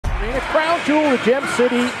Arena. Crown Jewel of Gem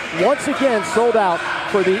City once again sold out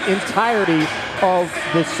for the entirety of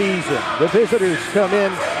the season. The visitors come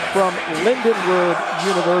in from Lindenwood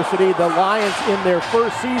University. The Lions in their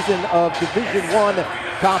first season of Division I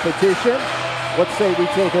competition. Let's say we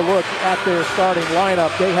take a look at their starting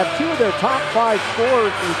lineup. They have two of their top 5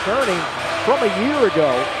 scorers returning from a year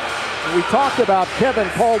ago. We talked about Kevin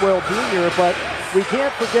Caldwell Jr., but we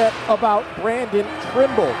can't forget about Brandon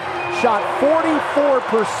Trimble. Shot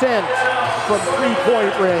 44% from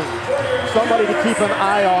three-point range. Somebody to keep an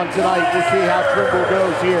eye on tonight. We'll see how Trimble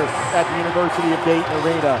goes here at the University of Dayton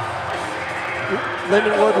Arena.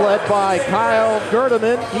 Lindenwood led by Kyle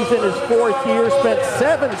Gerdeman. He's in his 4th year, spent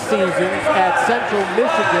 7 seasons at Central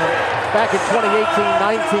Michigan. Back in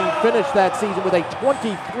 2018-19, finished that season with a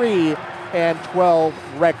 23-12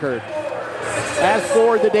 record. As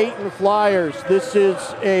for the Dayton Flyers, this is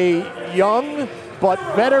a young but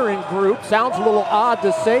veteran group. Sounds a little odd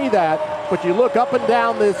to say that, but you look up and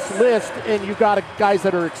down this list and you've got guys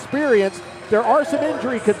that are experienced. There are some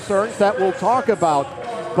injury concerns that we'll talk about,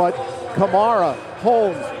 but Kamara,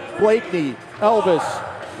 Holmes, Blakeney, Elvis,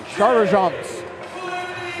 Charajumps,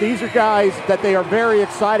 these are guys that they are very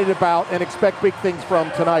excited about and expect big things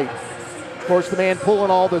from tonight. Of course, the man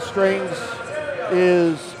pulling all the strings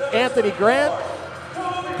is Anthony Grant.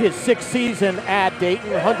 His 6th season at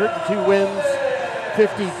Dayton, 102 wins,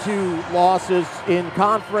 52 losses in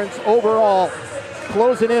conference. Overall,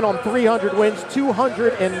 closing in on 300 wins,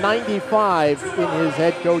 295 in his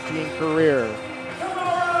head coaching career.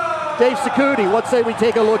 Dave Sacuti, let's say we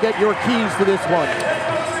take a look at your keys to this one.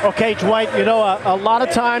 Okay, Dwight, you know, a lot of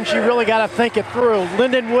times you really got to think it through.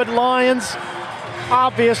 Lindenwood Lions,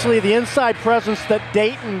 obviously the inside presence that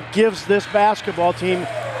Dayton gives this basketball team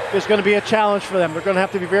is going to be a challenge for them. They're going to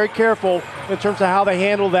have to be very careful in terms of how they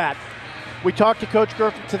handle that. We talked to Coach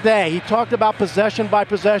Griffin today. He talked about possession by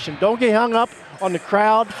possession. Don't get hung up on the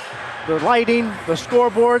crowd, the lighting, the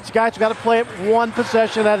scoreboards. Guys got to play it one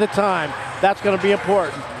possession at a time. That's going to be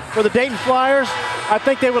important. For the Dayton Flyers, I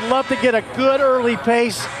think they would love to get a good early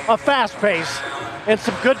pace, a fast pace, and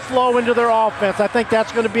some good flow into their offense. I think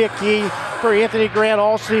that's going to be a key for Anthony Grant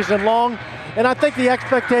all season long. And I think the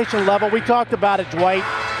expectation level, we talked about it, Dwight.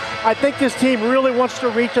 I think this team really wants to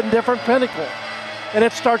reach a different pinnacle, and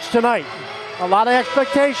it starts tonight. A lot of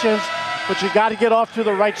expectations, but you got to get off to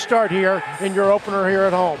the right start here in your opener here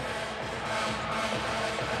at home.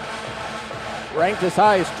 Ranked as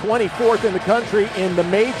high as 24th in the country in the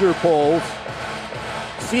major polls.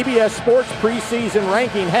 CBS Sports preseason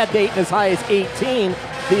ranking had Dayton as high as 18.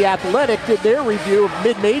 The Athletic did their review of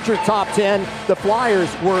mid-major top 10. The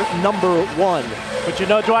Flyers were number 1. But you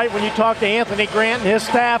know, Dwight, when you talk to Anthony Grant and his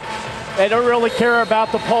staff, they don't really care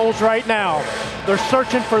about the polls right now. They're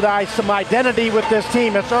searching for some identity with this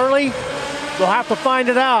team. It's early. They'll have to find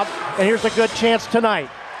it out, and here's a good chance tonight.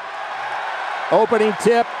 Opening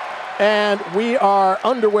tip, and we are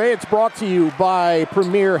underway. It's brought to you by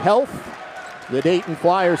Premier Health. The Dayton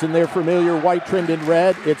Flyers in their familiar white trimmed in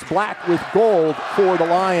red. It's black with gold for the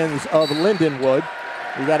Lions of Lindenwood.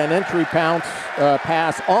 We got an entry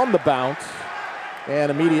pass on the bounce, and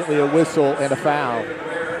immediately a whistle and a foul.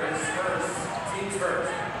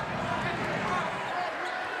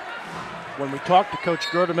 When we talked to Coach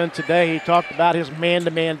Gerdeman today, he talked about his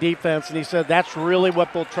man-to-man defense, and he said that's really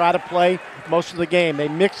what they'll try to play most of the game. They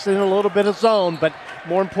mix in a little bit of zone, but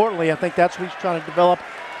more importantly, I think that's what he's trying to develop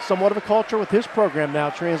somewhat of a culture with his program now,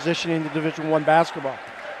 transitioning to Division I basketball.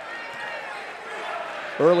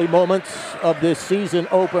 Early moments of this season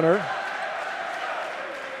opener.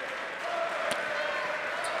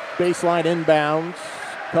 Baseline inbounds,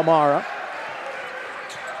 Kamara.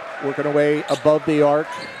 Working away above the arc.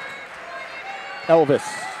 Elvis.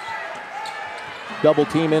 Double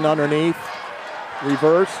team in underneath.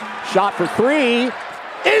 Reverse. Shot for 3 is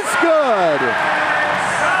good.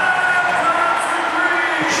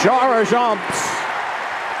 Charajumps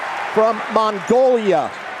from Mongolia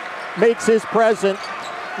makes his presence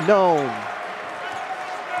known.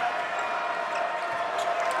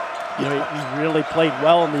 You know, he really played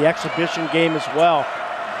well in the exhibition game as well.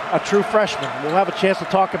 A true freshman. We'll have a chance to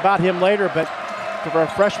talk about him later, but for a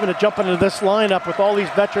freshman to jump into this lineup with all these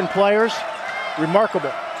veteran players,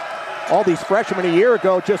 remarkable. All these freshmen a year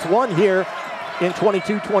ago, just one here in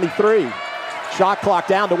 22-23. Shot clock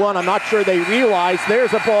down to 1. I'm not sure they realize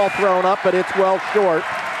there's a ball thrown up, but it's well short.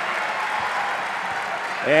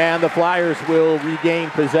 And the Flyers will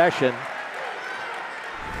regain possession.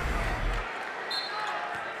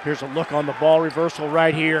 Here's a look on the ball reversal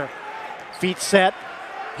right here. Feet set,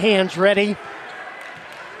 hands ready.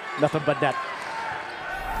 Nothing but net.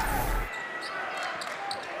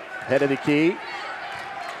 Head of the key.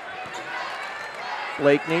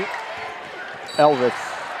 Blakeney, Elvis.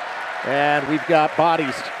 And we've got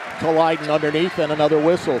bodies colliding underneath and another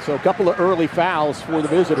whistle. So a couple of early fouls for the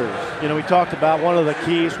visitors. You know, we talked about one of the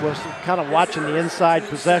keys was kind of watching the inside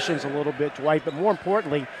possessions a little bit, Dwight, but more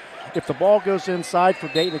importantly, if the ball goes inside for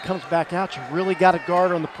Dayton, it comes back out, you really got to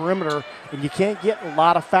guard on the perimeter, and you can't get a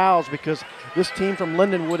lot of fouls because this team from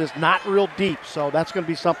Lindenwood is not real deep, so that's going to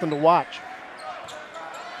be something to watch.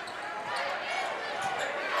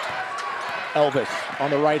 Elvis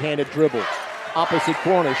on the right-handed dribble. Opposite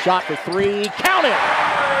corner, shot for three, count it!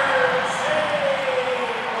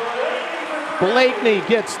 Blakeney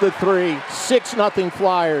gets the three, 6-0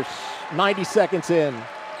 Flyers, 90 seconds in.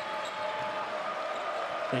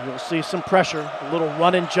 And you'll see some pressure, a little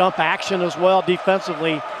run and jump action as well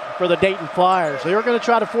defensively for the Dayton Flyers. They're going to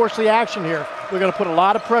try to force the action here. They're going to put a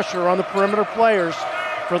lot of pressure on the perimeter players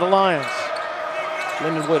for the Lions.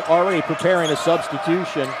 Lindenwood already preparing a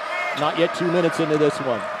substitution. Not yet 2 minutes into this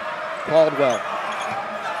one. Caldwell.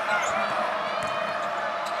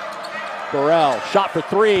 Burrell, shot for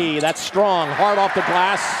three. That's strong. Hard off the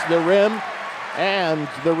glass, the rim, and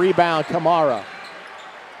the rebound, Kamara.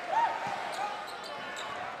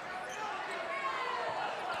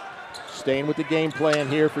 Staying with the game plan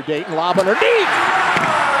here for Dayton. Lob underneath.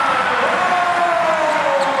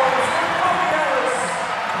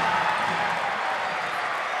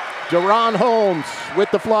 Deron Holmes with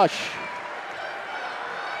the flush.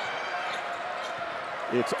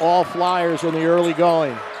 It's all Flyers in the early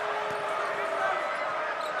going.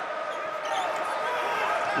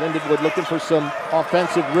 Lindenwood looking for some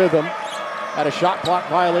offensive rhythm. Had a shot clock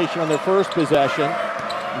violation on their first possession.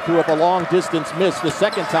 And threw up a long distance miss the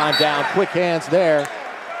second time down. Quick hands there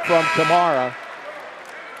from Kamara.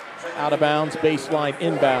 Out of bounds, baseline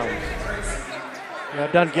inbounds. Yeah,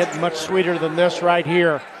 it doesn't get much sweeter than this right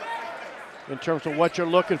here in terms of what you're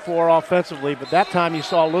looking for offensively, but that time you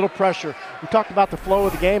saw a little pressure. We talked about the flow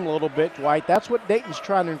of the game a little bit, Dwight. That's what Dayton's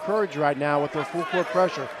trying to encourage right now with their full court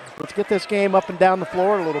pressure. Let's get this game up and down the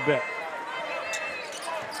floor a little bit.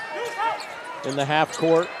 In the half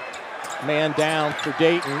court, man down for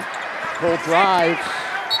Dayton. Cole drives.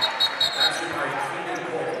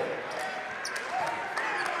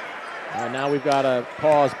 And now we've got to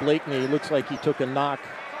pause Blakeney. Looks like he took a knock.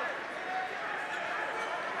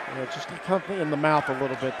 Yeah, just something in the mouth a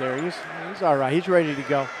little bit there. He's all right. He's ready to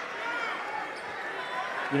go.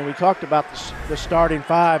 You know, we talked about the starting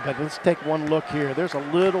five, but let's take one look here. There's a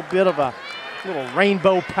little bit of a little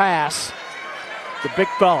rainbow pass. The big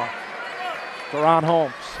fella, Deron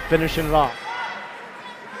Holmes, finishing it off.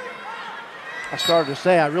 I started to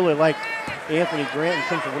say I really like Anthony Grant in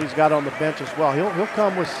terms of what he's got on the bench as well. He'll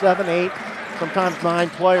come with 7, 8, sometimes 9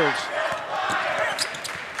 players.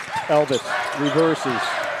 Elvis reverses.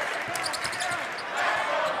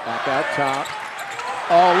 Back out top.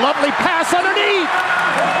 Oh, lovely pass underneath!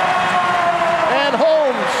 And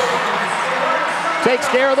Holmes takes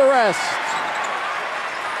care of the rest.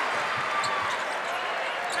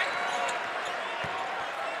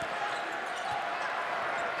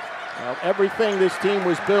 Well, everything this team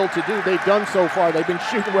was built to do, they've done so far. They've been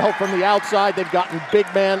shooting well from the outside. They've gotten big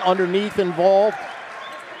man underneath involved.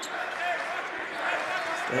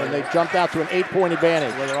 And they've jumped out to an 8-point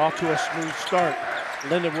advantage. Well, they're off to a smooth start.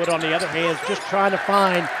 Lindenwood, on the other hand, is just trying to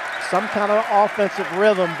find some kind of offensive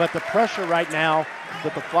rhythm, but the pressure right now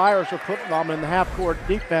that the Flyers are putting on in the half-court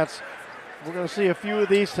defense, we're going to see a few of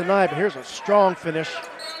these tonight, but here's a strong finish.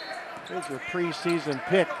 Here's your preseason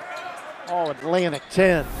pick, All-Atlantic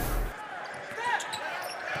 10.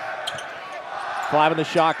 5 on the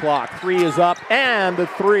shot clock. 3 is up, and the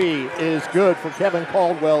 3 is good for Kevin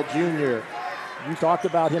Caldwell Jr. You talked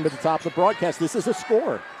about him at the top of the broadcast. This is a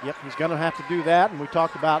scorer. Yep, he's going to have to do that, and we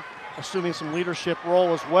talked about assuming some leadership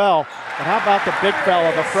role as well. But how about the big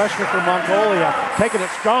fella, the freshman from Mongolia, taking it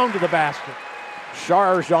strong to the basket.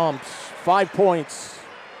 Shar jumps, 5 points.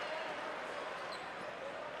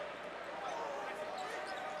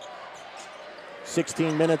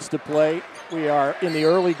 "16 minutes to play. We are in the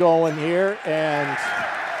early going here, and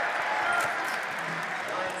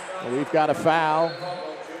we've got a foul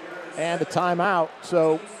and a timeout.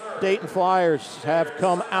 So Dayton Flyers have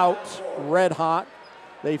come out red hot.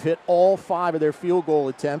 They've hit all 5 of their field goal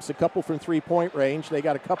attempts, a couple from three-point range. They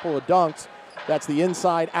got a couple of dunks. That's the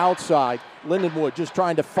inside-outside. Lindenwood just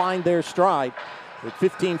trying to find their stride. With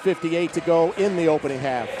 15:58 to go in the opening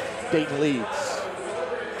half, Dayton leads.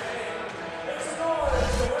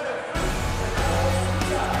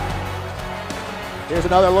 Here's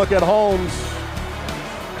another look at Holmes.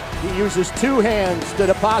 He uses 2 hands to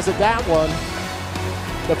deposit that one.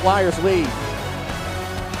 The Flyers lead.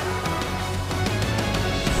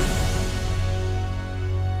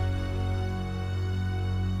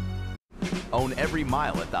 Own every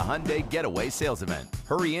mile at the Hyundai Getaway Sales Event.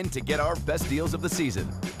 Hurry in to get our best deals of the season.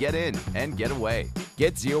 Get in and get away.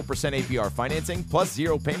 Get 0% APR financing plus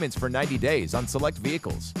 0 payments for 90 days on select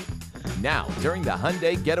vehicles. Now, during the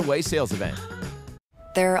Hyundai Getaway Sales Event.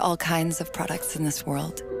 There are all kinds of products in this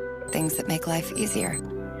world. Things that make life easier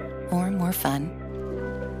or more fun.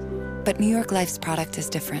 But New York Life's product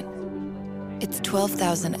is different. It's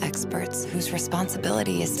 12,000 experts whose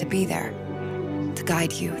responsibility is to be there, to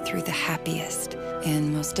guide you through the happiest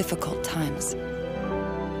and most difficult times.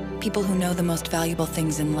 People who know the most valuable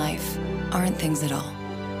things in life aren't things at all.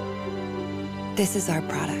 This is our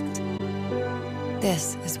product.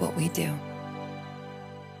 This is what we do.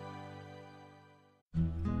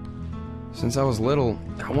 Since I was little,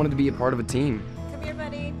 I wanted to be a part of a team. Come here,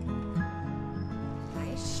 buddy.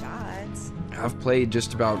 Nice shots. I've played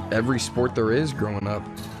just about every sport there is growing up.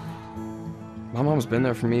 My mom's been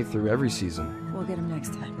there for me through every season. We'll get him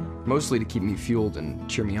next time. Mostly to keep me fueled and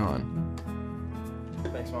cheer me on.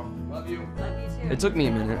 Thanks, Mom. Love you. Love you too. It took me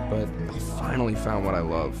a minute, but I finally found what I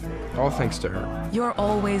love. All thanks to her. You're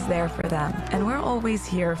always there for them, and we're always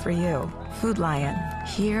here for you. Food Lion,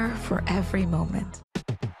 here for every moment.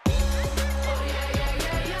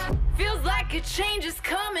 Feels like a change is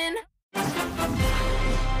coming.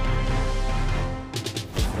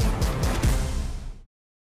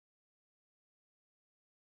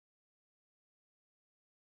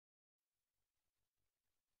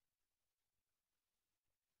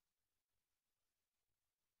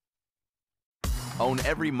 Own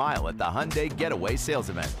every mile at the Hyundai Getaway Sales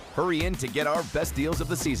Event. Hurry in to get our best deals of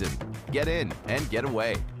the season. Get in and get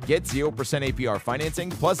away. Get 0% APR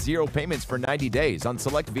financing plus 0 payments for 90 days on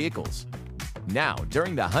select vehicles. Now,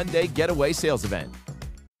 during the Hyundai Getaway Sales Event.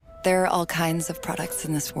 There are all kinds of products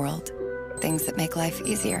in this world. Things that make life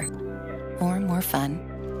easier or more fun.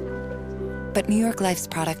 But New York Life's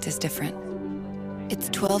product is different. It's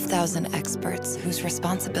 12,000 experts whose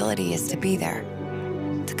responsibility is to be there,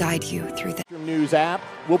 to guide you through the News app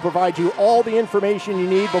will provide you all the information you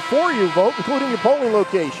need before you vote, including your polling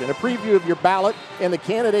location, a preview of your ballot, and the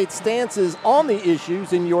candidate's stances on the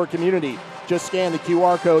issues in your community. Just scan the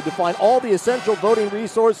QR code to find all the essential voting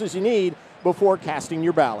resources you need before casting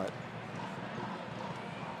your ballot.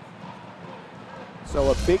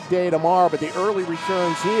 So a big day tomorrow, but the early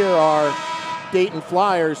returns here are Dayton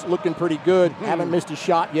Flyers looking pretty good, haven't missed a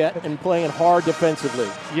shot yet, and playing hard defensively.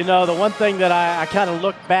 You know, the one thing that I kind of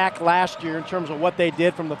looked back last year in terms of what they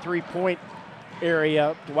did from the three-point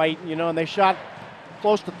area, Dwight, you know, and they shot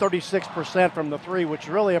close to 36% from the three, which is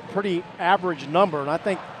really a pretty average number. And I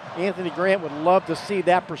think Anthony Grant would love to see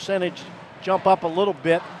that percentage jump up a little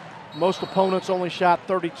bit. Most opponents only shot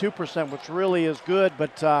 32%, which really is good,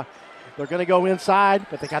 but they're going to go inside,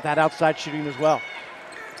 but they got that outside shooting as well.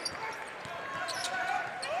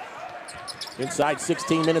 Inside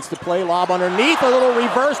 16 minutes to play, lob underneath, a little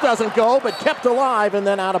reverse, doesn't go, but kept alive and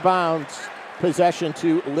then out of bounds. Possession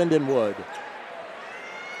to Lindenwood.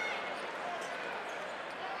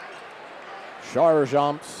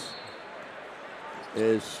 Charjamps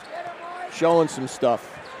is showing some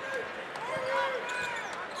stuff.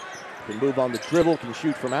 Can move on the dribble, can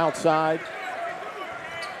shoot from outside.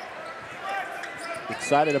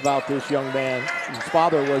 Excited about this young man. His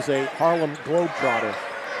father was a Harlem Globetrotter.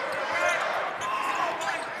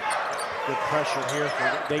 Good pressure here for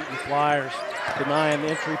the Dayton Flyers, denying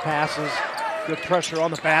entry passes. Good pressure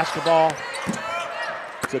on the basketball.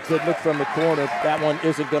 It's a good look from the corner. That one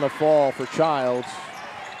isn't going to fall for Childs.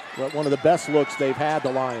 But one of the best looks they've had,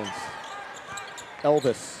 the Lions.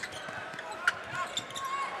 Elvis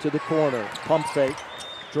to the corner, pump fake,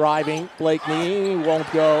 driving. Blakeney won't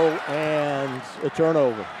go, and a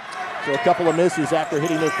turnover. So a couple of misses after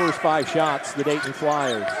hitting their first 5 shots, the Dayton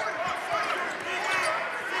Flyers.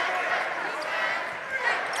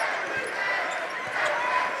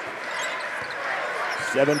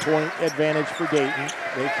 Seven-point advantage for Dayton.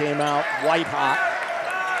 They came out white hot.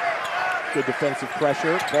 Good defensive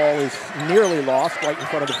pressure. Ball is nearly lost right in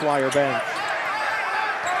front of the Flyer bench.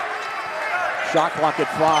 Shot clock at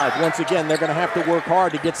 5. Once again, they're going to have to work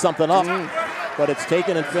hard to get something up. But it's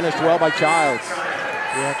taken and finished well by Childs.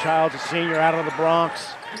 Yeah, Childs, a senior out of the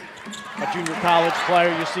Bronx. A junior college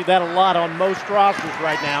player. You see that a lot on most rosters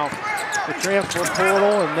right now. The transfer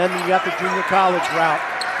portal, and then you got the junior college route.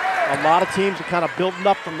 A lot of teams are kind of building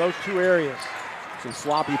up from those two areas. Some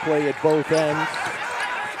sloppy play at both ends.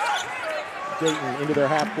 Dayton into their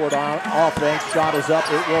half-court offense. Shot is up,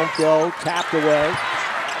 it won't go. Tapped away.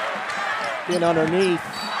 In underneath,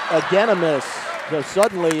 again a miss. So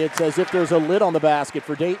suddenly it's as if there's a lid on the basket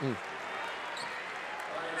for Dayton.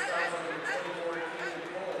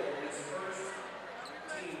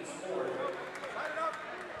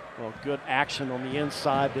 Well, good action on the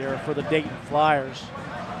inside there for the Dayton Flyers.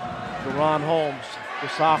 Deron Holmes, the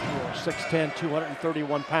sophomore, 6'10",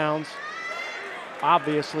 231 pounds.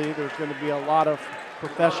 Obviously, there's going to be a lot of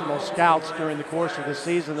professional scouts during the course of the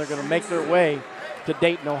season. They're going to make their way to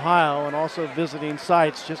Dayton, Ohio, and also visiting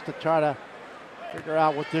sites just to try to figure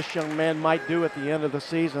out what this young man might do at the end of the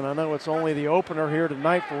season. I know it's only the opener here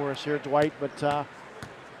tonight for us here, Dwight, but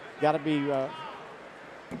got to be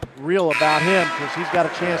real about him because he's got a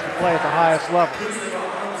chance to play at the highest level.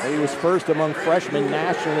 He was first among freshmen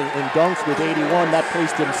nationally in dunks with 81. That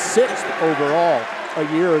placed him 6th overall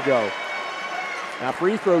a year ago. Now,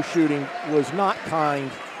 free throw shooting was not kind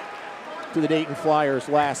to the Dayton Flyers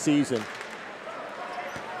last season.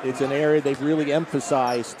 It's an area they've really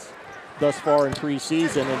emphasized thus far in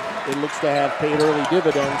preseason, and it looks to have paid early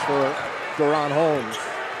dividends for Deron Holmes.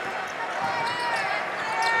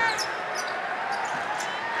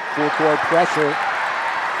 Full court pressure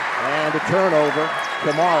and a turnover.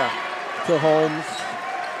 Kamara to Holmes.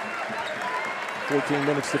 14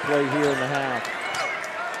 minutes to play here in the half.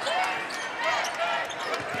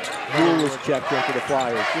 Rule was checked into the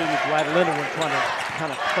Flyers. Dwight Lindenwood trying to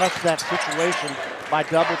kind of press that situation by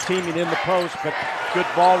double teaming in the post, but good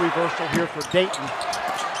ball reversal here for Dayton.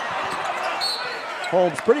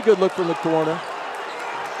 Holmes, pretty good look from the corner.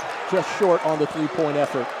 Just short on the three-point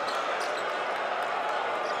effort.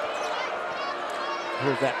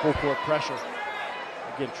 Here's that full court pressure.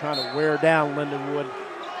 Again, trying to wear down Lindenwood.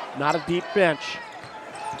 Not a deep bench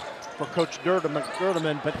for Coach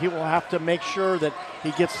Durdeman, but he will have to make sure that he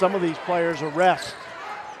gets some of these players a rest.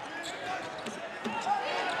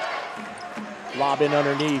 Lob in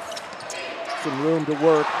underneath. Some room to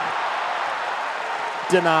work.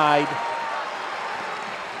 Denied.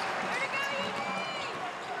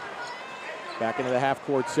 Back into the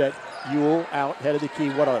half-court set. Ewell out, head of the key.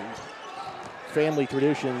 What a family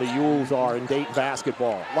tradition the Ewells are in Dayton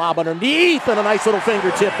basketball. Lob underneath and a nice little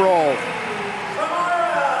fingertip roll.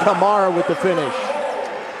 Kamara with the finish.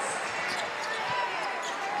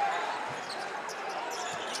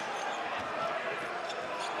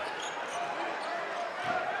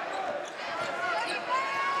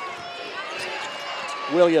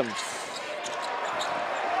 Williams.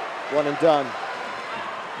 One and done.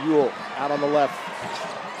 Ewell out on the left.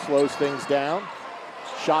 Slows things down.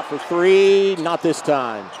 Shot for three, not this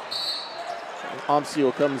time.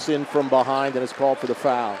 Omsiel comes in from behind and is called for the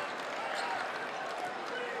foul.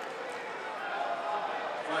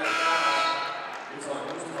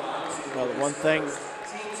 Well, the one thing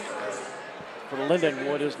for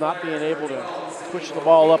Lindenwood is not being able to push the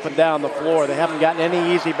ball up and down the floor. They haven't gotten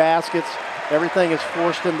any easy baskets. Everything is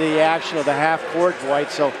forced into the action of the half court,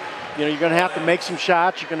 Dwight. So, you know, you're going to have to make some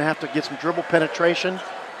shots. You're going to have to get some dribble penetration.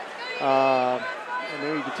 And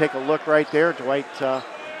there you can take a look right there, Dwight, the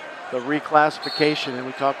reclassification. And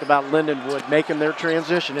we talked about Lindenwood making their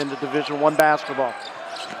transition into Division I basketball.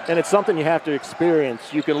 And it's something you have to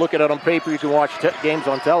experience. You can look at it on paper, you can watch games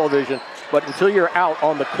on television, but until you're out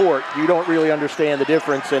on the court, you don't really understand the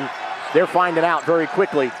difference. And they're finding out very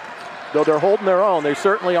quickly. Though they're holding their own, they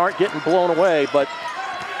certainly aren't getting blown away, but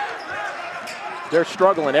they're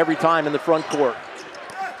struggling every time in the front court.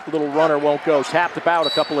 The little runner won't go. Tapped about a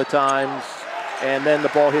couple of times, and then the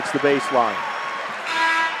ball hits the baseline.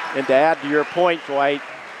 And to add to your point, Dwight,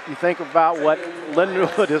 you think about what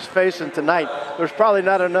Lindenwood is facing tonight. There's probably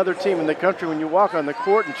not another team in the country when you walk on the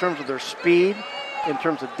court in terms of their speed, in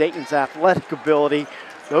terms of Dayton's athletic ability.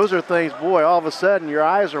 Those are things, boy, all of a sudden your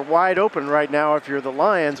eyes are wide open right now if you're the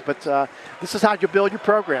Lions, but this is how you build your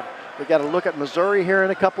program. We've got to look at Missouri here in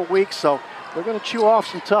a couple weeks, so they're going to chew off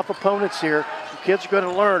some tough opponents here. The kids are going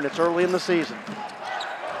to learn. It's early in the season.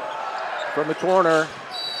 From the corner,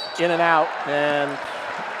 in and out, and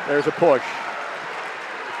there's a push.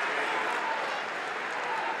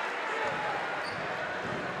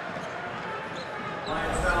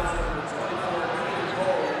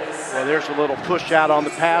 Well, there's a little push out on the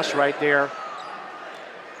pass right there.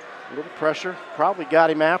 A little pressure. Probably got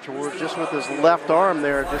him afterwards just with his left arm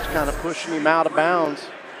there, just kind of pushing him out of bounds.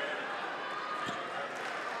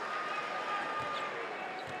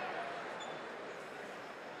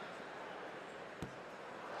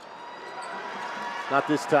 Not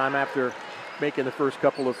this time after making the first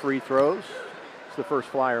couple of free throws. It's the first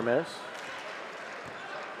Flyer miss.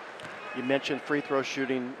 You mentioned free throw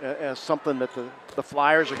shooting as something that the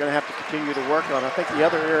Flyers are going to have to continue to work on. I think the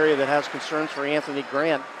other area that has concerns for Anthony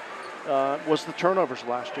Grant was the turnovers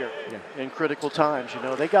last year in critical times. You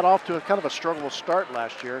know, they got off to a kind of a struggle start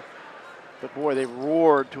last year, but boy, they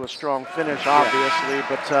roared to a strong finish, obviously.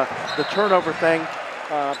 But the turnover thing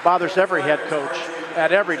bothers every head coach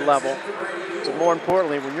at every level. But more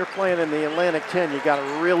importantly, when you're playing in the Atlantic 10, you got to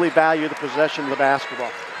really value the possession of the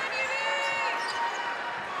basketball.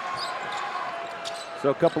 So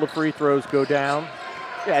a couple of free throws go down.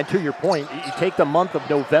 Yeah, and to your point, you take the month of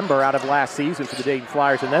November out of last season for the Dayton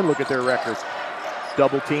Flyers and then look at their record.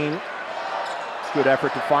 Double team. Good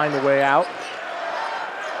effort to find the way out.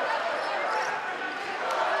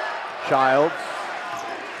 Childs.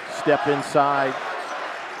 Step inside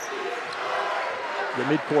the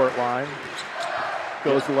midcourt line.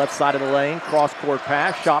 Goes to the left side of the lane. Cross-court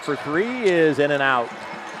pass. Shot for three is in and out.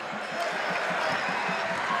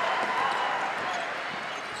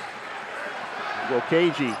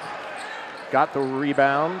 Wokage got the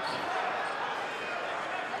rebound.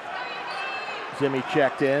 Zimmy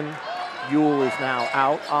checked in. Ewell is now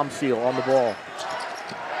out. Amsil on the ball.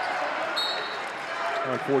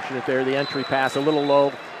 Unfortunate there. The entry pass a little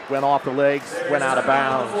low. Went off the legs. Went out of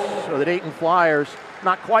bounds. So the Dayton Flyers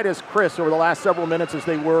not quite as crisp over the last several minutes as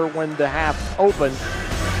they were when the half opened.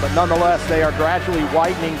 But nonetheless, they are gradually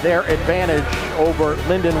widening their advantage over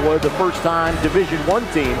Lindenwood, the first time Division I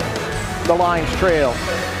team. The Lions trail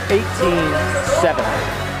 18-7.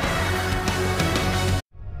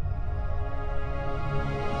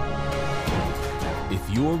 If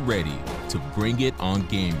you're ready to bring it on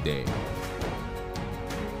game day,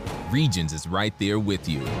 Regions is right there with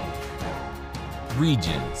you.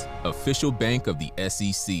 Regions, official bank of the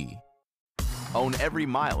SEC. Own every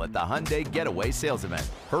mile at the Hyundai Getaway Sales Event.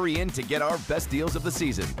 Hurry in to get our best deals of the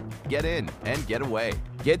season. Get in and get away.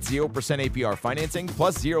 Get 0% APR financing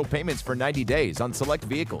plus 0 payments for 90 days on select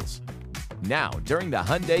vehicles. Now, during the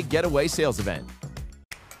Hyundai Getaway Sales Event.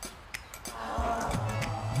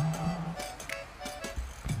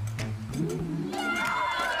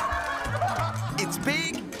 It's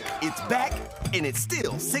big, it's back, and it's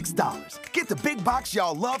still $6. Get the big box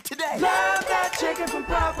y'all love today. Love that chicken from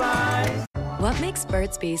Popeyes. What makes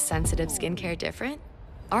Burt's Bees sensitive skincare different?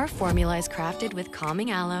 Our formula is crafted with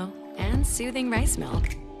calming aloe and soothing rice milk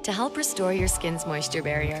to help restore your skin's moisture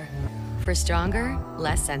barrier. For stronger,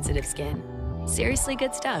 less sensitive skin. Seriously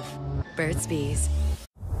good stuff. Burt's Bees.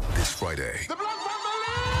 This Friday.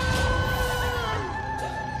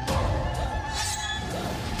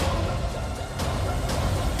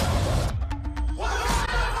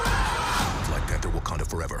 Black Panther Wakanda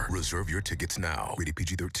Forever. Reserve your tickets now. Rated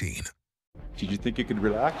PG-13. Did you think you could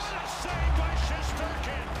relax?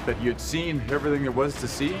 That you'd seen everything there was to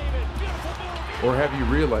see? Or have you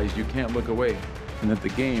realized you can't look away and that the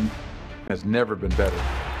game has never been better?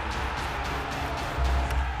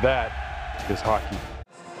 That is hockey.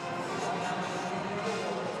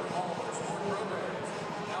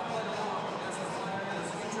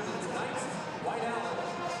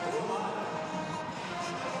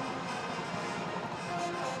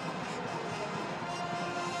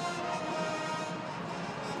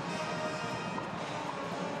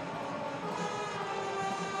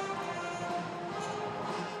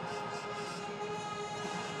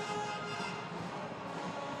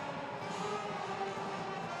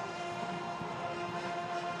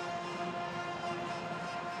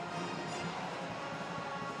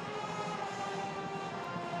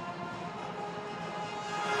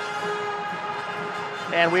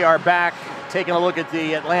 And we are back taking a look at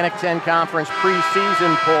the Atlantic 10 Conference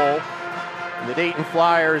preseason poll. And the Dayton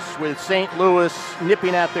Flyers with St. Louis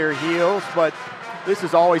nipping at their heels, but this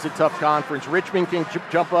is always a tough conference. Richmond can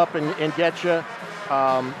jump up and get you.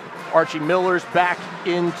 Archie Miller's back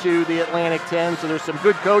into the Atlantic 10, so there's some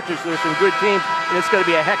good coaches, there's some good teams, and it's going to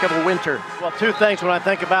be a heck of a winter. Well, two things when I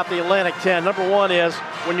think about the Atlantic 10. Number one is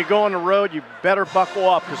when you go on the road, you better buckle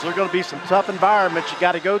up because there are going to be some tough environments you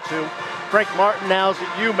got to go to. Frank Martin now's at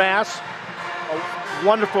UMass, a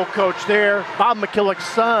wonderful coach there. Bob McKillick's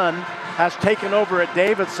son has taken over at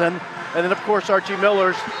Davidson, and then of course Archie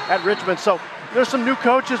Miller's at Richmond. So there's some new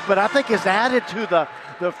coaches, but I think it's added to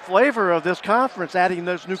the flavor of this conference, adding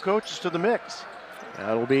those new coaches to the mix.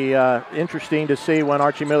 It'll be interesting to see when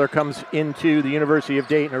Archie Miller comes into the University of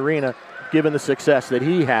Dayton Arena, given the success that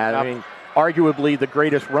he had. I mean, arguably the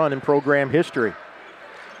greatest run in program history.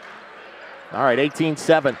 All right,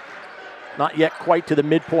 18-7. Not yet quite to the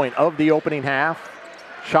midpoint of the opening half.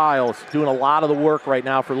 Childs doing a lot of the work right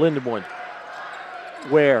now for Lindenwood.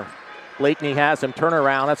 Where Blakeney has him turn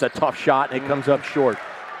around. That's a tough shot, and it comes up short.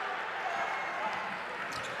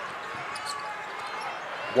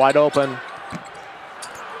 Wide open.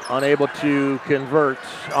 Unable to convert.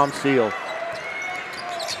 Amsil.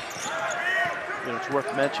 You know, it's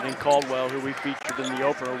worth mentioning Caldwell, who we featured in the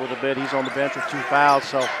opener a little bit. He's on the bench with 2 fouls,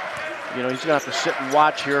 so you know, he's going to have to sit and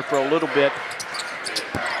watch here for a little bit.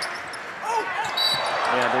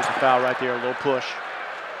 Yeah, there's a foul right there, a little push.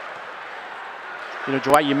 You know,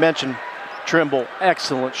 Dwight, you mentioned Trimble,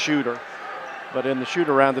 excellent shooter. But in the shoot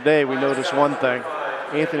around today, we noticed one thing.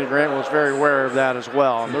 Anthony Grant was very aware of that as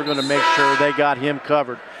well. And they're going to make sure they got him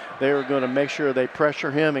covered. They were going to make sure they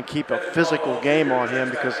pressure him and keep a physical game on him,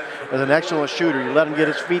 because as an excellent shooter, you let him get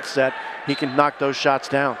his feet set, he can knock those shots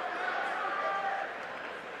down.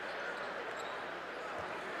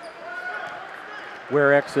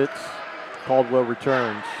 Ware exits, Caldwell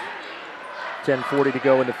returns. 10:40 to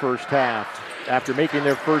go in the first half. After making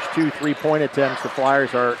their first 2 3-point attempts, the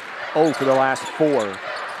Flyers are 0 for the last 4.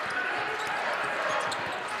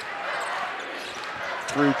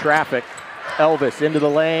 Through traffic, Elvis into the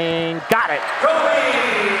lane, got it.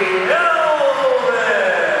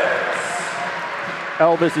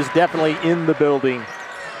 Elvis is definitely in the building.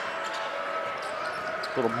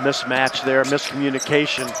 Little mismatch there,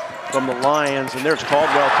 miscommunication from the Lions, and there's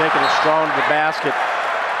Caldwell taking it strong to the basket.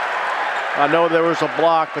 I know there was a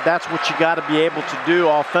block, but that's what you got to be able to do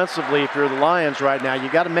offensively if you're the Lions right now. You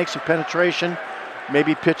got to make some penetration,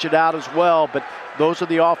 maybe pitch it out as well, but those are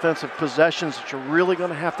the offensive possessions that you're really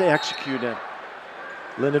going to have to execute in.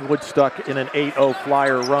 Lindenwood stuck in an 8-0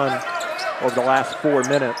 Flyer run over the last 4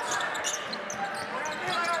 minutes.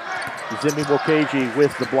 Zimi Wokeji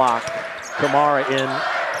with the block. Kamara in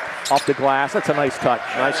off the glass. That's a nice touch.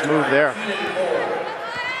 Nice move there.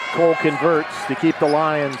 Cole converts to keep the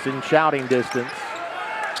Lions in shouting distance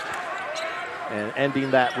and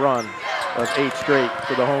ending that run of 8 straight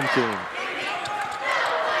for the home team.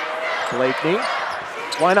 Blakeney,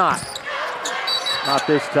 why not? Not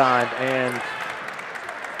this time, and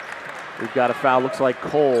we've got a foul, looks like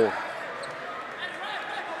Cole.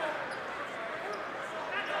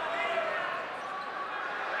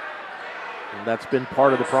 And that's been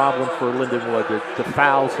part of the problem for Lindenwood, the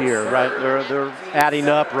fouls here. Right, they're adding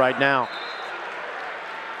up right now.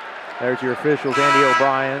 There's your officials, Andy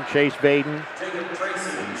O'Brien, Chase Baden,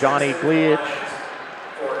 and Johnny Gleich.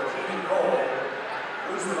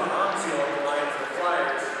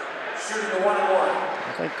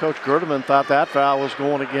 I think Coach Gerdeman thought that foul was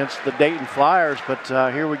going against the Dayton Flyers, but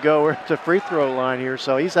here we go. We're at the free throw line here,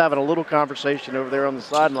 so he's having a little conversation over there on the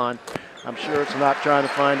sideline. I'm sure it's not trying to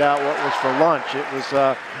find out what was for lunch. It was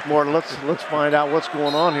more let's find out what's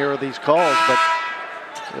going on here with these calls. But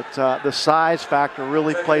it's, the size factor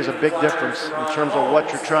really plays a big difference in terms of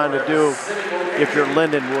what you're trying to do. If you're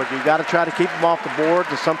Lindenwood, you got to try to keep them off the board,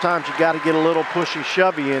 and sometimes you got to get a little pushy,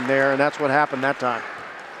 shovey in there, and that's what happened that time.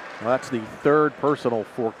 Well, that's the 3rd personal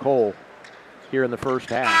for Cole here in the first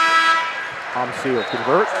half. Amseal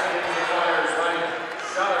converts.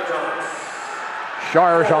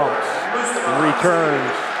 Chargent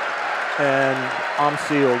returns, and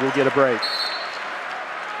Amseal will get a break.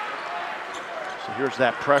 So here's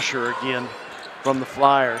that pressure again from the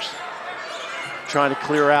Flyers. Trying to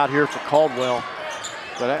clear out here for Caldwell.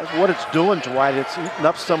 But what it's doing, Dwight, it's eating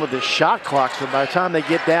up some of this shot clock. So by the time they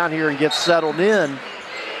get down here and get settled in,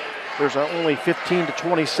 there's only 15 to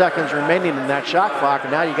 20 seconds remaining in that shot clock,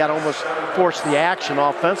 and now you got to almost force the action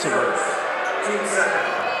offensively.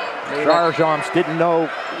 Chargent didn't know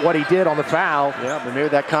what he did on the foul. Yeah, but maybe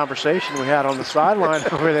that conversation we had on the sideline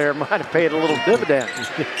over there might have paid a little dividend.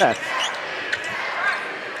 Yes.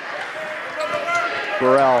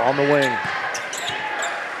 Burrell on the wing.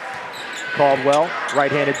 Caldwell,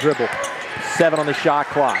 right-handed dribble. 7 on the shot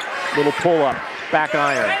clock. Little pull-up, back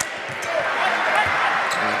iron.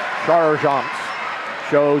 Chargent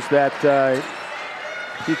shows that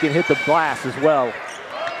he can hit the glass as well.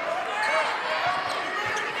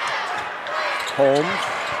 Holmes.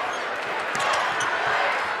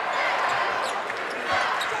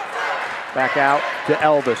 Back out to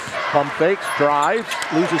Elvis. Pump fakes, drives,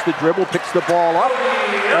 loses the dribble, picks the ball up,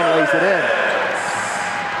 and lays it in.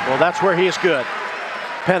 Well, that's where he is good.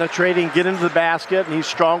 Penetrating, get into the basket, and he's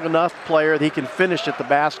strong enough player that he can finish at the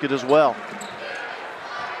basket as well.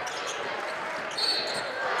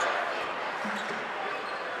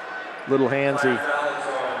 Little handsy.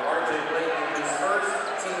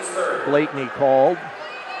 Blakeney called.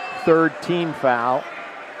 3rd team foul.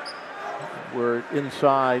 We're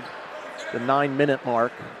inside the 9-minute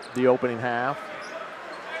mark, the opening half.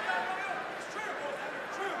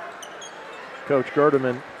 Coach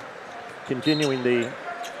Gerdeman continuing the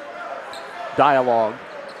dialogue.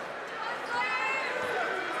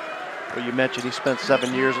 Well, you mentioned he spent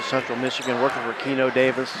 7 years at Central Michigan working for Keno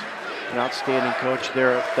Davis, an outstanding coach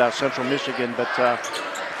there at Central Michigan, but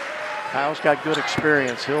Kyle's got good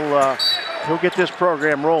experience. He'll get this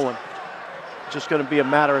program rolling. It's just going to be a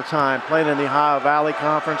matter of time. Playing in the Ohio Valley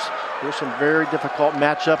Conference, there's some very difficult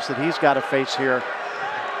matchups that he's got to face here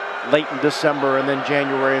late in December and then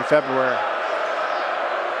January and February.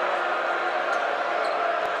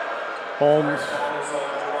 Holmes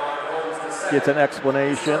gets an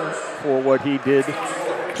explanation for what he did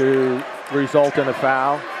to result in a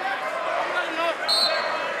foul.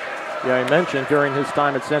 Yeah, I mentioned during his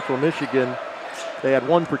time at Central Michigan, they had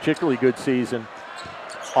one particularly good season.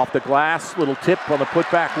 Off the glass, little tip on the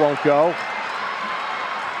putback won't go.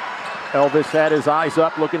 Elvis had his eyes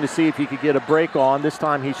up looking to see if he could get a break on. This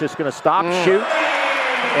time he's just gonna stop, shoot,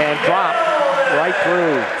 and drop right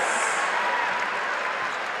through.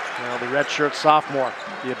 Now the redshirt sophomore,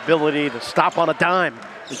 the ability to stop on a dime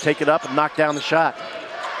and take it up and knock down the shot.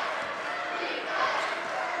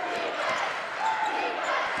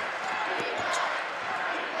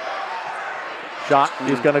 Shot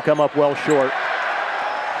is going to come up well short.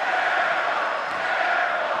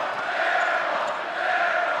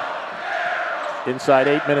 Inside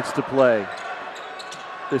 8 minutes to play.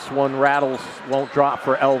 This one rattles, won't drop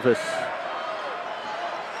for Elvis.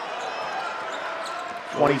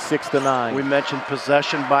 26-9. We mentioned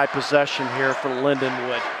possession by possession here for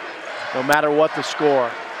Lindenwood. No matter what the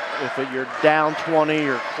score, if you're down 20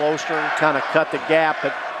 or closer, kind of cut the gap,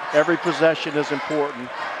 but every possession is important.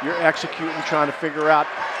 You're executing, trying to figure out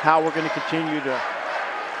how we're going to continue to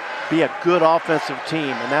be a good offensive team.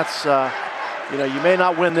 And that's, you know, you may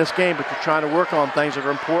not win this game, but you're trying to work on things that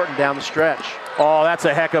are important down the stretch. Oh, that's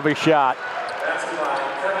a heck of a shot.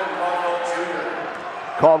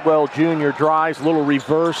 Caldwell Jr. drives, little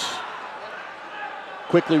reverse.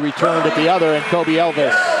 Quickly returned at the other, and Kobe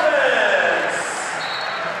Elvis.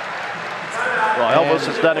 Well, Elvis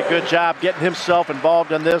has done a good job getting himself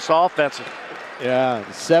involved in this offensive. Yeah,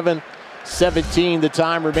 7:17 the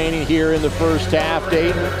time remaining here in the first half.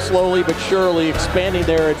 Dayton slowly but surely expanding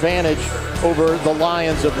their advantage over the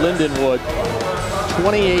Lions of Lindenwood.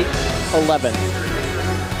 28-11.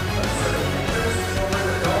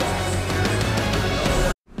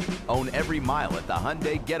 Own every mile at the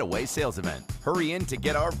Hyundai Getaway Sales Event. Hurry in to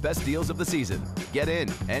get our best deals of the season. Get in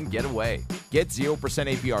and get away. Get 0%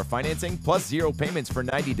 APR financing plus 0 payments for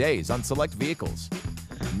 90 days on select vehicles.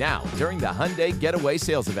 Now, during the Hyundai Getaway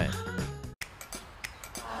Sales Event.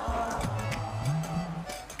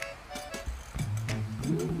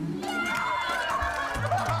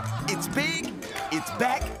 It's big, it's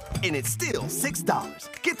back, and it's still $6.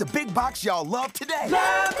 Get the big box y'all love today.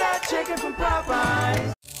 Love that chicken from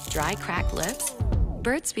Popeyes. Dry, cracked lips?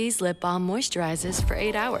 Burt's Bees Lip Balm moisturizes for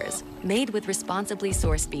 8 hours. Made with responsibly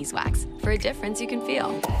sourced beeswax for a difference you can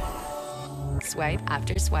feel. Swipe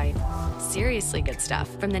after swipe. Seriously good stuff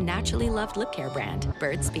from the naturally loved lip care brand,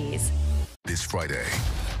 Burt's Bees. This Friday.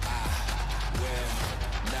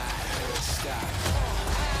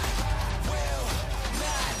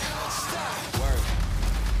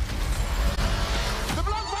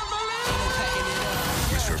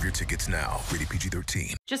 Reserve your tickets now. Rated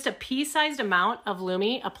PG-13. Just a pea-sized amount of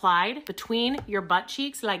Lumi applied between your butt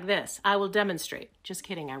cheeks like this. I will demonstrate. Just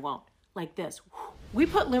kidding, I won't. Like this. We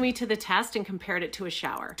put Lumi to the test and compared it to a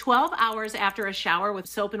shower. 12 hours after a shower with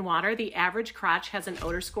soap and water, the average crotch has an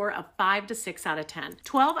odor score of 5 to 6 out of 10.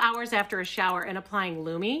 12 hours after a shower and applying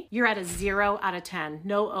Lumi, you're at a 0 out of 10.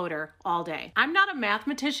 No odor all day. I'm not a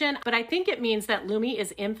mathematician, but I think it means that Lumi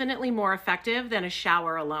is infinitely more effective than a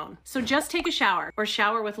shower alone. So just take a shower or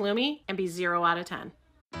shower with Lumi and be 0 out of 10.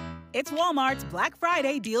 It's Walmart's Black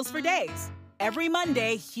Friday deals for days. Every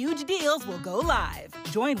Monday, huge deals will go live.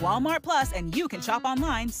 Join Walmart Plus and you can shop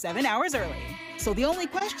online 7 hours early. So the only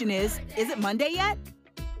question is it Monday yet?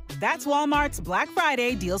 That's Walmart's Black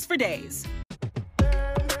Friday deals for days.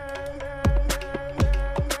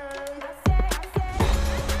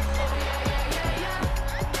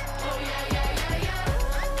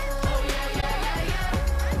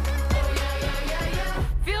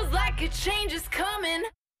 Feels like a change is coming.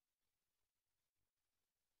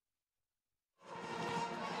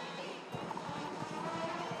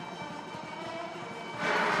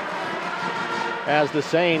 As the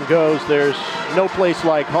saying goes, there's no place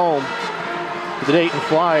like home for the Dayton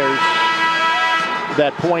Flyers.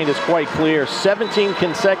 That point is quite clear. 17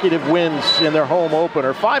 consecutive wins in their home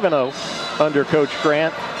opener, 5-0 under Coach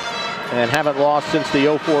Grant, and haven't lost since the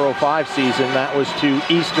 04-05 season. That was to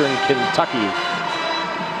Eastern Kentucky.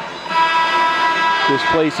 This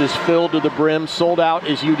place is filled to the brim, sold out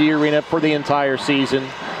is UD Arena for the entire season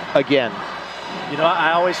again. You know,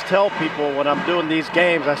 I always tell people when I'm doing these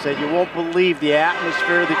games, I say, you won't believe the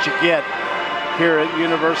atmosphere that you get here at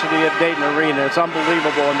University of Dayton Arena. It's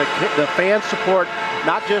unbelievable. And the fan support,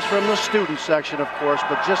 not just from the student section, of course,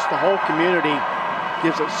 but just the whole community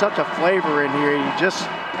gives it such a flavor in here.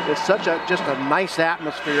 It's such a nice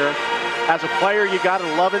atmosphere. As a player, you got to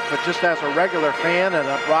love it, but just as a regular fan and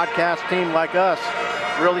a broadcast team like us,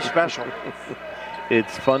 really special.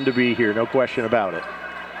 It's fun to be here, no question about it.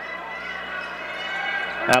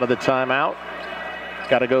 Out of the timeout.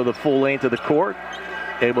 Got to go the full length of the court.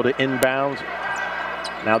 Able to inbound.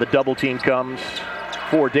 Now the double team comes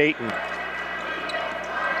for Dayton.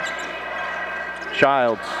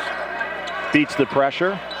 Childs beats the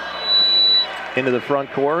pressure into the front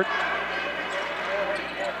court.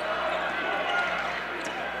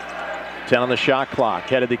 10 on the shot clock.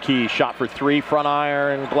 Head of the key. Shot for three. Front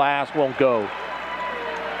iron. Glass won't go.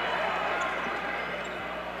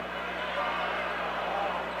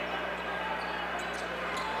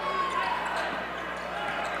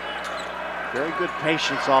 Very good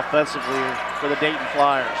patience offensively for the Dayton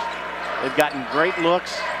Flyers. They've gotten great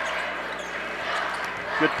looks,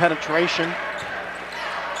 good penetration.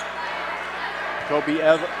 Kobe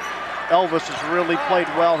Elvis has really played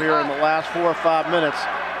well here in the last 4 or 5 minutes.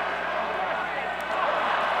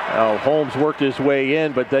 Oh, Holmes worked his way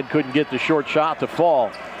in, but then couldn't get the short shot to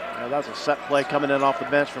fall. Now, that was a set play coming in off the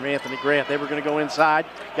bench from Anthony Grant. They were going to go inside,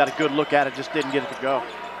 got a good look at it, just didn't get it to go.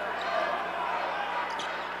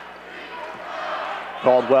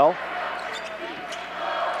 Caldwell.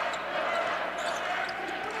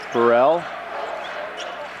 Burrell.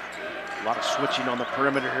 A lot of switching on the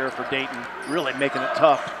perimeter here for Dayton, really making it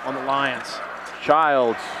tough on the Lions.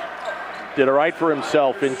 Childs did it right for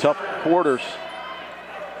himself in tough quarters.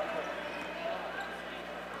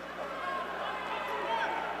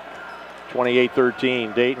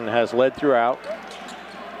 (28-13). Dayton has led throughout.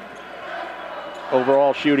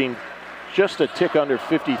 Overall shooting just a tick under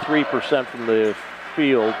 53% from the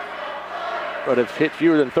field, but have hit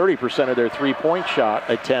fewer than 30% of their three-point shot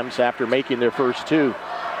attempts after making their first two.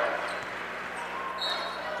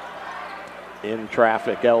 In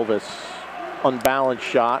traffic, Elvis, unbalanced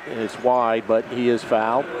shot, is wide, but he is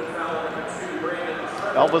fouled.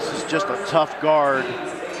 Elvis is just a tough guard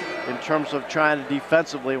in terms of trying to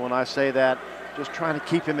defensively, when I say that, just trying to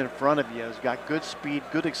keep him in front of you. He's got good speed,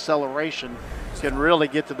 good acceleration, can really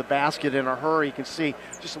get to the basket in a hurry. You can see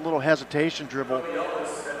just a little hesitation dribble.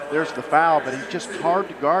 There's the foul, but he's just hard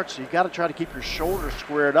to guard, so you got to try to keep your shoulders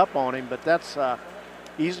squared up on him, but that's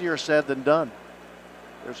easier said than done.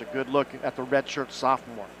 There's a good look at the redshirt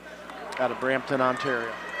sophomore out of Brampton,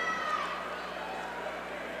 Ontario.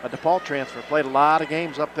 A DePaul transfer, played a lot of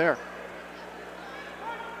games up there.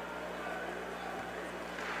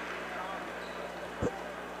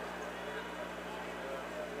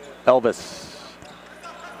 Elvis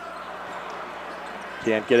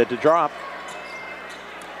can't get it to drop.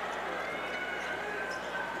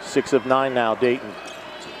 6 of 9 now, Dayton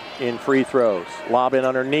in free throws. Lob in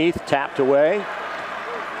underneath, tapped away.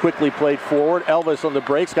 Quickly played forward. Elvis on the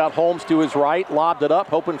breaks, got Holmes to his right, lobbed it up,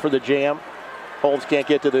 hoping for the jam. Holmes can't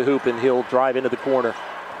get to the hoop, and he'll drive into the corner.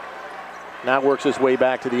 Now works his way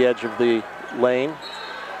back to the edge of the lane.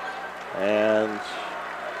 And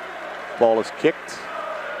ball is kicked.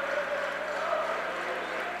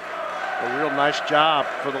 A real nice job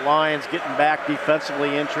for the Lions getting back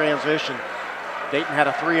defensively in transition. Dayton had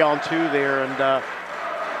a 3-on-2 there, and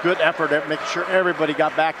good effort at making sure everybody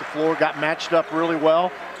got back to the floor, got matched up really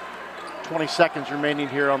well. 20 seconds remaining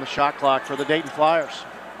here on the shot clock for the Dayton Flyers.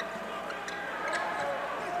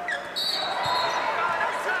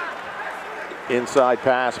 Inside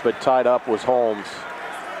pass, but tied up was Holmes.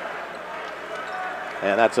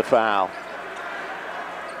 And that's a foul.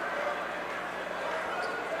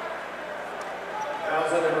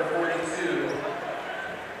 Fouls on number 42.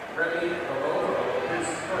 Remy Alovo, his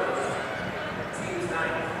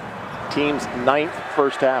first. Team's ninth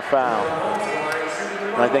first half foul.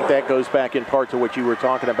 And I think that goes back in part to what you were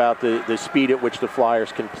talking about, the speed at which the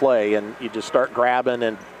Flyers can play. And you just start grabbing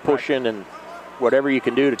and pushing and whatever you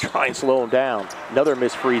can do to try and slow them down. Another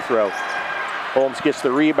missed free throw. Holmes gets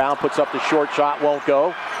the rebound, puts up the short shot, won't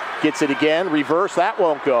go. Gets it again, reverse, that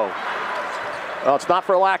won't go. Well, it's not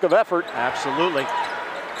for a lack of effort. Absolutely.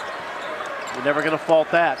 You're never going to fault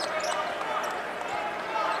that.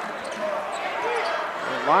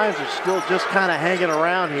 The Lions are still just kind of hanging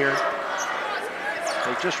around here.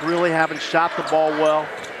 They just really haven't shot the ball well.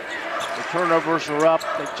 The turnovers are up.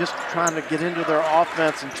 They're just trying to get into their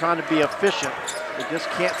offense and trying to be efficient. They just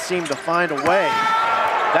can't seem to find a way.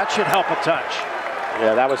 That should help a touch.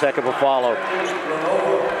 Yeah, that was a heck of a follow.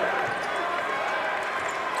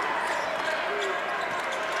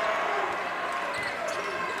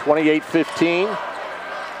 (28-15).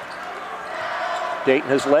 Dayton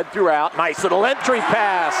has led throughout. Nice little entry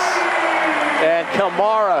pass. And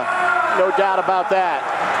Kamara, no doubt about that.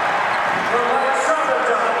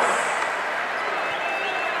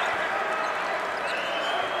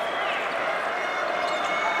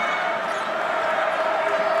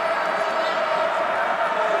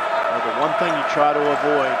 One thing you try to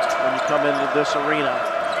avoid when you come into this arena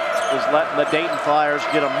is letting the Dayton Flyers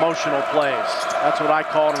get emotional plays. That's what I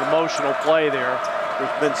call an emotional play there.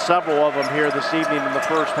 There's been several of them here this evening in the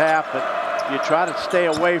first half, but you try to stay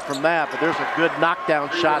away from that. But there's a good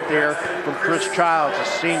knockdown shot there from Chris Childs, a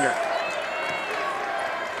senior.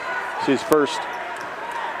 It's his first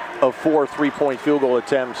of 4 3-point field goal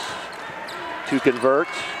attempts to convert.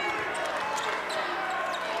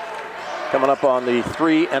 Coming up on the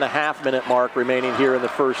 3.5-minute mark remaining here in the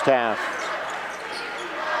first half.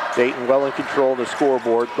 Dayton well in control of the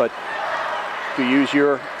scoreboard, but to use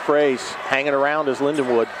your phrase, hanging around is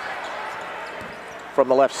Lindenwood. From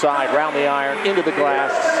the left side, round the iron, into the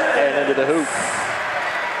glass, and into the hoop.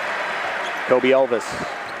 Kobe Elvis.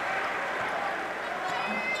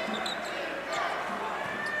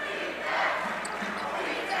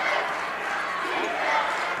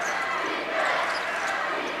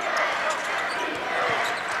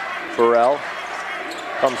 Burrell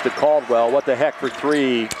comes to Caldwell. What the heck for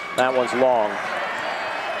 3? That one's long.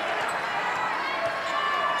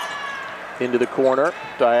 Into the corner,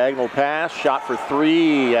 diagonal pass, shot for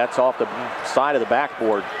 3. That's off the side of the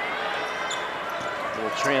backboard. Little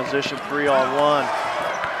transition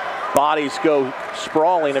 3-on-1. Bodies go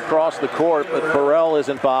sprawling across the court, but Burrell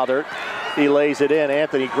isn't bothered. He lays it in.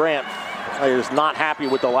 Anthony Grant is not happy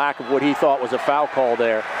with the lack of what he thought was a foul call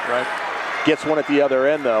there. Right. Gets one at the other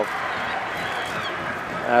end, though,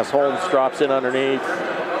 as Holmes drops in underneath.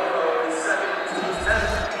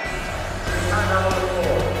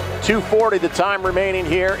 2:40 the time remaining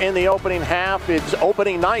here in the opening half. It's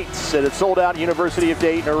opening nights at a sold-out University of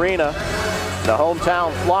Dayton Arena. The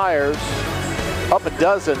hometown Flyers up a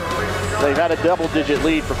dozen. They've had a double-digit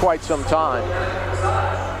lead for quite some time.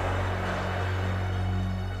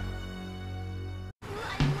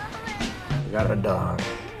 You got a dog.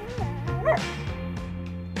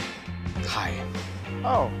 Hi.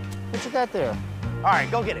 Oh, what you got there? All right,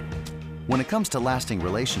 go get it. When it comes to lasting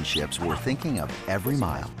relationships, we're thinking of every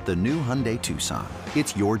mile. The new Hyundai Tucson.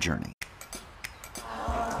 It's your journey.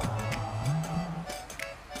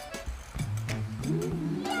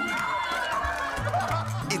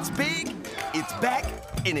 It's big, it's back,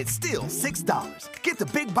 and it's still $6. Get the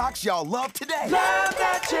big box y'all love today. Love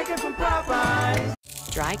that chicken from Popeyes.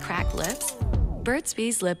 Dry, cracked lips? Burt's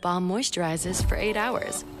Bees Lip Balm moisturizes for 8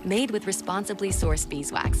 hours. Made with responsibly sourced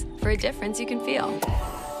beeswax for a difference you can feel.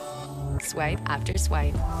 Swipe after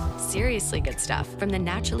swipe. Seriously good stuff from the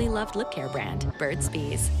naturally loved lip care brand, Burt's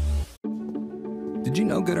Bees. Did you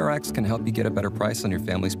know GoodRx can help you get a better price on your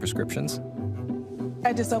family's prescriptions?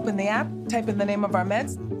 I just open the app, type in the name of our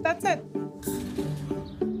meds, that's it.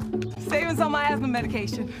 Savings on my asthma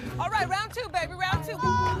medication. All right, round 2, baby, round 2.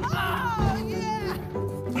 Oh, yeah!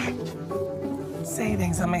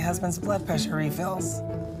 Savings on my husband's blood pressure refills.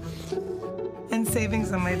 And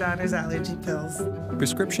savings on my daughter's allergy pills.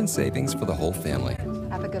 Prescription savings for the whole family.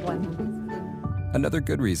 Have a good one. Another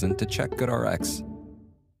good reason to check GoodRx.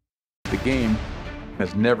 The game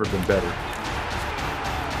has never been better.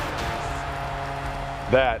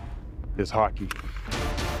 That is hockey.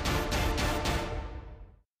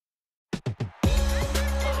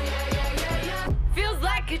 Feels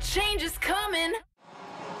like a change is coming.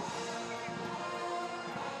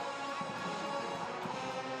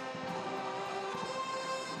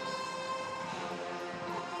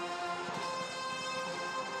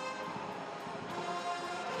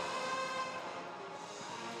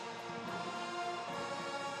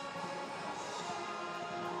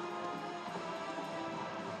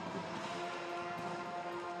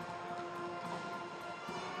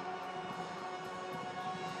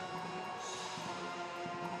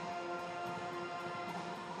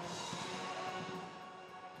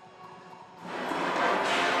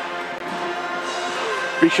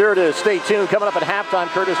 Be sure to stay tuned. Coming up at halftime,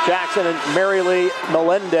 Curtis Jackson and Mary Lee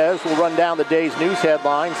Melendez will run down the day's news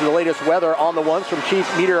headlines, the latest weather on the ones from Chief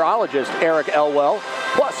Meteorologist Eric Elwell,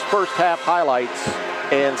 plus first half highlights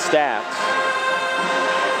and stats.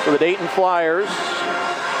 So the Dayton Flyers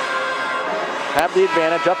have the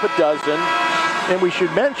advantage, up a dozen. And we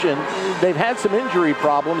should mention, they've had some injury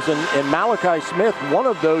problems, and Malachi Smith, one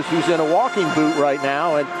of those who's in a walking boot right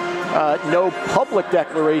now, and no public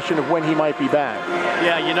declaration of when he might be back.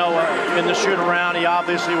 Yeah, you know, in the shoot-around, he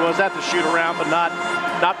obviously was at the shoot-around, but not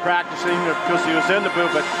practicing because he was in the boot.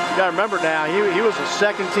 But you got to remember now, he was a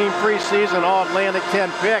second-team preseason All-Atlantic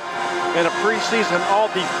 10 pick and a preseason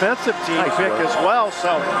All-Defensive Team pick as well.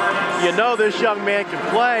 So you know this young man can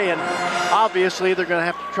play, and obviously they're going to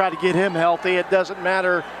have to try to get him healthy. It doesn't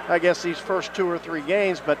matter, I guess, these first 2 or 3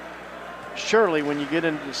 games, but surely when you get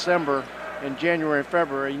into December and January and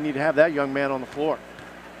February, you need to have that young man on the floor.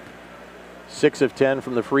 6 of 10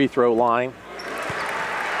 from the free throw line.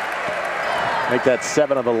 Make that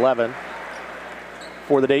 7 of 11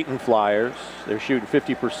 for the Dayton Flyers. They're shooting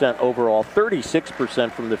 50% overall,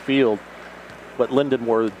 36% from the field. What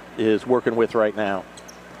Lindenwood is working with right now.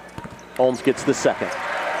 Holmes gets the second.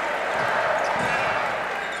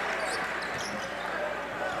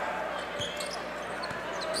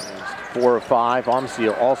 It's 4 of 5.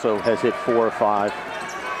 Omseal also has hit 4 of 5.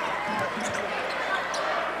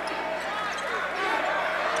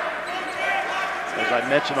 As I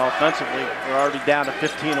mentioned offensively, we're already down to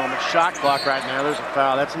 15 on the shot clock right now. There's a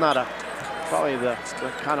foul. That's not probably the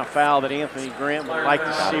kind of foul that Anthony Grant would like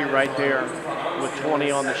to see right there with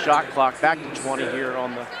 20 on the shot clock. Back to 20 here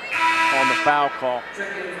on the foul call.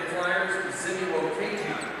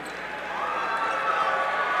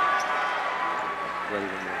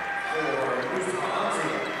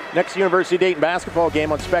 Next University of Dayton basketball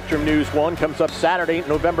game on Spectrum News 1 comes up Saturday,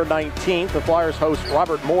 November 19th. The Flyers host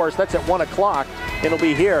Robert Morris. That's at 1 o'clock. It'll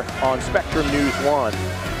be here on Spectrum News 1.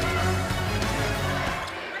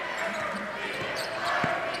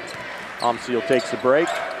 Omseal takes a break.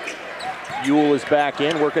 Ewell is back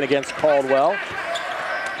in, working against Caldwell.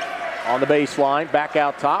 On the baseline, back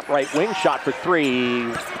out top, right wing, shot for 3,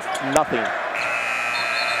 nothing.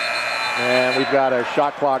 And we've got a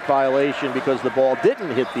shot clock violation because the ball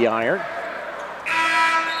didn't hit the iron.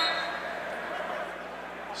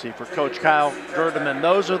 See, for Coach Kyle Gerdeman,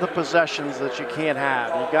 those are the possessions that you can't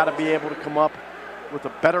have. You've got to be able to come up with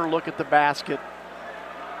a better look at the basket.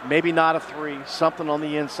 Maybe not a 3, something on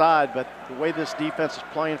the inside, but the way this defense is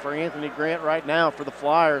playing for Anthony Grant right now for the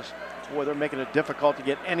Flyers, boy, they're making it difficult to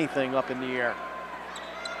get anything up in the air.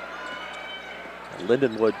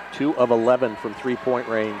 Lindenwood, 2 of 11 from three-point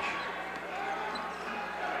range.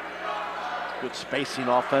 Good spacing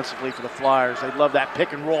offensively for the Flyers. They love that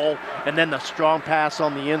pick and roll, and then the strong pass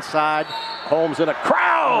on the inside. Holmes in a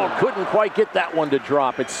crowd, couldn't quite get that one to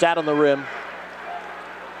drop. It sat on the rim.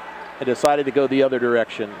 It decided to go the other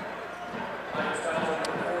direction. So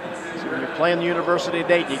when you're playing the University of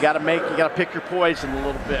Dayton, you got to pick your poison a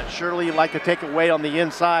little bit. Surely you like to take it away on the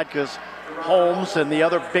inside because Holmes and the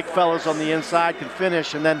other big fellows on the inside can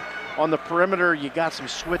finish, and then on the perimeter you got some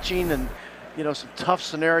switching and some tough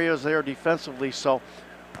scenarios there defensively. So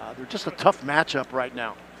they're just a tough matchup right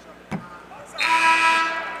now.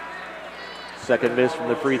 Second miss from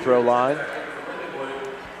the free throw line.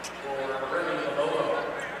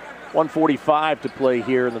 1:45 to play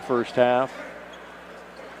here in the first half.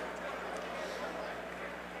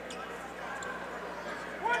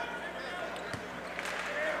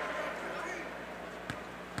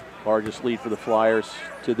 Largest lead for the Flyers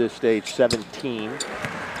to this stage, 17.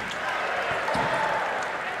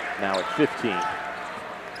 Now at 15.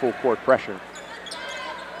 Full court pressure.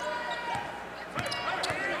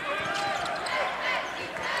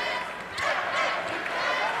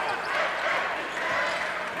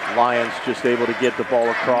 Lions just able to get the ball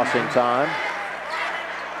across in time.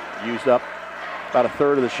 Used up about a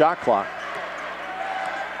third of the shot clock.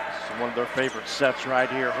 This is one of their favorite sets right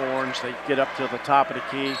here, Horns. They get up to the top of the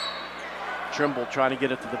key. Trimble trying to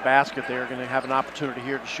get it to the basket. They're going to have an opportunity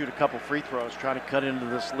here to shoot a couple free throws, trying to cut into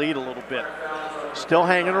this lead a little bit. Still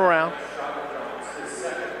hanging around.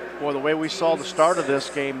 Boy, the way we saw the start of this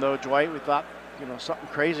game, though, Dwight, we thought, something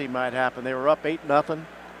crazy might happen. They were up 8-0.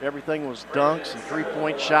 Everything was dunks and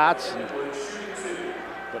three-point shots.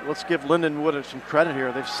 But let's give Lindenwood some credit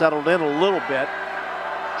here. They've settled in a little bit,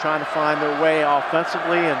 trying to find their way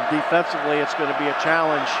offensively and defensively. It's going to be a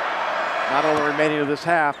challenge, not only remaining of this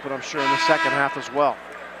half, but I'm sure in the second half as well.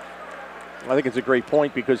 I think it's a great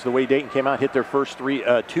point because the way Dayton came out, hit their first 2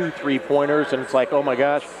 3-pointers, and it's like, oh my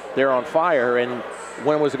gosh, they're on fire. And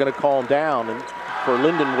when was it going to calm down? And for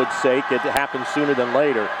Lindenwood's sake, it happened sooner than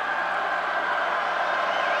later.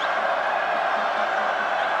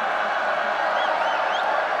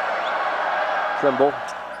 Trimble.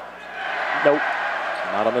 Nope,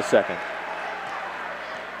 not on the second.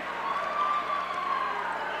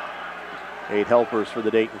 8 helpers for the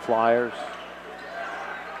Dayton Flyers.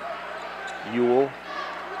 Ewell.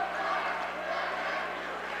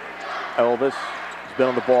 Elvis has been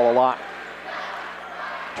on the ball a lot.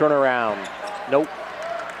 Turnaround. Nope.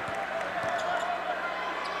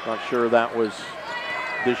 Not sure that was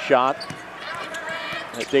the shot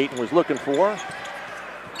that Dayton was looking for.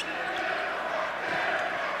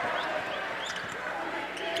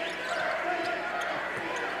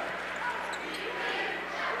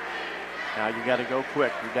 Now you got to go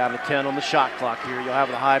quick. You're down to 10 on the shot clock here. You'll have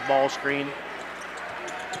the high ball screen.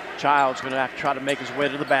 Child's going to have to try to make his way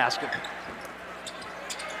to the basket.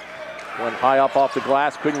 Went high up off the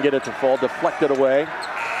glass, couldn't get it to fall, deflected away.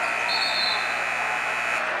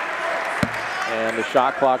 And the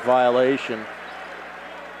shot clock violation.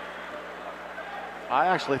 I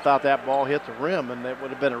actually thought that ball hit the rim and it would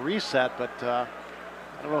have been a reset, but I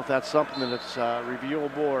don't know if that's something that's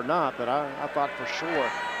reviewable or not, but I thought for sure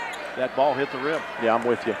that ball hit the rim. Yeah, I'm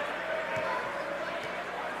with you.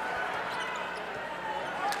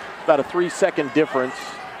 About a 3-second difference,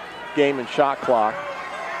 game and shot clock.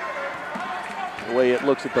 The way it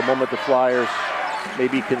looks at the moment, the Flyers may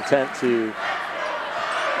be content to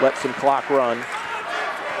let some clock run.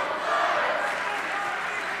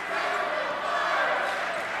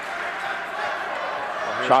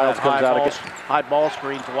 Childs comes out again. High ball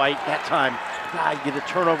screens, White. That time, God, get a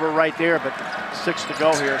turnover right there, but 6 to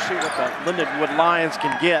go here. See what the Lindenwood Lions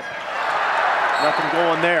can get. Nothing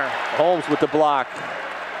going there. Holmes with the block.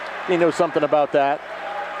 He knows something about that.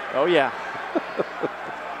 Oh, yeah.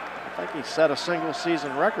 I think he set a single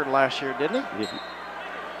season record last year, didn't he?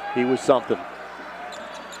 He was something.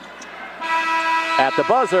 At the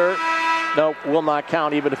buzzer, no, will not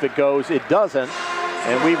count even if it goes. It doesn't.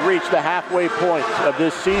 And we've reached the halfway point of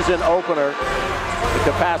this season opener. The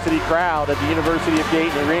capacity crowd at the University of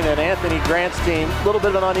Dayton Arena. And Anthony Grant's team, a little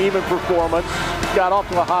bit of an uneven performance. Got off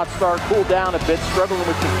to a hot start, cooled down a bit, struggling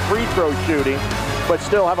with some free throw shooting, but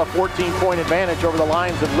still have a 14-point advantage over the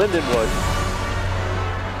Lions of Lindenwood.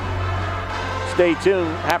 Stay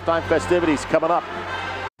tuned, halftime festivities coming up.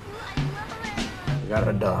 We got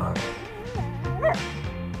a dog.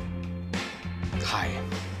 Hi.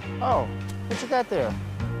 Oh, what you got there?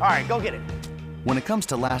 All right, go get it. When it comes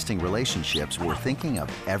to lasting relationships, we're thinking of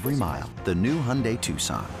every mile. The new Hyundai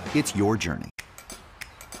Tucson. It's your journey.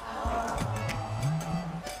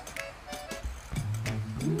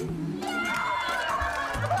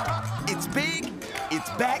 It's big, it's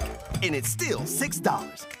back, and it's still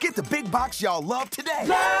 $6. Get the big box y'all love today.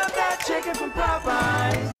 Love that chicken from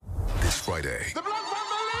Popeyes. This Friday.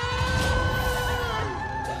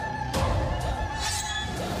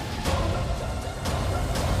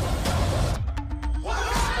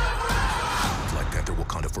 Black Panther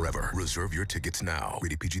Wakanda Forever. Reserve your tickets now.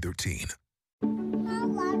 Rated PG-13.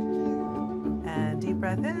 And deep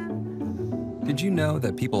breath in. Did you know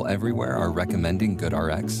that people everywhere are recommending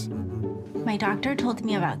GoodRx? My doctor told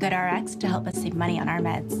me about GoodRx to help us save money on our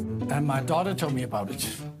meds. And my daughter told me about it.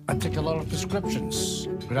 I take a lot of prescriptions.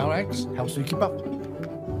 GoodRx helps me keep up.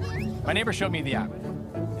 My neighbor showed me the app.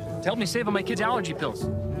 To help me save on my kids' allergy pills.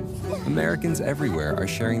 Americans everywhere are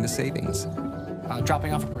sharing the savings.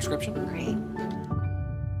 Dropping off a prescription? Great.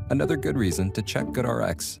 Another good reason to check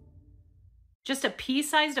GoodRx. Just a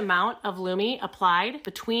pea-sized amount of Lumi applied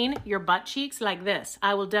between your butt cheeks like this.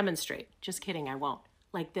 I will demonstrate. Just kidding, I won't.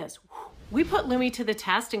 Like this. We put Lumi to the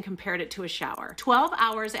test and compared it to a shower. 12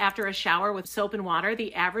 hours after a shower with soap and water,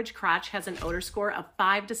 the average crotch has an odor score of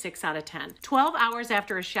 5 to 6 out of 10. 12 hours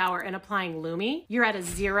after a shower and applying Lumi, you're at a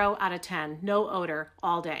 0 out of 10. No odor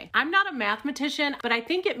all day. I'm not a mathematician, but I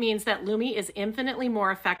think it means that Lumi is infinitely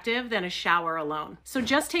more effective than a shower alone. So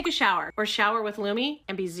just take a shower or shower with Lumi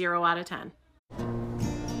and be 0 out of 10.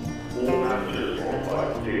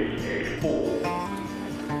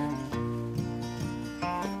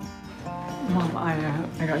 Mom,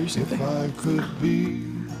 I got you something. If I could be,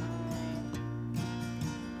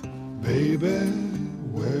 baby,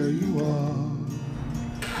 where you are.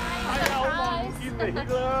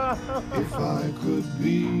 If I could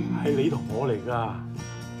be,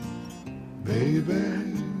 baby,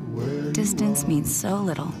 where Distance means so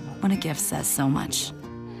little when a gift says so much.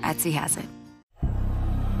 Etsy has it.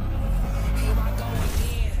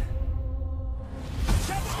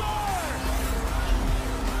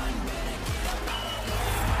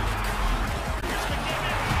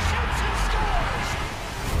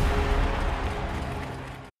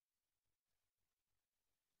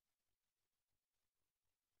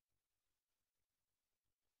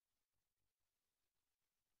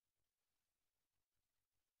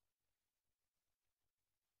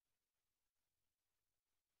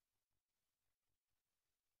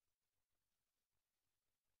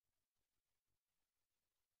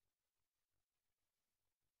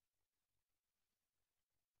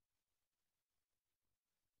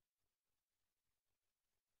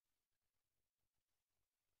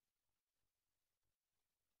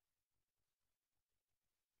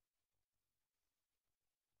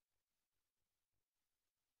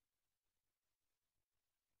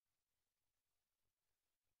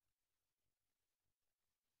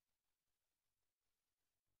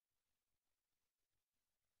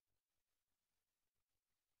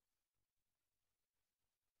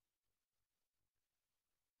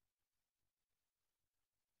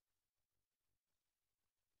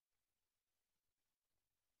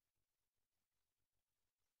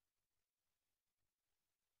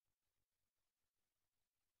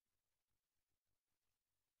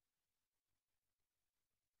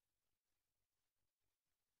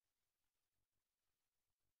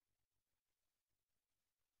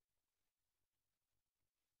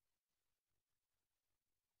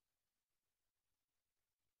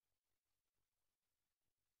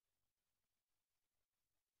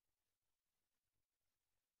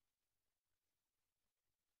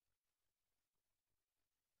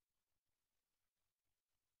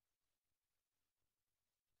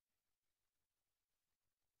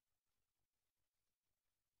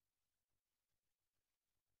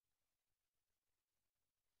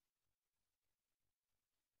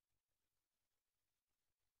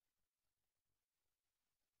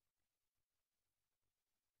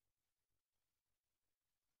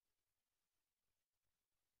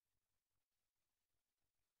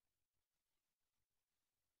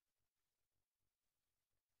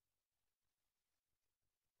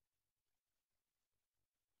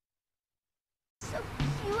 so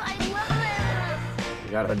cute. I love it.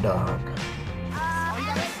 You got a dog.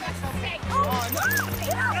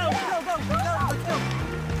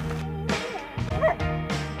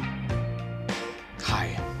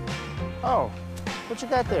 Hi. Oh, what you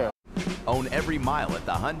got there? Own every mile at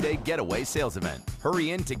the Hyundai Getaway Sales Event.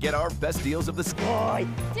 Hurry in to get our best deals of the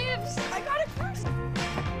season. Dibs, I got it first.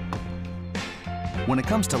 When it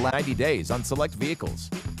comes to 90 days on select vehicles.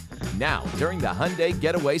 Now, during the Hyundai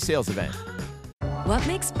Getaway Sales Event. What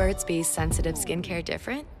makes Burt's Bees sensitive skincare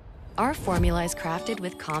different? Our formula is crafted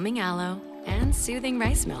with calming aloe and soothing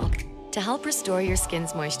rice milk to help restore your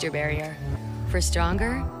skin's moisture barrier. For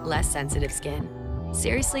stronger, less sensitive skin.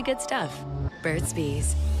 Seriously good stuff. Burt's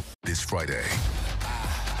Bees. This Friday.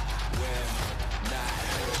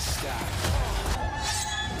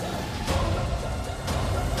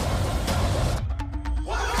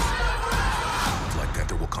 Black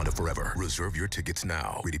Panther Wakanda Forever. Reserve your tickets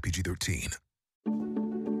now. Rated PG-13.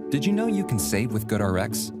 Did you know you can save with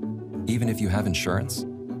GoodRx, even if you have insurance?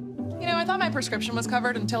 You know, I thought my prescription was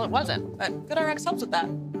covered until it wasn't, but GoodRx helps with that.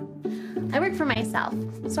 I work for myself,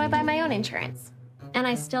 so I buy my own insurance. And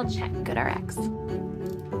I still check GoodRx.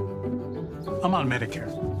 I'm on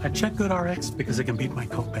Medicare. I check GoodRx because it can beat my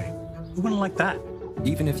copay. Who wouldn't like that?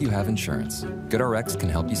 Even if you have insurance, GoodRx can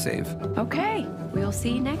help you save. Okay, we'll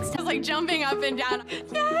see you next time. I was like jumping up and down.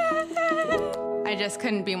 I just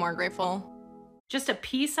couldn't be more grateful. Just a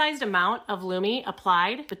pea-sized amount of Lumi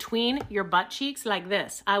applied between your butt cheeks like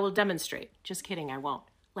this. I will demonstrate. Just kidding, I won't.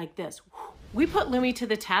 Like this. We put Lumi to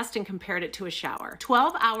the test and compared it to a shower.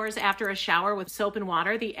 12 hours after a shower with soap and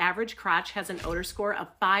water, the average crotch has an odor score of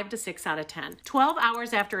 5 to 6 out of 10. 12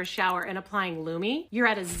 hours after a shower and applying Lumi, you're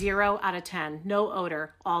at a 0 out of 10. No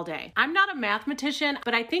odor all day. I'm not a mathematician,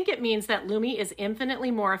 but I think it means that Lumi is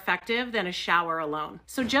infinitely more effective than a shower alone.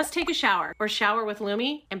 So just take a shower or shower with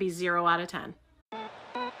Lumi and be 0 out of 10.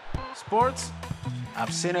 Sports?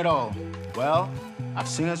 I've seen it all. Well, I've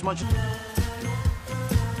seen as much.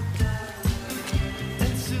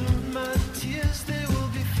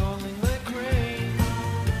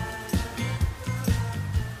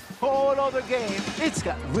 Whole other game. It's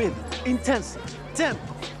got rhythm, intensity, tempo.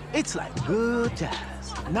 It's like good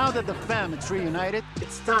jazz. Now that the family's reunited,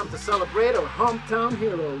 it's time to celebrate our hometown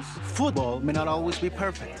heroes. Football may not always be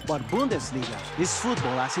perfect, but Bundesliga is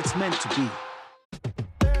football as it's meant to be.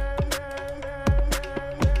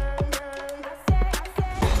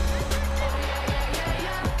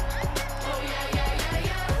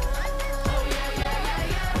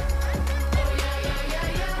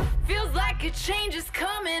 Feels like a change is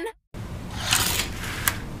coming.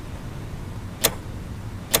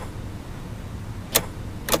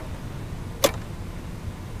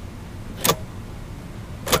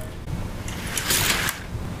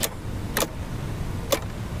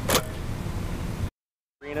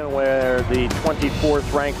 Where the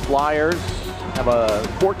 24th ranked Flyers have a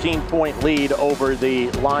 14-point lead over the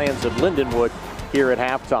Lions of Lindenwood here at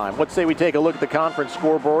halftime. Let's say we take a look at the conference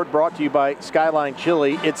scoreboard brought to you by Skyline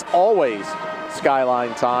Chili. It's always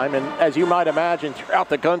Skyline time, and as you might imagine, throughout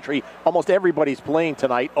the country, almost everybody's playing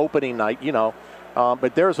tonight, opening night, you know.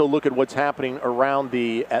 But there's a look at what's happening around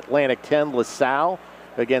the Atlantic 10. LaSalle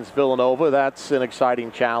against Villanova. That's an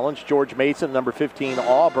exciting challenge. George Mason, number 15,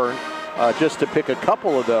 Auburn, just to pick a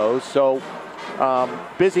couple of those. So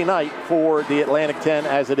busy night for the Atlantic 10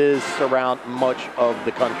 as it is around much of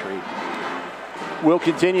the country. We'll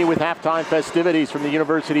continue with halftime festivities from the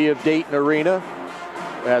University of Dayton Arena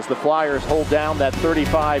as the Flyers hold down that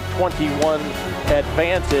 35-21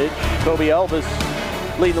 advantage. Kobe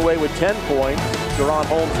Elvis leading the way with 10 points. Deron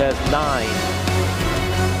Holmes has 9.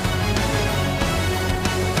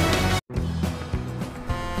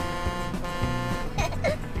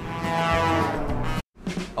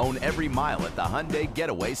 Own every mile at the Hyundai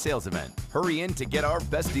Getaway Sales Event. Hurry in to get our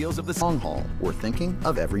best deals of the Long haul, we're thinking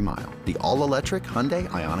of every mile. The all-electric Hyundai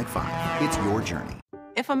Ioniq 5. It's your journey.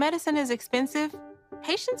 If a medicine is expensive,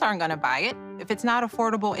 patients aren't going to buy it. If it's not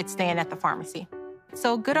affordable, it's staying at the pharmacy.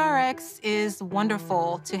 So GoodRx is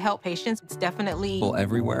wonderful to help patients. It's definitely... People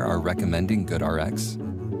everywhere are recommending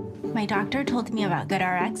GoodRx. My doctor told me about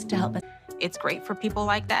GoodRx to help us. It's great for people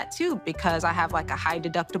like that too, because I have like a high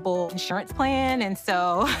deductible insurance plan. And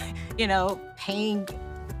so, you know, paying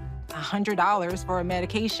 $100 for a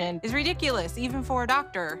medication is ridiculous, even for a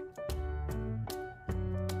doctor.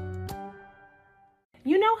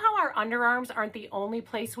 You know how our underarms aren't the only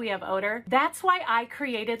place we have odor? That's why I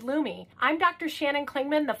created Lumi. I'm Dr. Shannon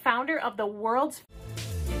Klingman, the founder of the world's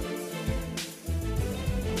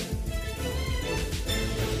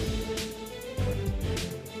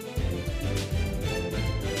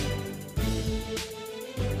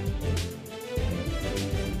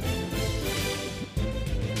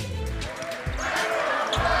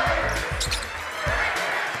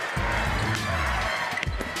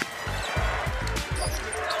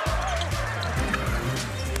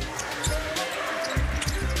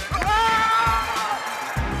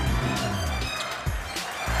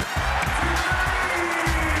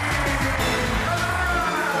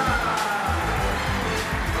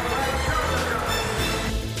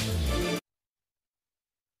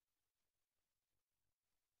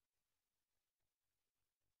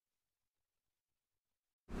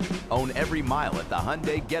Own every mile at the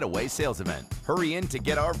Hyundai Getaway Sales Event. Hurry in to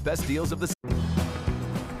get our best deals of the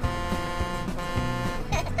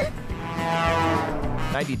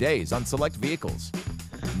 90 days on select vehicles.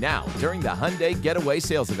 Now, during the Hyundai Getaway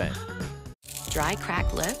Sales Event. Dry,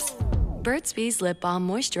 cracked lips? Burt's Bees Lip Balm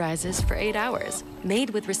moisturizes for 8 hours.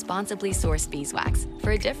 Made with responsibly sourced beeswax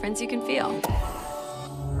for a difference you can feel.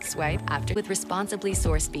 Swipe after with responsibly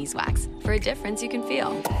sourced beeswax for a difference you can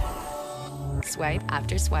feel. Swipe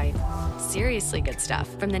after swipe. Seriously good stuff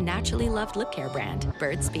from the naturally loved lip care brand,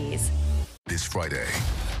 Burt's Bees. This Friday.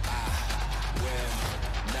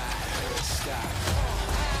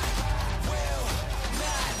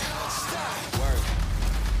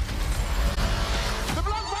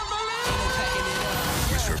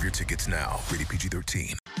 Reserve your tickets now. Rated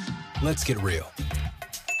PG-13. Let's get real.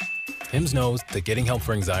 Hims knows that getting help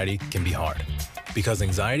for anxiety can be hard because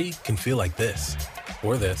anxiety can feel like this,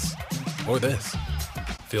 or this, or this.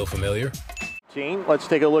 Feel familiar? Let's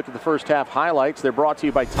take a look at the first half highlights. They're brought to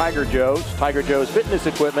you by Tiger Joe's. Tiger Joe's fitness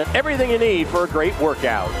equipment, everything you need for a great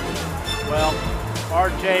workout. Well,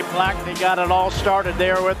 R.J. Blackney got it all started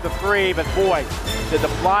there with the three, but boy, did the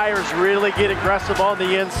Flyers really get aggressive on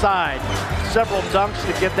the inside. Several dunks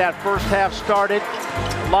to get that first half started.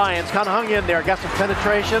 Lions kind of hung in there, got some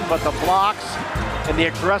penetration, but the blocks and the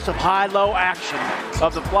aggressive high-low action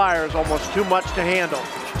of the Flyers almost too much to handle.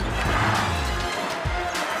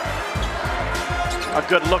 A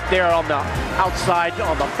good look there on the outside,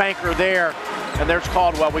 on the banker there. And there's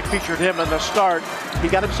Caldwell. We featured him in the start. He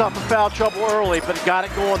got himself in foul trouble early, but got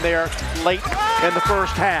it going there late in the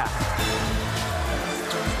first half.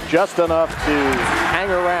 Just enough to hang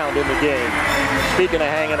around in the game. Speaking of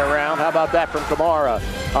hanging around, how about that from Kamara?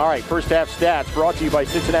 All right, first half stats brought to you by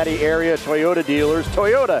Cincinnati area Toyota dealers.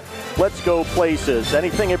 Toyota, let's go places.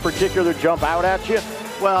 Anything in particular jump out at you?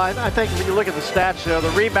 Well, I think when you look at the stats, the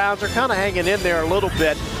rebounds are kind of hanging in there a little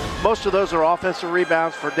bit. Most of those are offensive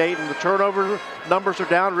rebounds for Dayton. The turnover numbers are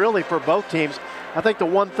down really for both teams. I think the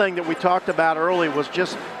one thing that we talked about early was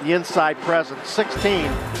just the inside presence. 16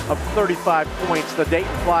 of 35 points the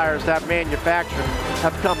Dayton Flyers have manufactured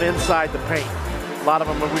have come inside the paint. A lot of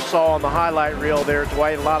them, as we saw on the highlight reel there,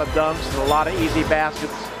 Dwight, a lot of dunks and a lot of easy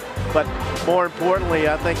baskets. But more importantly,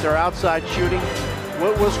 I think their outside shooting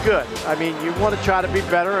was good. I mean, you want to try to be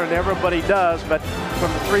better, and everybody does, but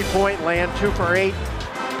from the three-point land, 2 for 8,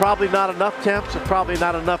 probably not enough attempts and probably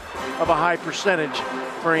not enough of a high percentage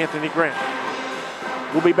for Anthony Grant.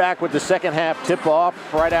 We'll be back with the second half tip-off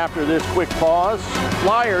right after this quick pause.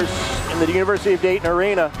 Flyers in the University of Dayton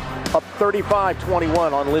Arena up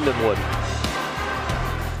 35-21 on Lindenwood.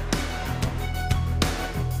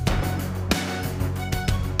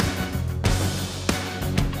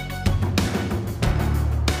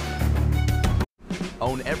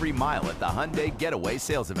 Own every mile at the Hyundai Getaway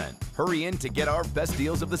Sales Event. Hurry in to get our best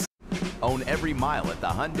deals of the season. Own every mile at the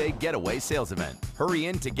Hyundai Getaway Sales Event. Hurry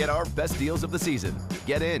in to get our best deals of the season.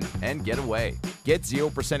 Get in and get away. Get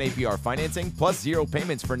 0% APR financing plus 0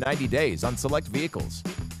 payments for 90 days on select vehicles.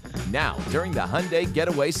 Now, during the Hyundai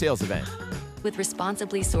Getaway Sales Event. With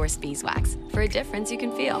responsibly sourced beeswax for a difference you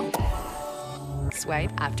can feel.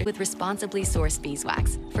 Swipe after with responsibly sourced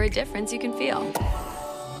beeswax for a difference you can feel.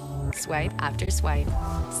 Swipe after swipe.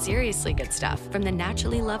 Seriously good stuff from the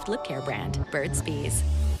naturally loved lip care brand, Burt's Bees.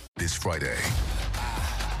 This Friday.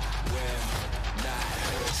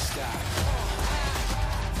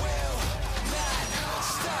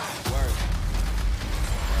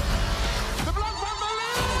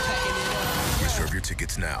 Reserve your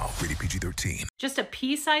tickets now. Rated PG-13. Just a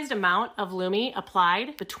pea-sized amount of Lumi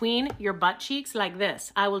applied between your butt cheeks like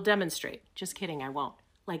this. I will demonstrate. Just kidding, I won't.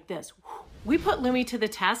 Like this. We put Lumi to the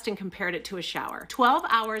test and compared it to a shower. 12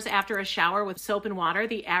 hours after a shower with soap and water,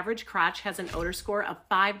 the average crotch has an odor score of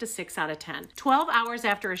 5 to 6 out of 10. 12 hours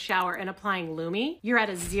after a shower and applying Lumi, you're at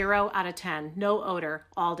a 0 out of 10. No odor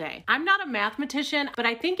all day. I'm not a mathematician, but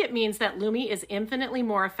I think it means that Lumi is infinitely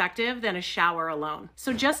more effective than a shower alone.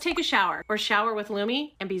 So just take a shower or shower with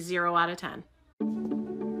Lumi and be 0 out of 10.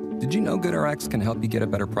 Did you know GoodRx can help you get a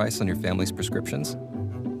better price on your family's prescriptions?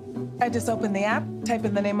 I just open the app, type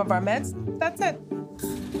in the name of our meds, that's it.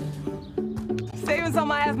 Savings on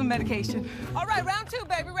my asthma medication. All right, round 2,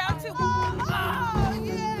 baby, round 2. Oh,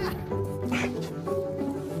 yeah!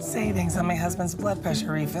 Savings on my husband's blood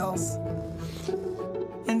pressure refills.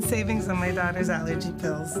 And savings on my daughter's allergy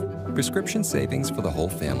pills. Prescription savings for the whole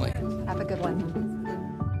family. Have a good one.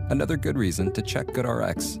 Another good reason to check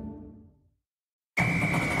GoodRx.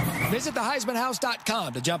 Visit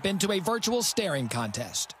theheismanhouse.com to jump into a virtual staring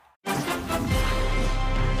contest.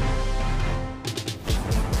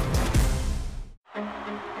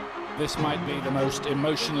 this might be the most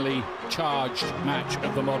emotionally charged match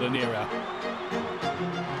of the modern era.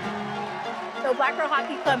 So Black Girl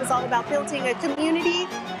Hockey Club is all about building a community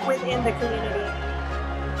within the community.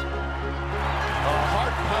 A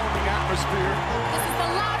heart-pounding atmosphere. This is the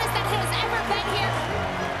loudest that has ever been here.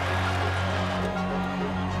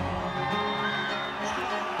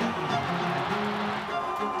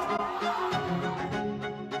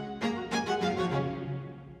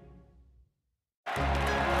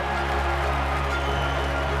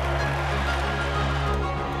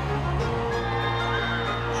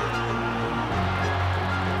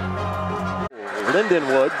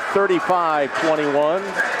 Lindenwood, 35-21.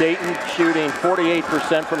 Dayton shooting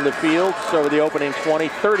 48% from the field, so the opening 20,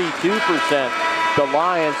 32%. The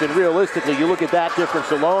Lions, and realistically, you look at that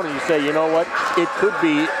difference alone and you say, you know what, it could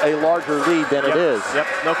be a larger lead than it is. Yep,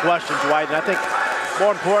 no question, Dwight. And I think,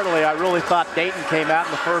 more importantly, I really thought Dayton came out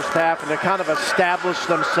in the first half and they kind of established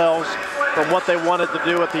themselves from what they wanted to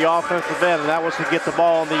do at the offensive end, and that was to get the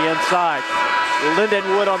ball on the inside.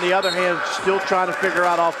 Lindenwood, on the other hand, still trying to figure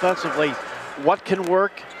out offensively what can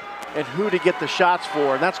work and who to get the shots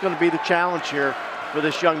for, and that's going to be the challenge here for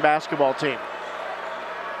this young basketball team.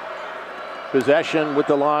 Possession with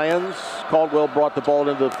the Lions. Caldwell brought the ball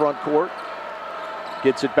into the front court.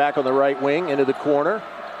 Gets it back on the right wing into the corner.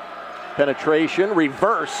 Penetration,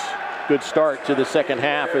 reverse. Good start to the second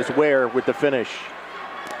half as Ware with the finish.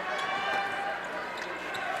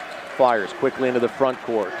 Flyers quickly into the front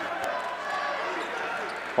court.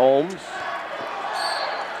 Holmes.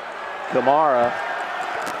 Kamara,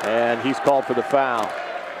 and he's called for the foul.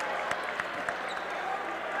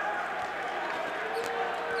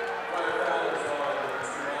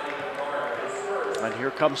 And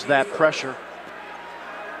here comes that pressure.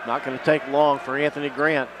 Not going to take long for Anthony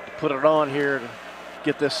Grant to put it on here to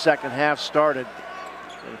get this second half started.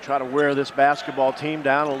 Going to try to wear this basketball team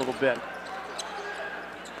down a little bit.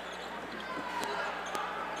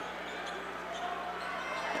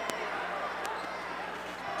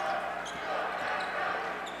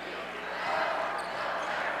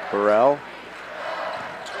 Burrell.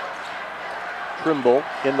 Trimble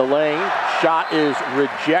in the lane. Shot is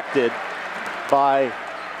rejected by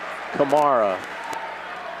Kamara.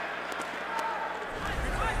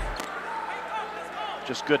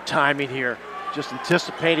 Just good timing here. Just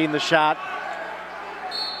anticipating the shot.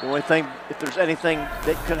 The only thing, if there's anything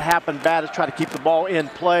that could happen bad, is try to keep the ball in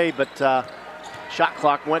play, but shot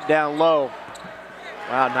clock went down low.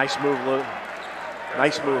 Wow, nice move, Lou.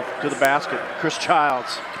 Nice move to the basket. Chris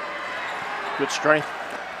Childs. Good strength.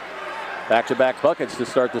 Back-to-back buckets to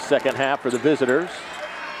start the second half for the visitors.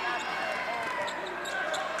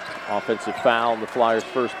 Offensive foul in the Flyers'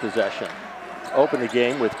 first possession. Open the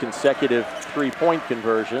game with consecutive three-point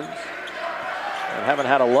conversions. And haven't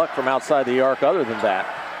had a luck from outside the arc other than that.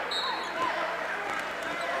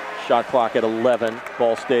 Shot clock at 11.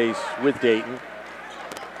 Ball stays with Dayton.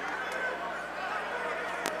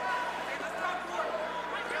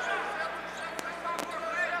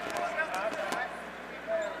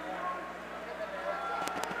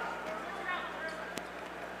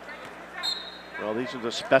 Well, these are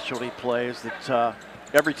the specialty plays that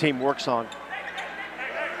every team works on.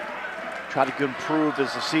 Try to improve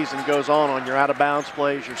as the season goes on your out-of-bounds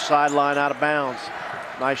plays, your sideline out of bounds.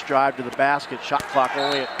 Nice drive to the basket. Shot clock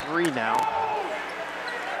only at 3 now.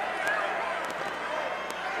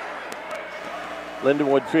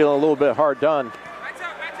 Lindenwood feeling a little bit hard done.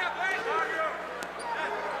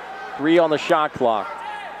 3 on the shot clock.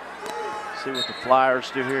 See what the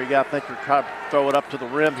Flyers do here. You got to think they're trying to throw it up to the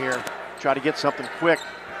rim here. Try to get something quick.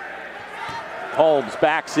 Holmes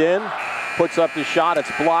backs in, puts up the shot,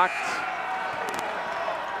 it's blocked.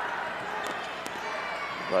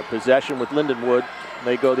 But possession with Lindenwood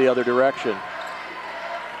may go the other direction.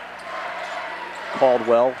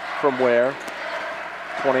 Caldwell from Ware.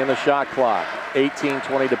 20 on the shot clock.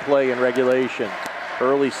 18-20 to play in regulation.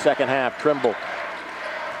 Early second half, Trimble.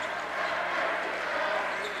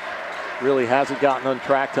 Really hasn't gotten on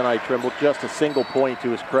track tonight, Trimble. Just a single point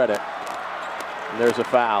to his credit. And there's a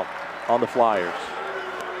foul on the Flyers.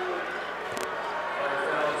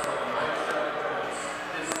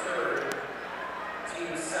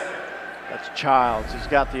 That's Childs. He's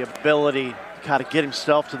got the ability to kind of get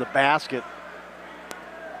himself to the basket.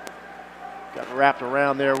 Got wrapped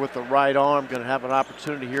around there with the right arm. Going to have an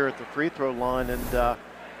opportunity here at the free throw line. And,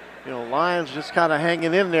 you know, Lions just kind of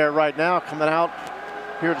hanging in there right now, coming out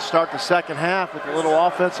here to start the second half with a little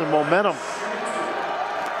offensive momentum.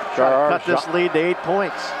 Trying to cut this lead to 8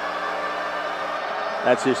 points.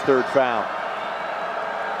 That's his third foul.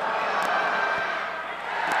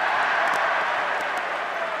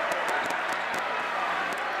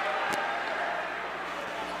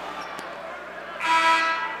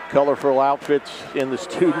 Colorful outfits in the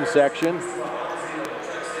student section.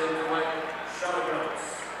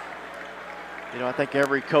 You know, I think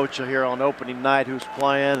every coach here on opening night who's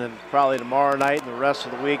playing, and probably tomorrow night and the rest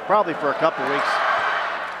of the week, probably for a couple weeks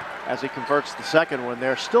as he converts the second one,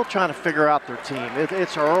 they're still trying to figure out their team.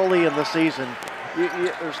 It's early in the season.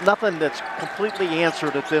 There's nothing that's completely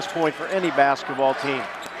answered at this point for any basketball team.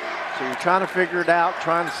 So you're trying to figure it out,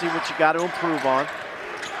 trying to see what you got to improve on.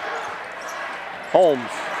 Holmes.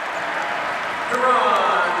 The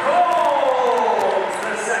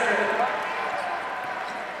second.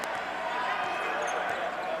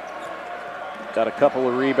 Got a couple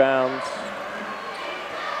of rebounds.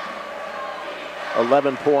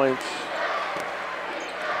 11 points.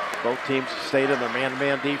 Both teams stayed in their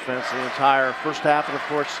man-to-man defense the entire first half, and of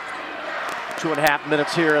course, 2.5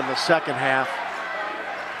 minutes here in the second half.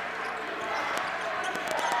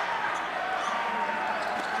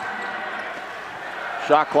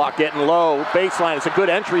 Shot clock getting low. Baseline, it's a good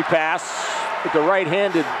entry pass, but the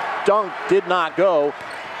right-handed dunk did not go.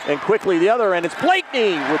 And quickly the other end, it's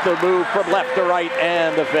Blakeney with the move from left to right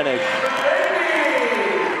and the finish.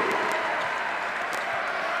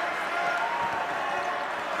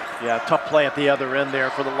 Yeah, tough play at the other end there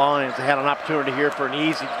for the Lions. They had an opportunity here for an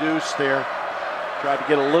easy deuce there. Tried to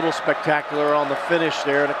get a little spectacular on the finish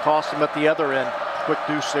there, and it cost them at the other end. Quick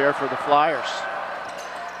deuce there for the Flyers.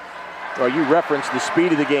 Well, you referenced the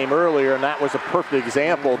speed of the game earlier, and that was a perfect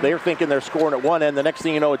example. They're thinking they're scoring at one end. The next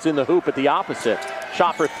thing you know, it's in the hoop at the opposite.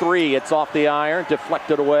 Shot for three. It's off the iron,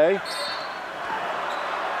 deflected away.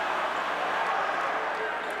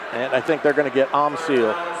 And I think they're going to get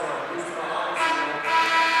Amsil.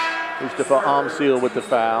 Mustafa Amsil with the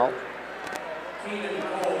foul.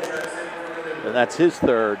 And that's his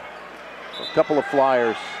third. A couple of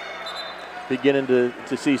Flyers beginning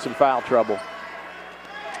to see some foul trouble.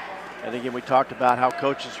 And again, we talked about how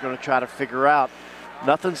coaches are going to try to figure out.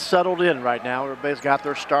 Nothing's settled in right now. Everybody's got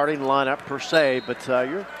their starting lineup per se, but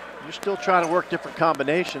you're still trying to work different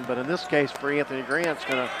combinations. But in this case, for Anthony Grant's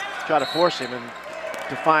going to try to force him and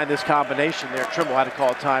to find this combination there. Trimble had to call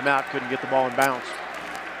a timeout, couldn't get the ball in bounds.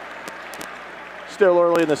 Still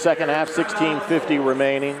early in the second half, 16:50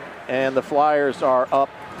 remaining, and the Flyers are up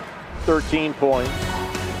 13 points.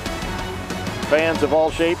 Fans of all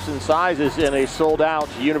shapes and sizes in a sold-out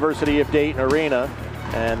University of Dayton arena,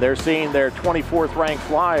 and they're seeing their 24th ranked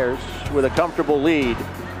Flyers with a comfortable lead.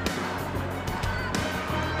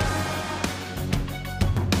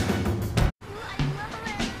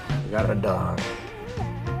 We got a dog.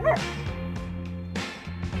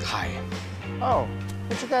 Hi. Oh,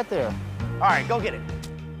 what you got there? All right, go get it.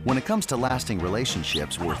 When it comes to lasting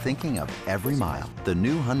relationships, we're thinking of every mile. The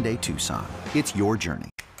new Hyundai Tucson. It's your journey.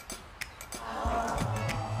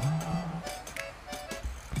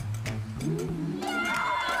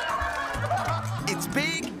 It's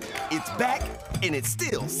big, it's back, and it's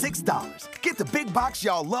still $6. Get the big box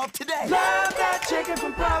y'all love today. Love that chicken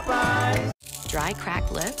from Popeyes. Dry,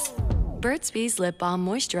 cracked lips? Burt's Bees Lip Balm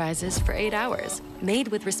moisturizes for 8 hours. Made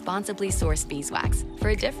with responsibly sourced beeswax for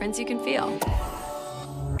a difference you can feel.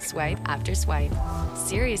 Swipe after swipe.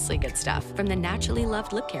 Seriously good stuff from the naturally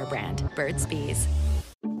loved lip care brand, Burt's Bees.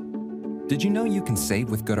 Did you know you can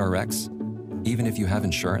save with GoodRx, even if you have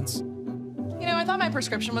insurance? You know, I thought my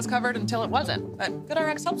prescription was covered until it wasn't, but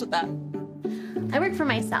GoodRx helps with that. I work for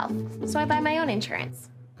myself, so I buy my own insurance.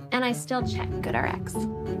 And I still check GoodRx.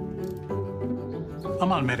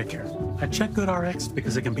 I'm on Medicare. I check GoodRx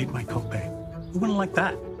because it can beat my copay. Who wouldn't like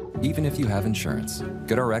that? Even if you have insurance,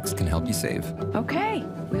 GoodRx can help you save. Okay,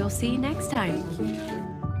 we'll see you next time.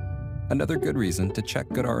 Another good reason to check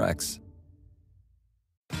GoodRx.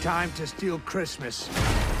 Time to steal Christmas.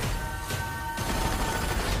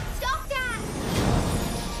 Stop that!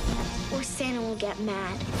 Or Santa will get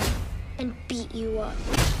mad and beat you up.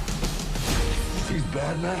 These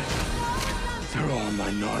bad men, they're all on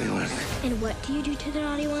my naughty list. And what do you do to the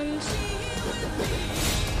naughty ones?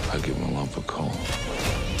 I give them a lump of coal.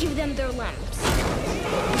 Give them their lumps.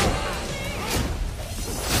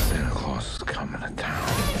 Santa Claus is coming to town.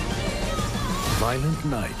 Violent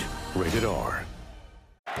Night, rated R.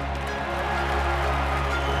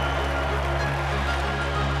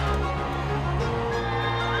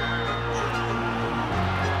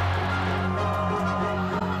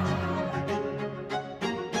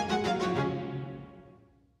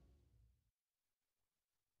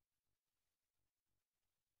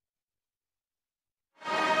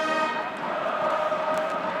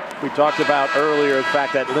 We talked about earlier the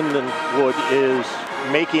fact that Lindenwood is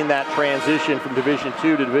making that transition from Division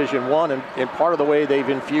II to Division I, and part of the way they've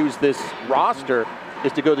infused this roster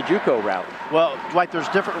is to go the JUCO route. Well, Dwight, there's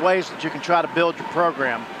different ways that you can try to build your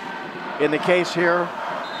program. in the case here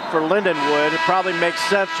for Lindenwood, it probably makes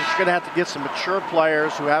sense that you're going to have to get some mature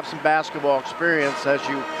players who have some basketball experience as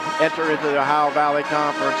you enter into the Ohio Valley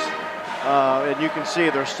Conference. And you can see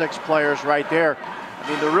there's 6 players right there. I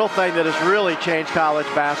mean, the real thing that has really changed college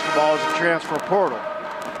basketball is the transfer portal.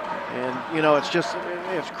 And, you know,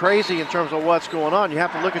 it's crazy in terms of what's going on. You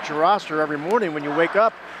have to look at your roster every morning when you wake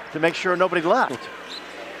up to make sure nobody left.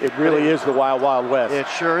 It really is the Wild Wild West. It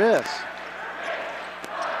sure is.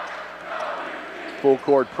 Full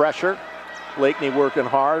court pressure. Blakeney working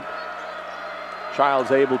hard.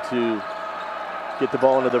 Childs able to get the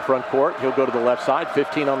ball into the front court. He'll go to the left side.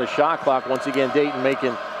 15 on the shot clock. Once again, Dayton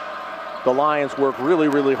making the Lions work really,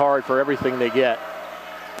 really hard for everything they get.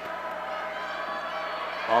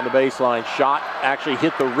 On the baseline, shot actually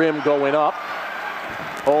hit the rim going up.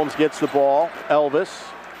 Holmes gets the ball. Elvis.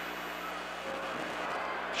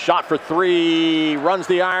 Shot for 3, runs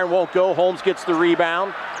the iron, won't go. Holmes gets the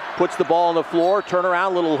rebound, puts the ball on the floor, turn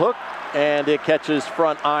around, little hook, and it catches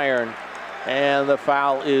front iron. And the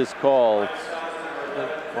foul is called.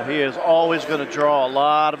 Well, he is always going to draw a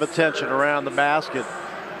lot of attention around the basket.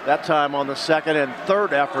 That time on the second and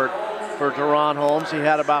third effort for Deron Holmes, he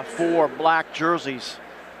had about 4 black jerseys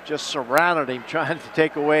just surrounded him, trying to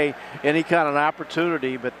take away any kind of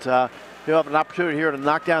opportunity. But he'll have an opportunity here to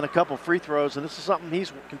knock down a couple free throws, and this is something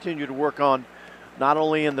he's continued to work on, not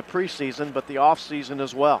only in the preseason, but the offseason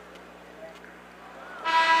as well.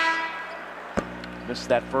 Missed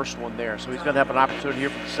that first one there, so he's going to have an opportunity here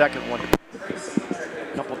for the second one.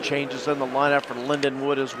 A couple changes in the lineup for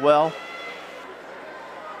Lindenwood as well.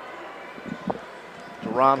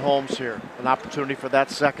 Deron Holmes here, an opportunity for that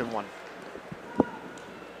second one.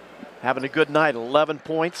 Having a good night, 11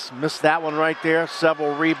 points. Missed that one right there,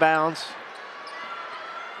 several rebounds.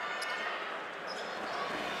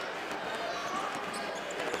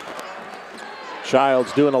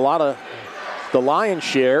 Childs doing a lot of the lion's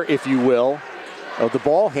share, if you will, of the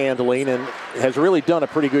ball handling, and has really done a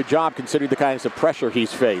pretty good job considering the kinds of pressure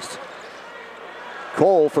he's faced.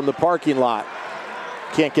 Cole from the parking lot.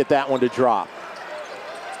 Can't get that one to drop.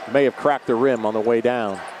 May have cracked the rim on the way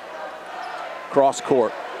down. Cross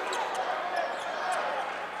court.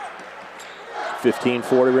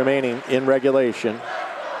 15:40 remaining in regulation.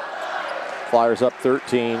 Flyers up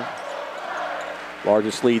 13.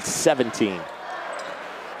 Largest lead 17.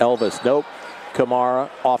 Elvis, nope. Kamara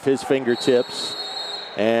off his fingertips.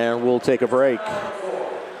 And we'll take a break.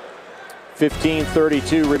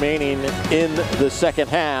 15:32 remaining in the second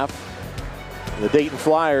half. The Dayton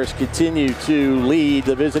Flyers continue to lead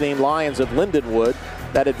the visiting Lions of Lindenwood.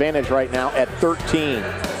 That advantage right now at 13.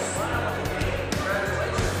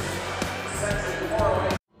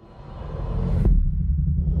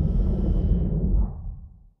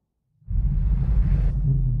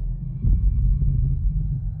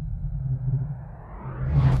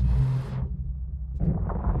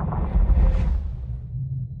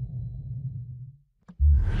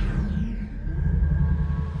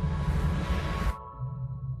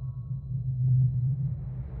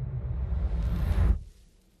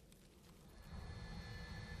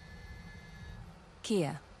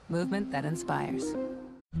 Kia, movement that inspires.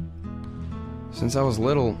 Since I was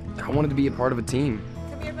little, I wanted to be a part of a team.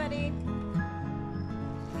 Come here, buddy.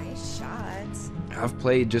 Nice shots. I've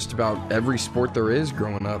played just about every sport there is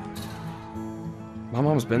growing up. My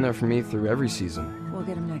mom's been there for me through every season. We'll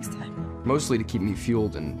get him next time. Mostly to keep me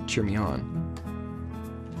fueled and cheer me on.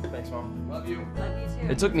 Thanks, Mom. Love you. Love you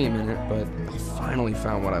too. It took me a minute, but I finally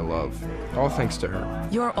found what I love. All thanks to her.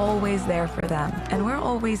 You're always there for them, and we're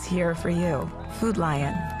always here for you. Food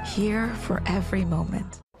Lion, here for every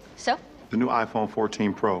moment. So? The new iPhone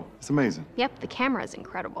 14 Pro. It's amazing. Yep, the camera's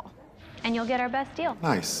incredible. And you'll get our best deal.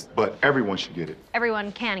 Nice, but everyone should get it.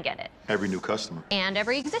 Everyone can get it. Every new customer. And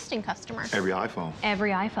every existing customer. Every iPhone.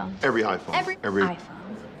 Every iPhone. Every iPhone. Every iPhone.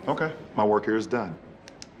 Okay, my work here is done.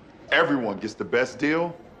 Everyone gets the best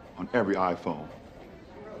deal on every iPhone.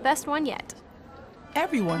 Best one yet.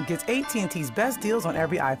 Everyone gets AT&T's best deals on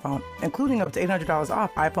every iPhone, including up to $800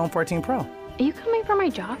 off iPhone 14 Pro. Are you coming for my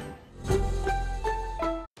job?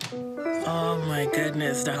 Oh my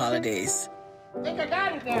goodness, the holidays.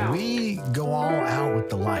 We go all out with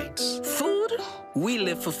the lights. Food? We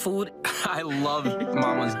live for food. I love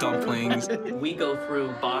Mama's dumplings. We go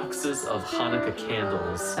through boxes of Hanukkah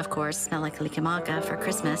candles. Of course, Melikilikimaka for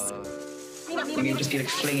Christmas. You can just be like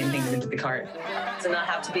flinging things into the cart. To not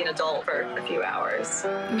have to be an adult for a few hours.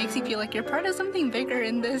 It makes you feel like you're part of something bigger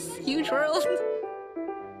in this huge world.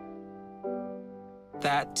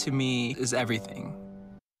 That, to me, is everything.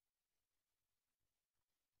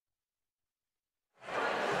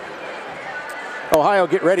 Ohio,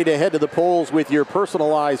 get ready to head to the polls with your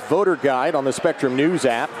personalized voter guide on the Spectrum News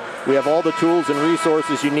app. We have all the tools and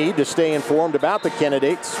resources you need to stay informed about the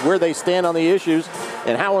candidates, where they stand on the issues,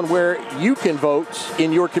 and how and where you can vote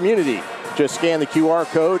in your community. Just scan the QR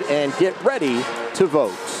code and get ready to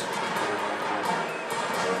vote.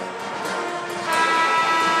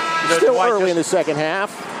 Still early in the second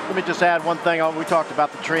half. Let me just add one thing. We talked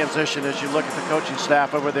about the transition as you look at the coaching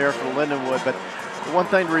staff over there for Lindenwood, but one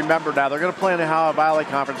thing to remember now, they're going to play in the Ohio Valley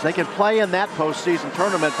Conference. They can play in that postseason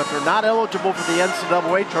tournament, but they're not eligible for the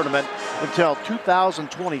NCAA tournament until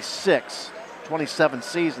 2026, 27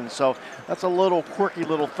 season. So that's a little quirky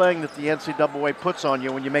little thing that the NCAA puts on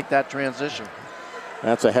you when you make that transition.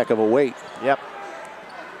 That's a heck of a wait. Yep.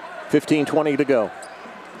 15-20 to go.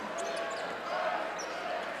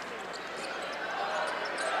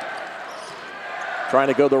 Trying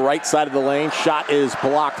to go the right side of the lane. Shot is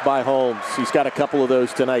blocked by Holmes. He's got a couple of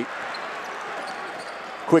those tonight.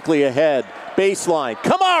 Quickly ahead. Baseline.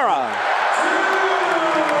 Kamara!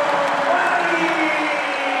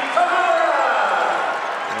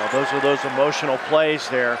 Well, those are those emotional plays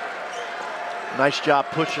there. Nice job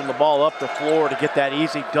pushing the ball up the floor to get that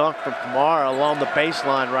easy dunk from Kamara along the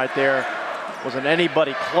baseline right there. Wasn't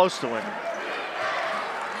anybody close to him.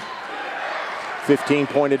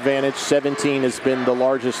 15-point advantage. 17 has been the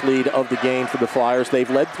largest lead of the game for the Flyers. They've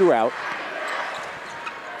led throughout.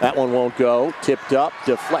 That one won't go. Tipped up,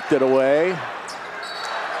 deflected away.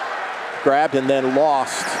 Grabbed and then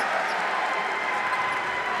lost.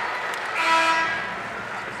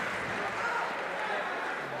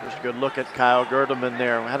 Just a good look at Kyle Gerdeman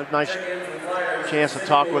there. We had a nice chance to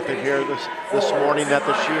talk with him here this morning at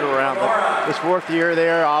the shoot-around. This fourth year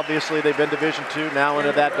there, obviously they've been Division II, now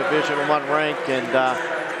into that Division I rank,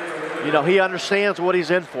 and you know, he understands what he's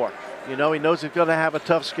in for. You know, he knows he's going to have a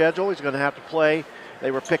tough schedule. He's going to have to play. They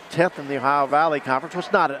were picked 10th in the Ohio Valley Conference, which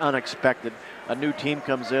was not unexpected. A new team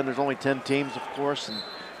comes in. There's only 10 teams, of course, and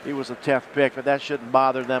he was a 10th pick, but that shouldn't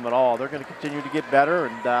bother them at all. They're going to continue to get better,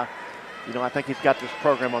 and you know, I think he's got this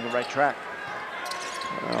program on the right track.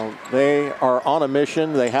 Well, they are on a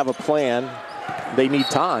mission. They have a plan. They need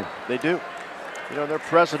time. They do. You know, their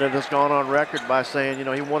president has gone on record by saying, you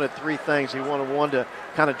know, he wanted three things. He wanted one to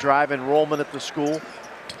kind of drive enrollment at the school,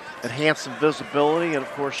 enhance some visibility, and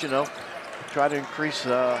of course, you know, try to increase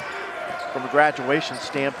from a graduation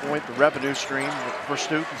standpoint the revenue stream for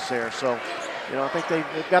students there. So, you know, I think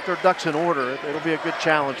they've got their ducks in order. It'll be a good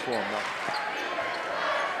challenge for them, though.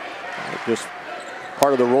 Just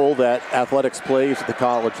part of the role that athletics plays at the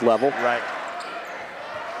college level. Right.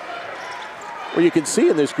 Well, you can see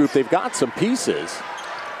in this group they've got some pieces.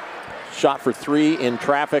 Shot for three in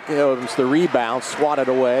traffic. It's the rebound, swatted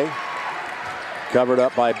away. Covered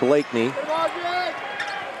up by Blakeney.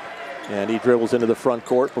 And he dribbles into the front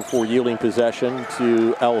court before yielding possession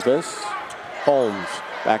to Elvis. Holmes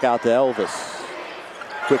back out to Elvis.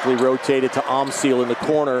 Quickly rotated to Omseal in the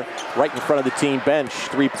corner, right in front of the team bench.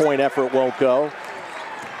 Three-point effort won't go.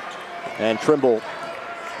 And Trimble.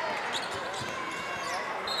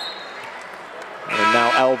 And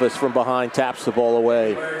now Elvis from behind taps the ball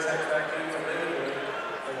away.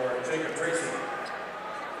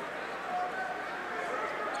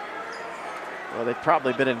 Well, they've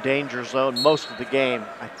probably been in danger zone most of the game,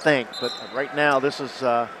 I think. But right now, this is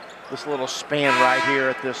this little span right here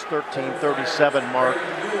at this 13:37 mark.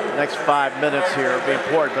 The next 5 minutes here will be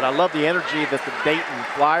important. But I love the energy that the Dayton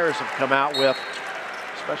Flyers have come out with,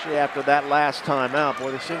 especially after that last time out.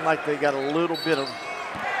 Boy, they seem like they got a little bit of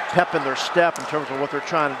pep in their step in terms of what they're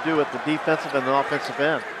trying to do at the defensive and the offensive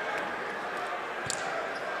end.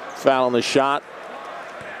 Foul on the shot.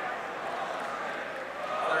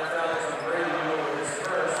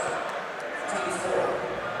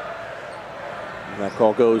 And that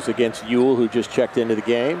call goes against Ewell, who just checked into the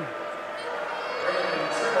game.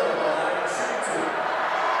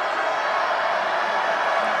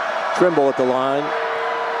 Trimble at the line.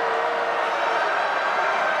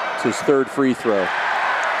 It's his third free throw.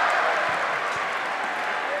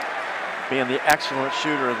 Being the excellent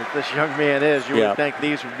shooter that this young man is, you would think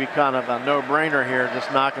these would be kind of a no-brainer here, just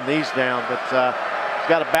knocking these down. But he's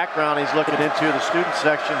got a background. He's looking into the student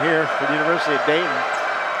section here for the University of Dayton.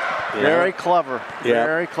 Very clever.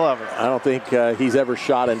 Very clever. I don't think he's ever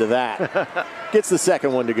shot into that. Gets the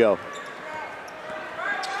second one to go.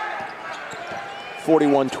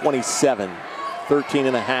 41-27. 13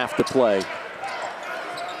 and a half to play.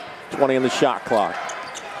 20 on the shot clock.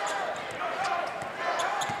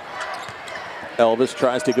 Elvis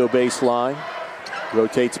tries to go baseline.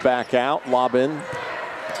 Rotates back out. Lob in.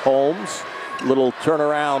 Holmes. Little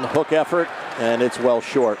turnaround hook effort, and it's well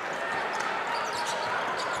short.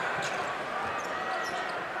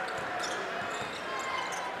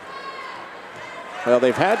 Well,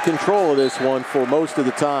 they've had control of this one for most of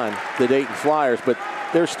the time, the Dayton Flyers, but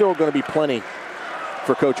there's still going to be plenty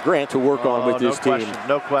for Coach Grant to work on with this team.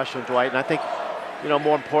 No question, Dwight. And I think, you know,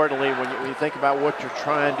 more importantly, when you think about what you're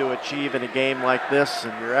trying to achieve in a game like this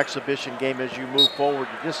and your exhibition game as you move forward,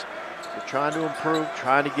 you're trying to improve,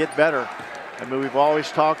 trying to get better. I mean, we've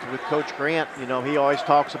always talked with Coach Grant, you know, he always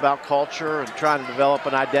talks about culture and trying to develop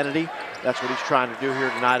an identity. That's what he's trying to do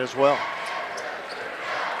here tonight as well.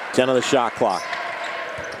 10 on the shot clock.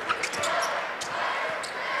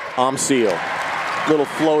 Seal, little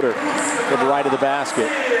floater to the right of the basket.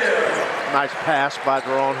 Nice pass by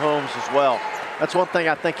Deron Holmes as well. That's one thing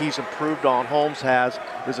I think he's improved on, Holmes has,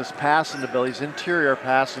 is his passing abilities, interior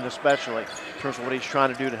passing especially, in terms of what he's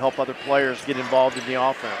trying to do to help other players get involved in the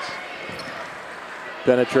offense.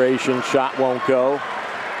 Penetration, shot won't go.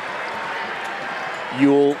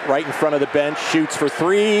 Ewell right in front of the bench, shoots for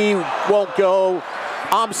three, won't go.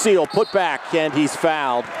 Seal put back, and he's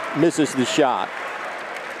fouled, misses the shot.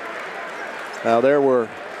 Now there were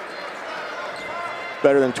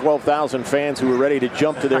better than 12,000 fans who were ready to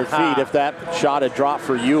jump to their feet if that shot had dropped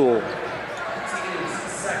for Ewell.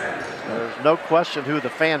 There's no question who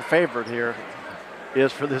the fan favorite here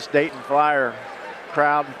is for this Dayton Flyer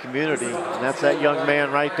crowd and community, and that's that young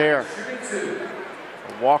man right there.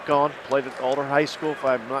 A walk-on, played at Alder High School if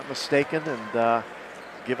I'm not mistaken, and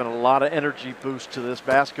given a lot of energy boost to this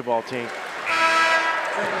basketball team.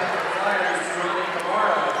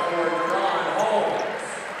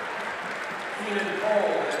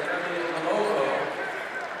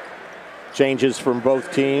 Changes from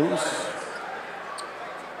both teams.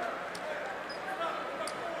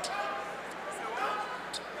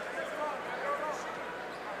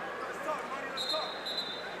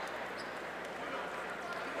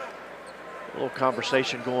 A little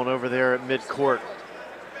conversation going over there at midcourt.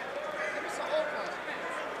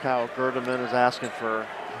 Kyle Gerdeman is asking for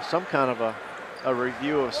some kind of a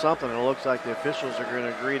review of something. It looks like the officials are going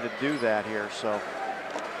to agree to do that here. So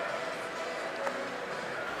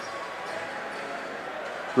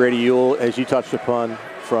Grady Ewell, as you touched upon,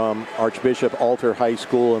 from Archbishop Alter High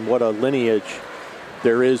School, and what a lineage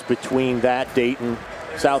there is between that Dayton,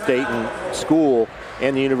 South Dayton school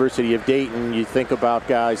and the University of Dayton. You think about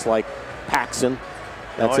guys like Paxson.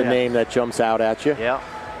 That's a name that jumps out at you. Yeah.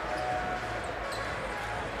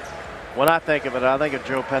 When I think of it, I think of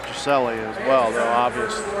Joe Petroselli as well, though,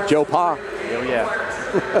 obviously. Joe Pa. Oh, yeah.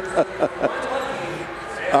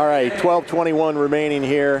 All right, 12:21 remaining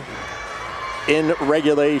here in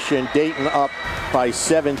regulation. Dayton up by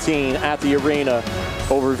 17 at the arena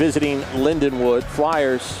over visiting Lindenwood.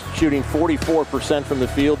 Flyers shooting 44% from the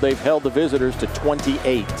field. They've held the visitors to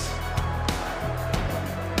 28.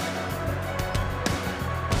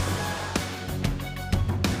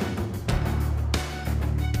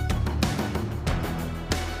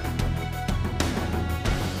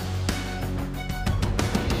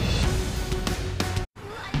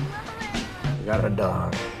 Got a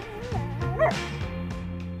dog.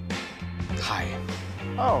 Hi.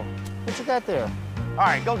 Oh, what you got there? All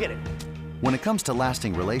right, go get it. When it comes to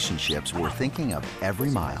lasting relationships, we're thinking of every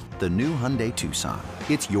mile. The new Hyundai Tucson.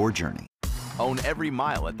 It's your journey. Own every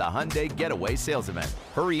mile at the Hyundai Getaway Sales Event.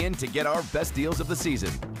 Hurry in to get our best deals of the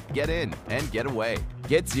season. Get in and get away.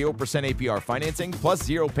 Get 0% APR financing plus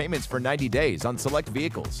 0 payments for 90 days on select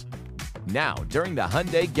vehicles. Now, during the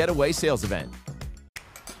Hyundai Getaway Sales Event.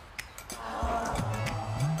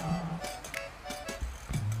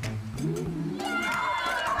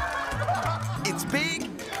 It's big,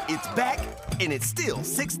 it's back, and it's still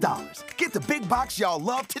 $6. Get the big box y'all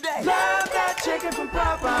love today. Love that chicken from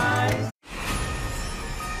Popeyes.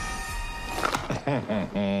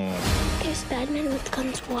 There's bad men with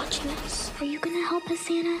guns watching us. Are you gonna help us,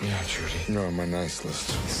 Santa? Yeah, Trudy. You're on my nice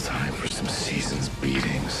list. It's time for some season's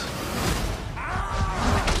beatings.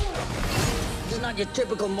 This is not your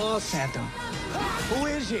typical mall Santa. Who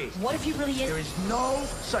is he? What if he really is? There is no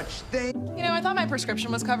such thing. You know, I thought my prescription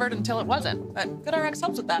was covered until it wasn't, but GoodRx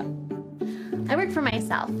helps with that. I work for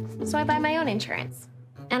myself, so I buy my own insurance.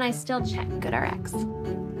 And I still check GoodRx.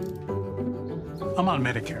 I'm on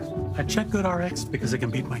Medicare. I check GoodRx because it can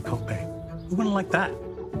beat my copay. Who wouldn't like that?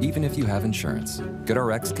 Even if you have insurance,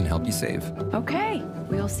 GoodRx can help you save. Okay,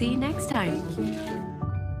 we'll see you next time.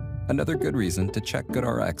 Another good reason to check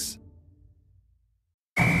GoodRx.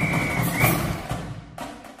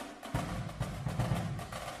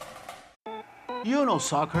 You know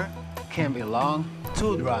soccer can be long,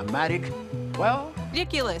 too dramatic. Well,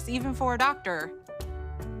 Ridiculous, even for a doctor.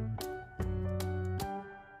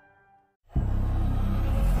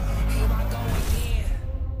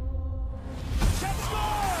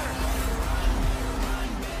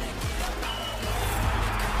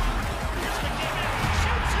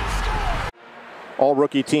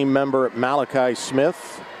 All-rookie team member Malachi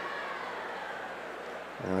Smith.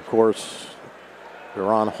 And, of course,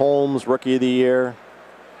 Deron Holmes, Rookie of the Year.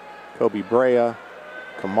 Kobe Brea,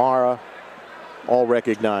 Kamara, all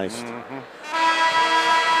recognized.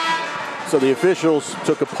 So the officials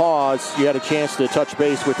took a pause. You had a chance to touch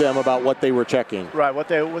base with them about what they were checking. Right, what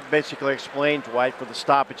they would basically explain, Dwight, for the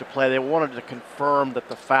stoppage of play, they wanted to confirm that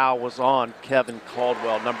the foul was on Kevin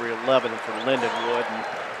Caldwell, number 11 for Lindenwood, and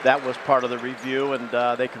that was part of the review, and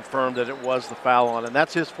they confirmed that it was the foul on, and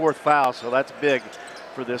that's his 4th foul, so that's big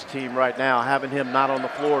for this team right now. Having him not on the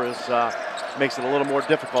floor is makes it a little more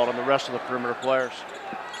difficult on the rest of the perimeter players.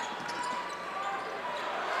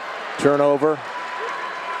 Turnover.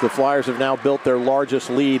 The Flyers have now built their largest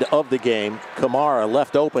lead of the game. Kamara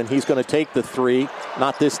left open. He's going to take the 3.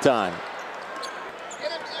 Not this time.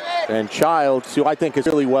 And Childs, who I think is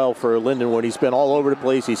really well for Lindenwood. He's been all over the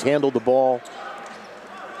place. He's handled the ball.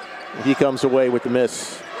 He comes away with the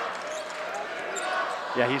miss.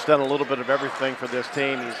 Yeah, he's done a little bit of everything for this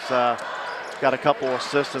team. He's got a couple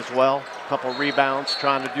assists as well, a couple rebounds,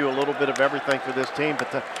 trying to do a little bit of everything for this team.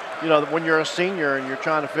 But you know, when you're a senior and you're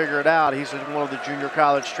trying to figure it out, he's one of the junior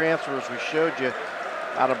college transfers we showed you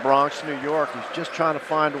out of Bronx, New York. He's just trying to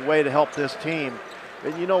find a way to help this team.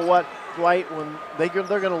 And you know what, Dwight, when they're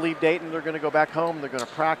going to leave Dayton, they're going to go back home, they're going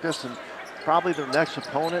to practice, and probably their next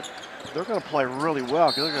opponent, they're going to play really well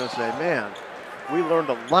because they're going to say, man, we learned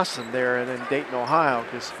a lesson there in Dayton, Ohio,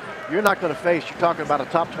 because you're not going to face, you're talking about a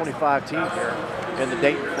top 25 team here in the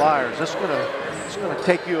Dayton Flyers. It's going to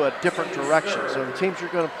take you a different direction. So the teams you're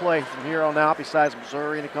going to play from here on out, besides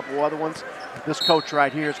Missouri and a couple other ones, this coach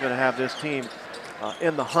right here is going to have this team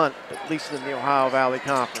in the hunt, at least in the Ohio Valley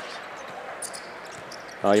Conference.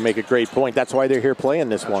 You make a great point. That's why they're here playing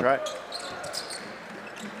this one. That's right.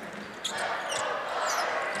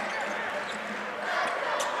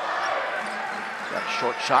 Got a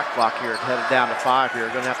short shot clock here, headed down to 5 here.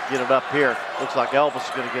 Going to have to get it up here. Looks like Elvis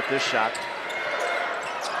is going to get this shot.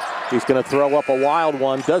 He's going to throw up a wild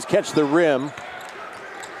one. Does catch the rim.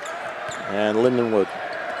 And Lindenwood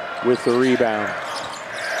with the rebound.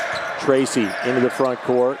 Tracy into the front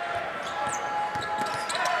court.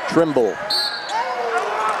 Trimble.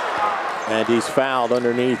 And he's fouled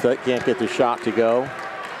underneath. Can't get the shot to go.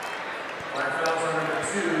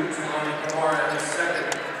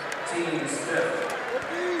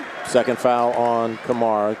 Second foul on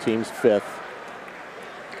Kamara, team's 5th.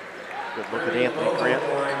 Good look at Anthony Grant,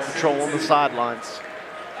 controlling the sidelines.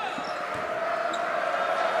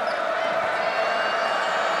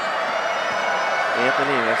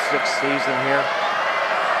 Anthony in his 6th season here.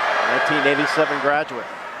 1987 graduate.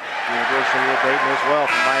 University of Dayton as well,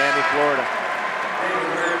 from Miami, Florida.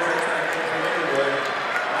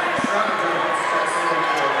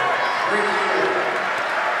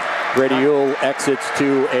 Grady Ewell exits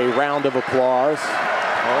to a round of applause.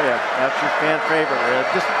 Oh yeah, that's your fan favorite.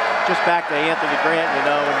 Just back to Anthony Grant, you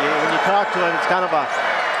know, when you talk to him, it's kind of a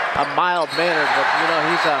mild mannered, but you know,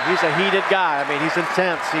 he's a heated guy. I mean, he's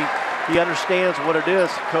intense. He understands what it is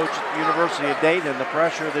to coach at the University of Dayton and the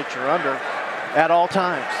pressure that you're under at all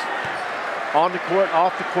times. On the court,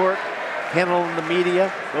 off the court, handling the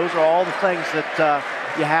media. Those are all the things that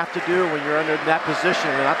you have to do when you're under that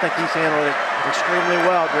position, and I think he's handled it extremely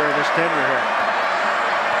well during his tenure here.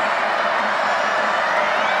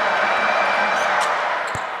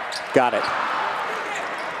 Got it.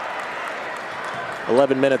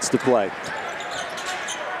 11 minutes to play.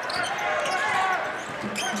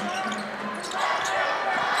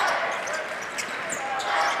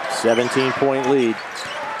 $17-point lead.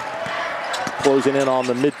 Closing in on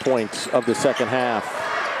the midpoint of the second half.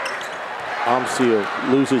 Amsiel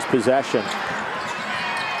loses possession.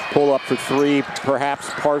 Pull up for 3, perhaps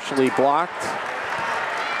partially blocked.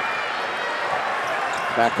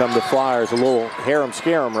 Back come the Flyers, a little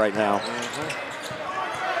harem-scarum right now.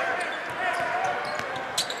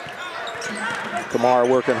 Kamara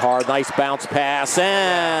working hard, nice bounce pass,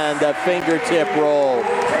 and a fingertip roll.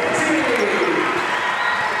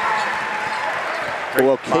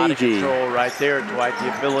 Great body control right there, Dwight.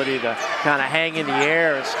 The ability to kind of hang in the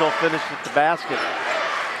air and still finish with the basket.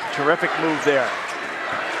 Terrific move there.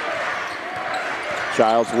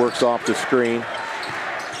 Childs works off the screen.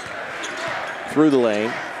 Through the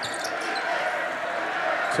lane.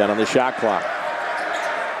 10 on the shot clock.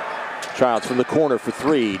 Childs from the corner for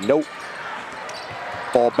 3. Nope.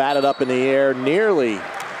 Ball batted up in the air, nearly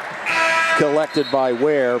collected by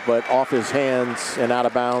Ware, but off his hands and out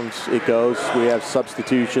of bounds it goes. We have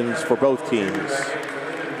substitutions for both teams.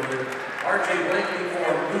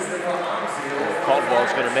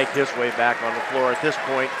 Caldwell's going to make his way back on the floor at this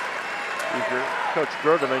point. If you're Coach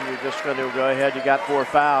Grodeman, you're just going to go ahead. You got 4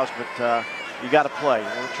 fouls, but you got to play. You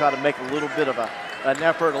want to try to make a little bit of an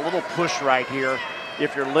effort, a little push right here.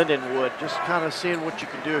 If you're Lindenwood, just kind of seeing what you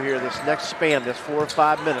can do here this next span, this 4 or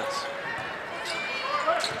 5 minutes.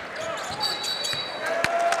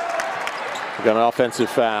 We got an offensive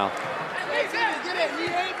foul.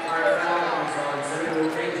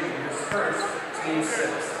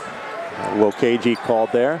 Wokage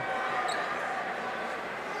called there.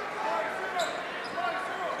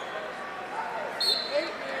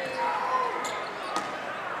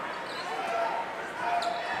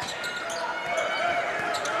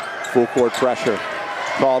 Full court pressure.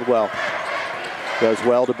 Caldwell does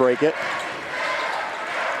well to break it.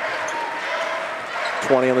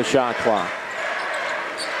 20 on the shot clock.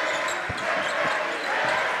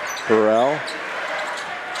 Burrell.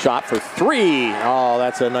 Shot for 3. Oh,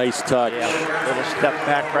 that's a nice touch. Yeah, little step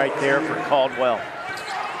back right there for Caldwell.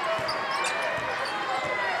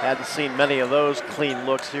 Hadn't seen many of those clean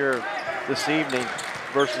looks here this evening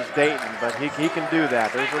versus Dayton, but he can do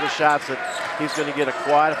that. Those are the shots that he's going to get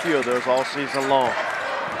quite a few of those all season long.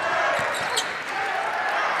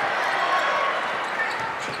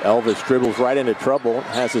 Elvis dribbles right into trouble,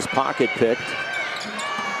 has his pocket picked.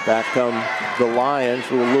 Back come the Lions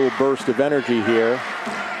with a little burst of energy here.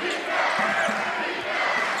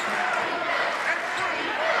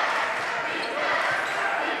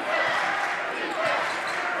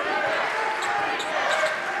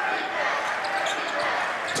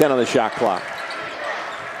 On the shot clock.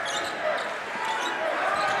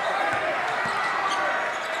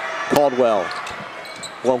 Caldwell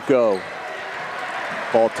won't go.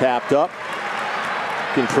 Ball tapped up.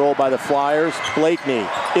 Controlled by the Flyers. Blakeney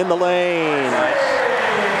in the lane.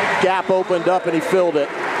 Gap opened up and he filled it.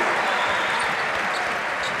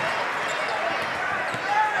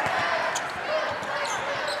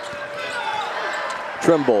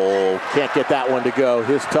 Trimble can't get that one to go.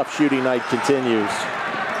 His tough shooting night continues.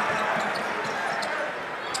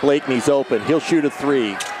 Blakeney's open. He'll shoot a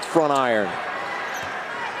 3. Front iron.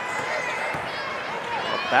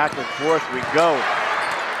 Back and forth we go.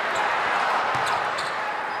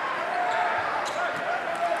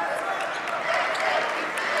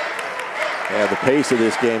 Yeah, the pace of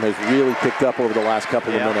this game has really picked up over the last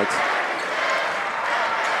couple of minutes.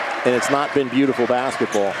 And it's not been beautiful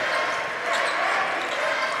basketball.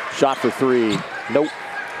 Shot for 3. Nope.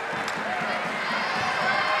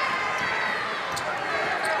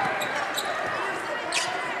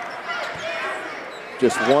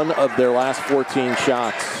 Just one of their last 14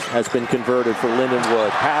 shots has been converted for Lindenwood.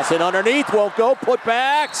 Pass in underneath, won't go. Put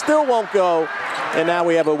back, still won't go. And now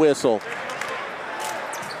we have a whistle.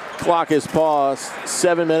 Clock is paused.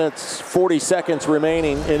 7 minutes, 40 seconds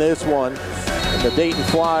remaining in this one. And the Dayton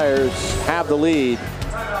Flyers have the lead.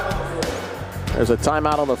 There's a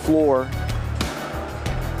timeout on the floor.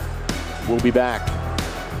 We'll be back.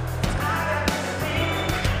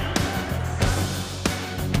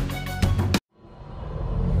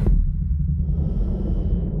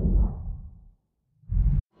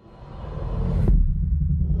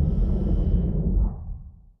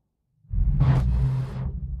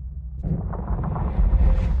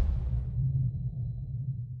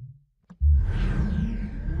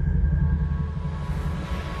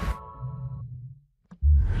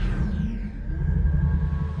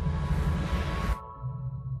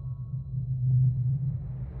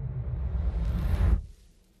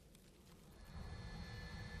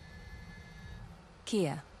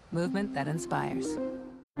 Kia, movement that inspires.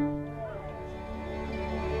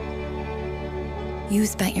 You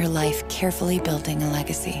spent your life carefully building a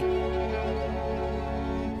legacy.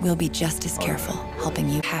 We'll be just as careful helping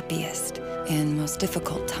you happiest in most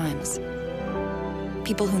difficult times.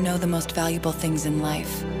 People who know the most valuable things in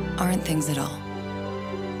life aren't things at all.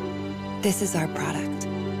 This is our product.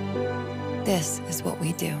 This is what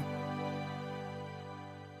we do.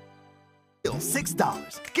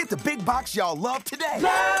 $6. Get the big box y'all love today.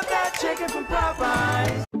 Love that chicken from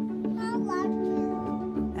Popeyes.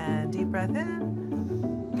 And deep breath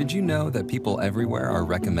in. Did you know that people everywhere are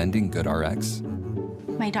recommending GoodRx?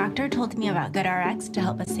 My doctor told me about GoodRx to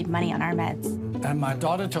help us save money on our meds. And my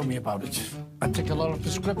daughter told me about it. I take a lot of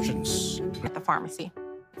prescriptions. At the pharmacy.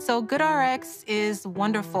 So GoodRx is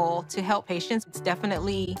wonderful to help patients. It's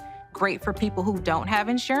definitely great for people who don't have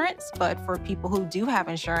insurance, but for people who do have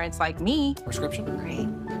insurance like me. Prescription? Great.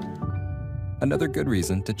 Another good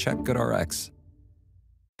reason to check GoodRx.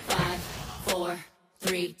 5, 4,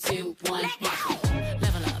 3, 2, 1.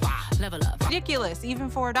 Level up, level up. Ridiculous, even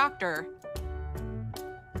for a doctor.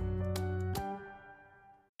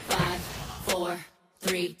 5, 4,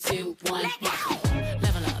 3, 2, 1.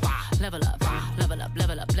 Level up, Level up, level up,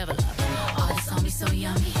 level up, level up. All this on me so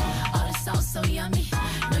yummy. All this sauce so yummy.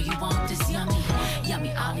 Know you want this yummy.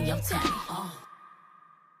 Yummy all in your tummy.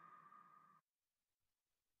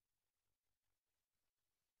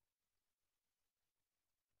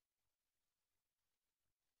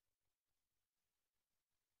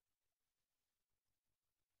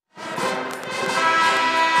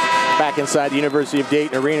 Back inside the University of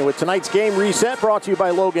Dayton Arena with tonight's game reset, brought to you by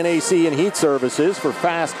Logan AC and Heat Services. For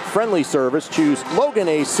fast, friendly service, choose Logan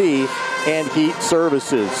AC and Heat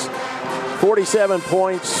Services. 47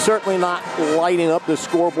 points, certainly not lighting up the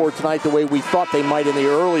scoreboard tonight the way we thought they might in the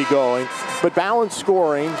early going, but balanced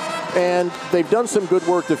scoring, and they've done some good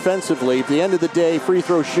work defensively. At the end of the day, free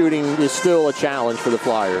throw shooting is still a challenge for the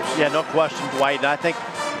Flyers. Yeah, no question, Dwight. And I think,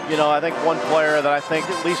 I think one player that I think,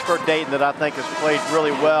 at least for Dayton, that I think has played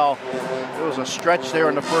really well, there was a stretch there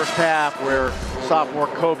in the first half where sophomore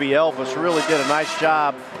Kobe Elvis really did a nice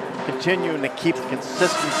job continuing to keep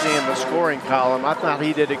consistency in the scoring column. I thought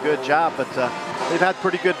he did a good job, but they've had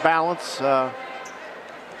pretty good balance.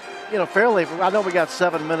 Fairly, I know we got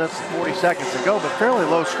 7 minutes and 40 seconds to go, but fairly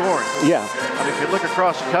low scoring. Yeah. I mean, if you look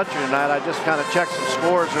across the country tonight, I just kind of checked some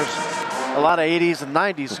scores. There's a lot of 80s and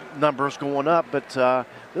 90s numbers going up, but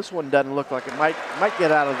this one doesn't look like it might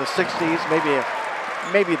get out of the 60s,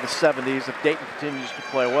 maybe the 70s if Dayton continues to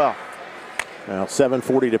play well. Now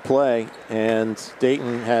 7:40 to play, and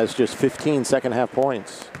Dayton has just 15 second half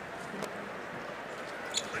points.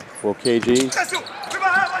 Well, KG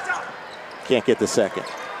can't get the second.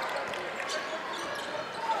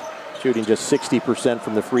 Shooting just 60%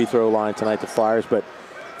 from the free throw line tonight, the Flyers, but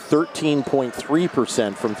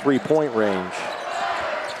 13.3% from three-point range.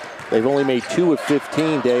 They've only made 2 of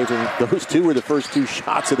 15, Dave, and those 2 were the first 2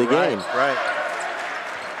 shots of the game. Right.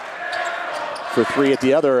 For 3 at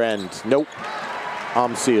the other end. Nope.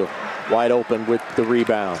 Amsil wide open with the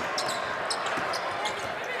rebound.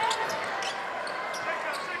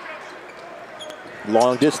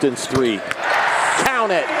 Long distance 3.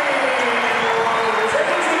 Count it.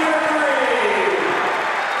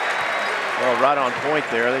 Well, right on point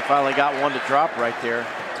there. They finally got one to drop right there.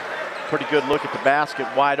 Pretty good look at the basket,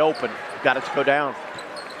 wide open. Got it to go down.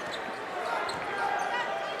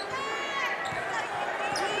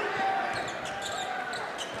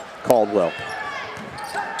 Caldwell.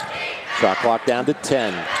 Shot clock down to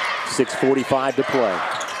 10. 6:45 to play.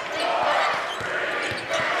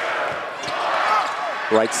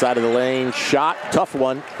 Right side of the lane, shot, tough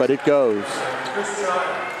one, but it goes.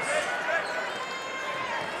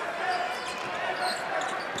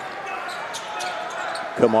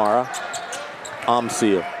 Kamara,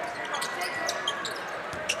 Amsil.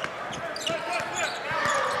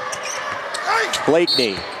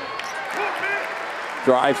 Blakeney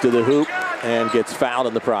drives to the hoop and gets fouled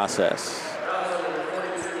in the process.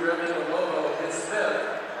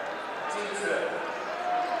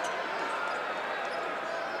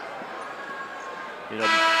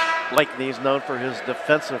 Blakeney's known for his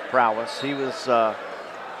defensive prowess. He was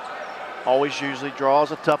always usually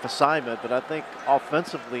draws a tough assignment, but I think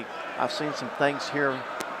offensively, I've seen some things here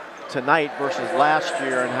tonight versus last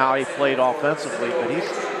year and how he played offensively, but he's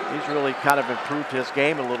really kind of improved his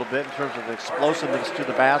game a little bit in terms of explosiveness to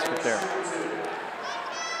the basket there.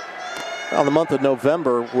 Well, the month of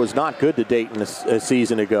November was not good to Dayton a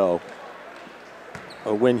season ago.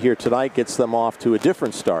 A win here tonight gets them off to a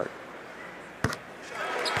different start.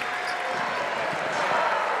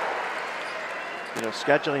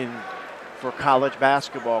 Scheduling for college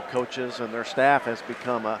basketball coaches and their staff has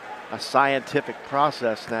become a scientific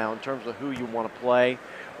process now in terms of who you want to play,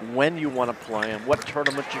 when you want to play, and what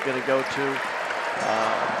tournament you're going to go to.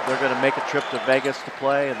 They're going to make a trip to Vegas to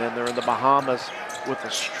play, and then they're in the Bahamas with the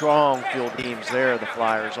strong field teams there, the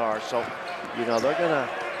Flyers are. So, they're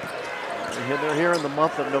here in the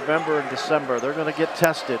month of November and December. They're going to get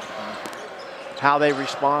tested. How they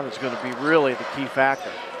respond is going to be really the key factor.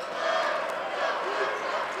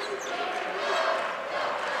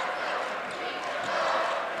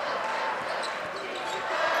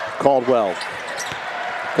 Caldwell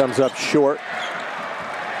comes up short.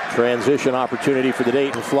 Transition opportunity for the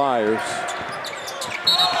Dayton Flyers.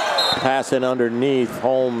 Pass in underneath.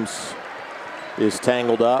 Holmes is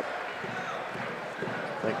tangled up.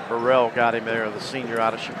 I think Burrell got him there, the senior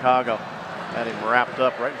out of Chicago. Had him wrapped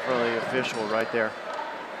up right in front of the official right there.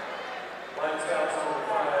 Line scouts number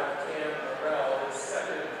 5, Cam Burrell, is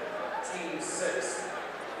second, team 6.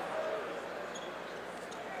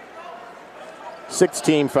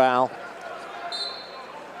 6-team foul.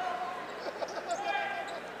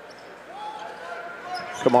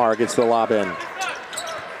 Kamara gets the lob in.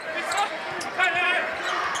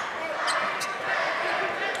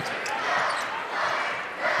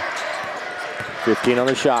 15 on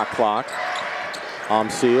the shot clock.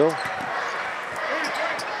 Seal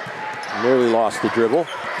nearly lost the dribble.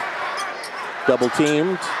 Double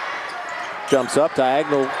teamed. Jumps up,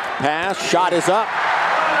 diagonal pass. Shot is up.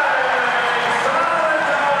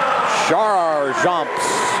 Shar jumps,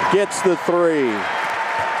 gets the 3.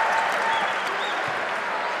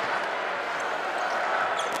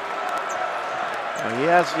 Well, he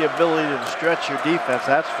has the ability to stretch your defense,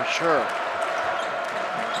 that's for sure.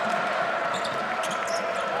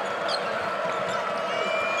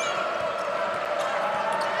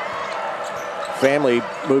 Family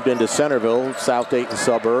moved into Centerville, South Dayton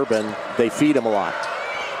suburb, and they feed him a lot.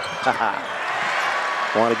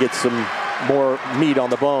 Want to get some more meat on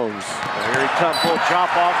the bones. Well, here he comes, little drop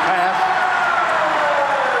off pass.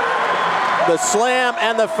 The slam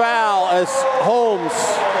and the foul as Holmes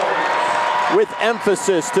with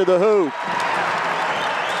emphasis to the hoop.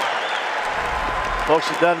 Folks,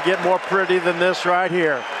 it doesn't get more pretty than this right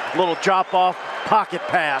here. Little drop off pocket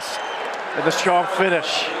pass and the strong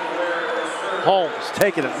finish. Holmes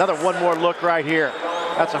taking it. Another one more look right here.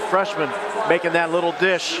 That's a freshman making that little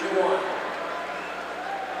dish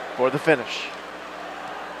for the finish.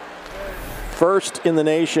 First in the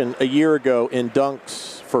nation a year ago in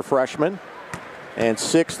dunks for freshmen and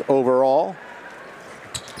 6th overall.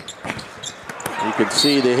 You can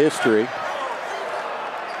see the history.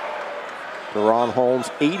 Deron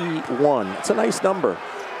Holmes, 81. It's a nice number.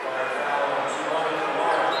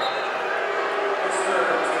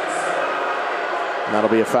 And that'll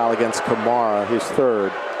be a foul against Kamara, his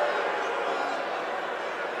 3rd.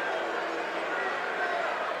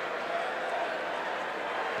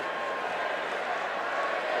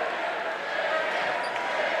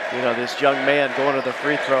 You know, this young man going to the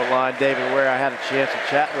free throw line, David Ware, I had a chance to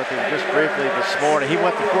chat with him just briefly this morning. He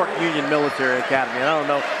went to Fort Union Military Academy. And I don't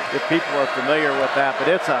know if people are familiar with that, but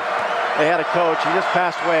they had a coach, he just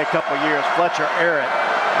passed away a couple years, Fletcher Arrett.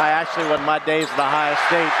 I actually, when my days at Ohio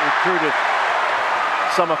State, recruited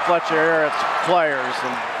some of Fletcher Arrett's players,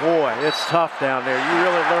 and boy, it's tough down there. You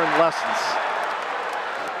really learn lessons.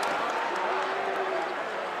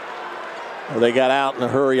 Well, they got out in a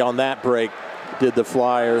hurry on that break, did the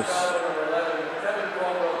Flyers.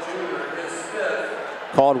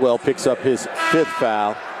 Caldwell picks up his 5th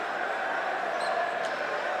foul.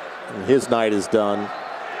 And his night is done.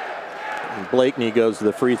 And Blakeney goes to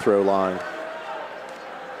the free throw line.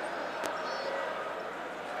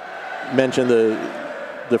 Mentioned the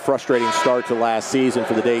frustrating start to last season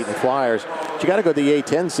for the Dayton Flyers. But you got to go to the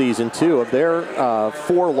A-10 season too. Of their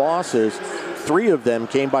 4 losses, 3 of them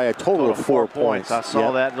came by a total of 4 points. I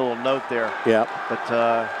saw that little note there. Yeah. But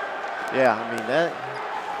yeah, I mean that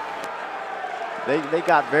they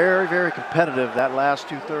got very, very competitive that last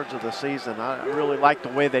 2/3 of the season. I really liked the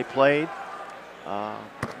way they played.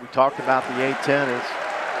 We talked about the A-10.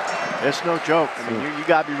 It's no joke. I mean, you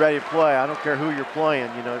got to be ready to play. I don't care who you're playing,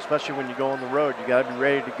 you know, especially when you go on the road. You got to be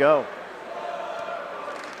ready to go.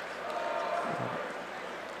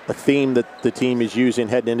 A theme that the team is using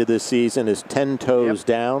heading into this season is 10 toes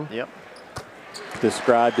down. Yep.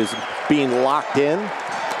 Described as being locked in.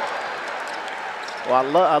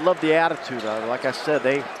 Well, I love the attitude of it. Like I said,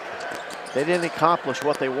 they didn't accomplish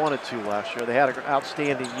what they wanted to last year. They had an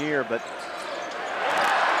outstanding year, but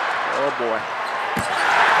oh boy.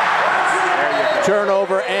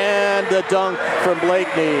 Turnover and the dunk from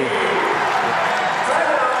Blakeney.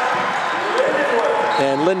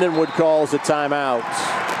 And Lindenwood calls a timeout.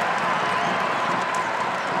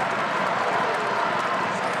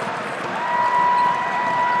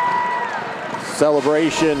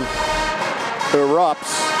 Celebration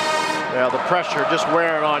erupts. Well, the pressure just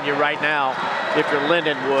wearing on you right now if you're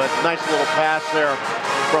Lindenwood. Nice little pass there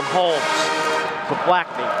from Holmes to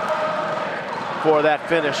Blakeney for that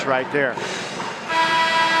finish right there.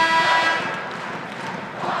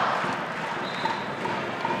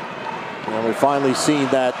 And we've finally seen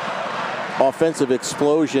that offensive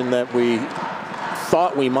explosion that we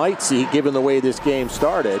thought we might see given the way this game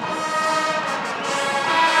started.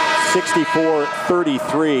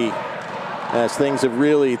 64-33 as things have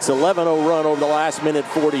really, it's 11-0 run over the last minute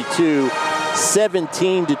 42,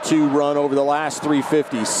 17-2 run over the last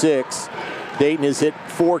 3:56. Dayton has hit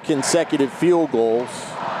 4 consecutive field goals.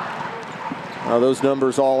 Those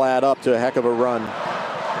numbers all add up to a heck of a run. And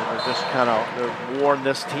they're just kind of worn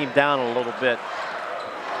this team down a little bit.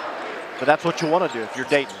 But that's what you want to do if you're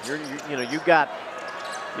Dayton. You got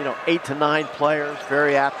 8 to 9 players,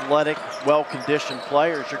 very athletic, well-conditioned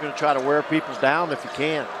players. You're going to try to wear people down if you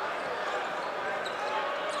can.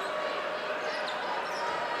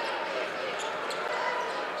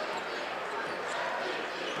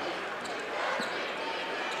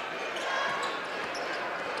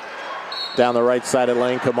 Down the right side of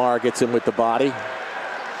lane, Kamara gets him with the body.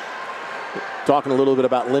 Talking a little bit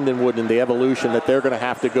about Lindenwood and the evolution that they're going to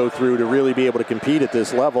have to go through to really be able to compete at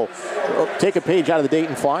this level. Take a page out of the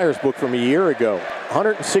Dayton Flyers book from a year ago.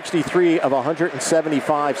 163 of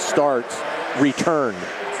 175 starts returned.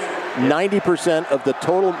 90% of the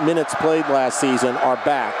total minutes played last season are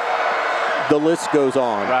back. The list goes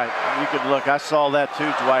on. Right. You could look. I saw that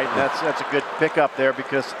too, Dwight. That's a good pickup there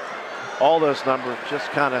because all those numbers just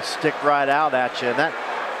kind of stick right out at you, and that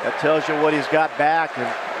tells you what he's got back.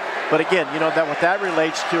 But again, you know that what that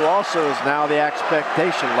relates to also is now the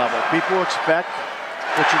expectation level. People expect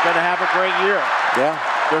that you're going to have a great year. Yeah.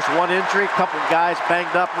 There's one injury, a couple of guys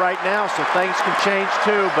banged up right now, so things can change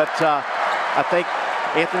too. But I think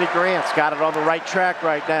Anthony Grant's got it on the right track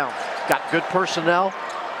right now. Got good personnel.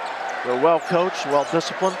 They're well coached, well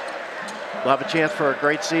disciplined. They'll have a chance for a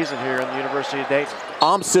great season here in the University of Dayton.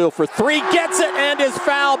 Amsil for three, gets it, and is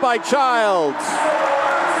fouled by Childs.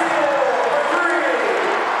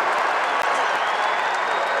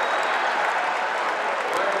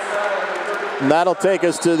 And that'll take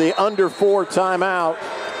us to the under 4 timeout.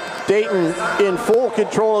 Dayton in full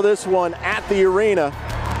control of this one at the arena.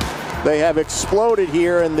 They have exploded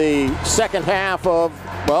here in the second half of,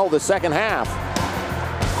 well, the second half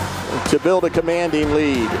to build a commanding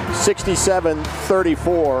lead,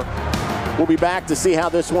 67-34. We'll be back to see how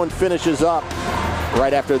this one finishes up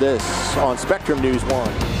right after this on Spectrum News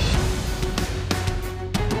 1.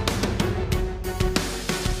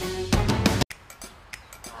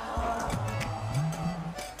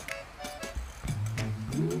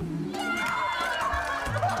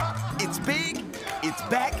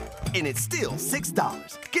 And it's still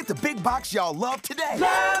 $6. Get the big box y'all love today.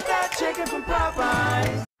 Love that chicken from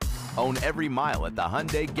Popeyes. Own every mile at the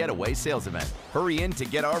Hyundai Getaway Sales Event. Hurry in to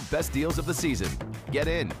get our best deals of the season. Get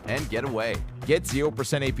in and get away. Get 0%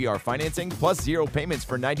 APR financing plus 0 payments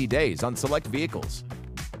for 90 days on select vehicles.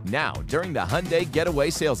 Now, during the Hyundai Getaway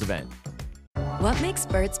Sales Event. What makes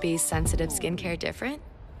Burt's Bees sensitive skincare different?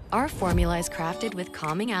 Our formula is crafted with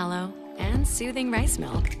calming aloe and soothing rice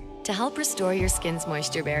milk to help restore your skin's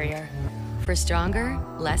moisture barrier. For stronger,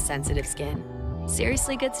 less sensitive skin.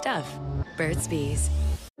 Seriously good stuff. Burt's Bees.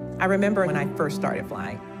 I remember when I first started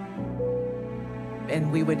flying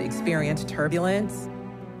and we would experience turbulence,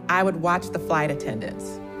 I would watch the flight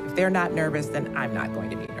attendants. If they're not nervous, then I'm not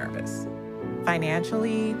going to be nervous.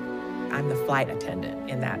 Financially, I'm the flight attendant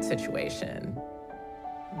in that situation.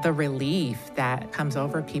 The relief that comes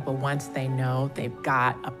over people once they know they've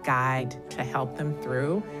got a guide to help them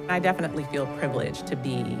through, I definitely feel privileged to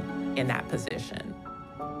be in that position.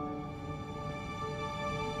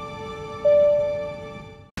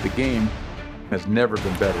 The game has never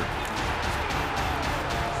been better.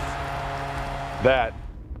 That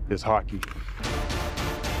is hockey.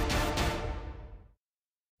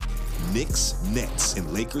 Knicks, Nets,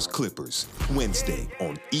 and Lakers Clippers, Wednesday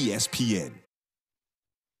on ESPN.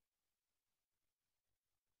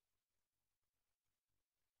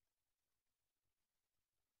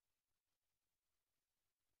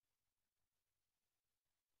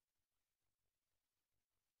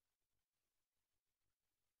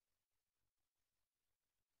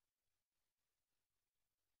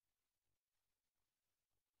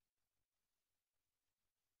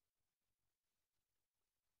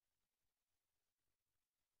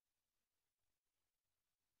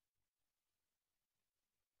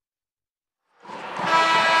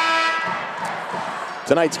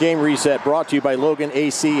 Tonight's game reset brought to you by Logan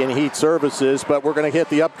AC and Heat Services, but we're going to hit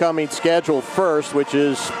the upcoming schedule first, which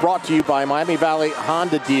is brought to you by Miami Valley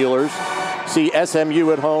Honda Dealers. See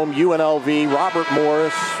SMU at home, UNLV, Robert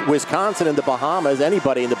Morris, Wisconsin and the Bahamas.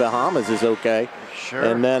 Anybody in the Bahamas is okay. Sure.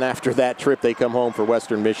 And then after that trip, they come home for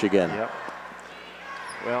Western Michigan. Yep.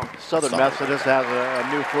 Well, Southern Methodist has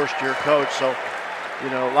a new first-year coach, so you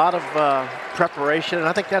know, a lot of preparation, and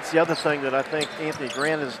I think that's the other thing that I think Anthony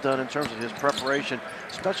Grant has done in terms of his preparation,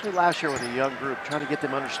 especially last year with a young group, trying to get them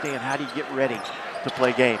to understand how do you get ready to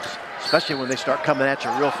play games, especially when they start coming at you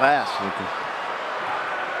real fast.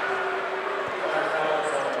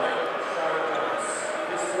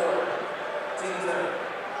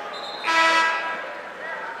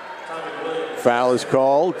 Foul is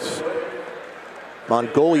called.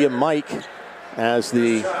 Mongolia Mike, as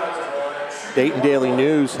the Dayton Daily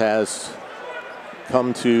News has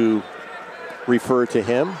come to refer to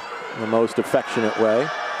him in the most affectionate way.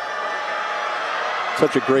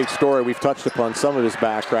 Such a great story. We've touched upon some of his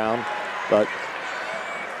background, but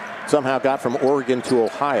somehow got from Oregon to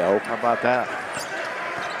Ohio. How about that?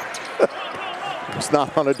 It's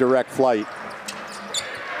not on a direct flight,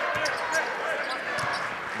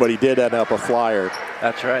 but he did end up a Flyer.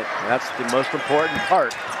 That's right. That's the most important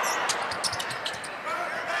part.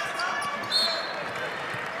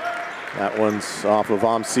 That one's off of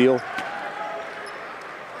Amsil.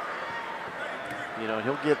 You know,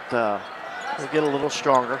 he'll get a little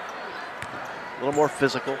stronger, a little more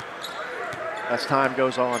physical as time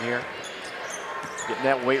goes on here. Getting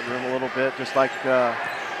that weight room a little bit, just like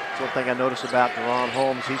one thing I noticed about Deron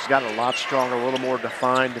Holmes. He's got a lot stronger, a little more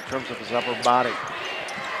defined in terms of his upper body.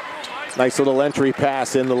 Nice little entry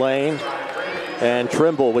pass in the lane, and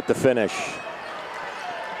Trimble with the finish.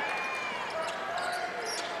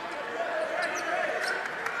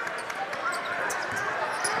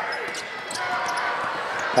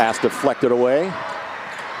 Pass deflected away.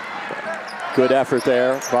 Good effort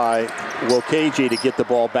there by Wokeji to get the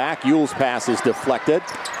ball back. Yule's pass is deflected.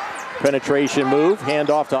 Penetration move,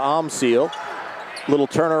 handoff to Amsil. Little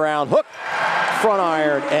turnaround hook, front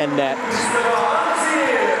iron, and net.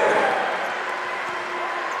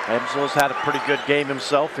 Amsil's had a pretty good game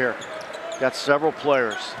himself here. Got several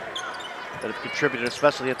players that have contributed,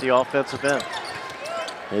 especially at the offensive end.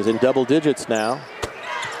 He's in double digits now.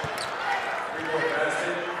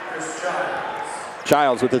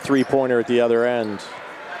 Childs with the three-pointer at the other end.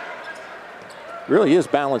 Really is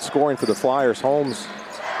balanced scoring for the Flyers. Holmes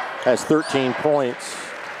has 13 points.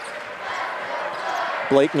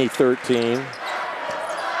 Blakeney 13.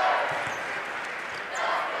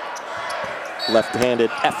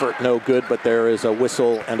 Left-handed effort, no good, but there is a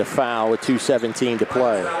whistle and a foul with 2:17 to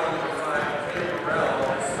play.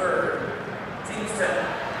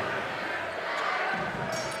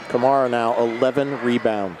 Kamara now 11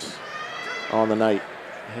 rebounds on the night.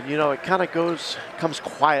 And you know, it kind of comes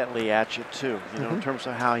quietly at you too, you know, in terms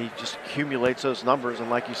of how he just accumulates those numbers. And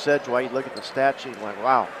like you said, Dwight, you look at the stat sheet, like,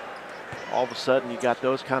 wow, all of a sudden you got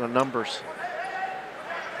those kind of numbers.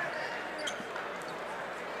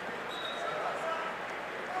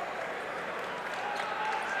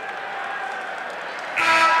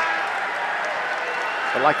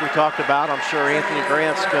 But like we talked about, I'm sure Anthony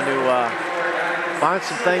Grant's going to find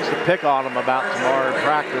some things to pick on him about tomorrow in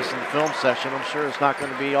practice and the film session. I'm sure it's not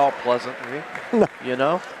going to be all pleasant. No. You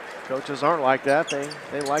know, coaches aren't like that.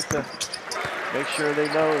 They like to make sure they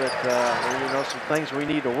know that you know, some things we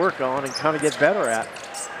need to work on and kind of get better at.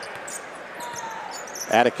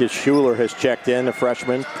 Atticus Schuler has checked in, a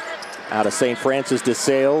freshman out of St. Francis de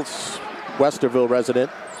Sales, Westerville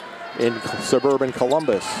resident in suburban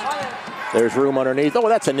Columbus. There's room underneath. Oh,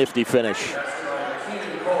 that's a nifty finish.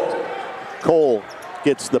 Cole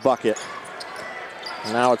gets the bucket.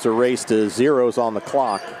 Now it's a race to zeros on the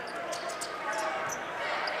clock.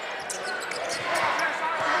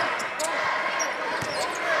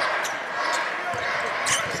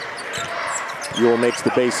 Ewell makes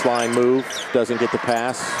the baseline move, doesn't get the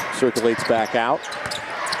pass, circulates back out.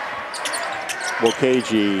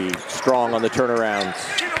 Wokeji strong on the turnarounds.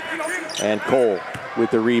 And Cole with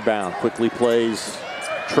the rebound, quickly plays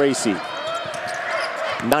Tracy.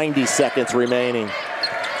 90 seconds remaining.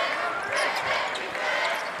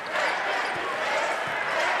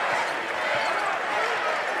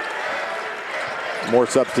 More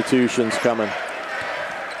substitutions coming.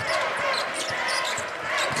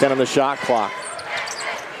 10 on the shot clock.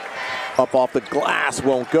 Up off the glass,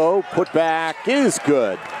 won't go. Put back is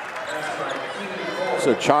good.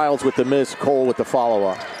 So Childs with the miss, Cole with the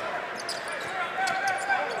follow-up.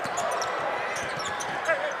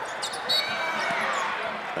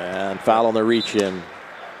 And foul on the reach in.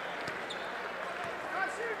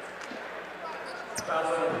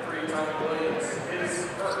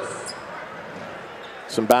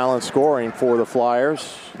 Some balanced scoring for the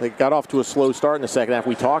Flyers. They got off to a slow start in the second half.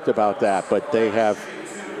 We talked about that, but they have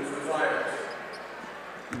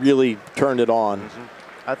really turned it on.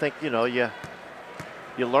 I think, you know, you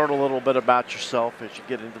learn a little bit about yourself as you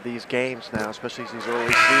get into these games now, especially these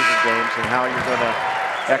early season games, and how you're going to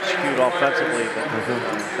execute offensively. But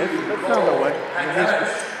they've found their way.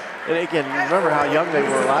 And again, you remember how young they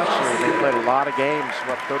were last year. They played a lot of games.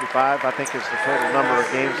 What, 35, I think, is the total number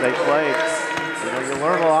of games they played. You know, you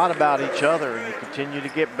learn a lot about each other, and you continue to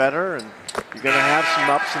get better, and you're going to have some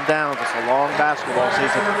ups and downs. It's a long basketball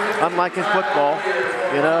season. Unlike in football,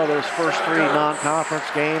 you know, those first 3 non-conference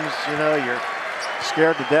games, you know, you're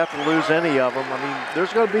scared to death to lose any of them. I mean,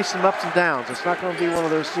 there's going to be some ups and downs. It's not going to be one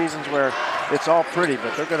of those seasons where it's all pretty,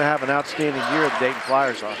 but they're going to have an outstanding year, the Dayton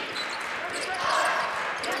Flyers are.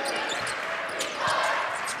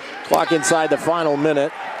 Clock inside the final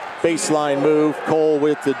minute. Baseline move, Cole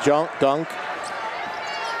with the dunk.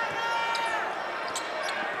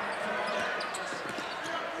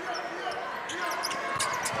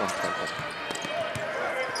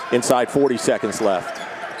 Inside 40 seconds left.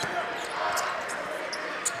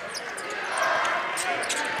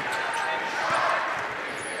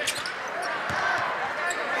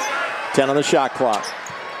 10 on the shot clock.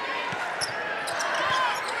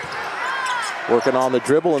 Working on the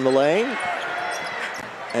dribble in the lane.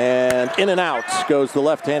 And in and out goes the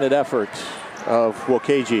left-handed effort of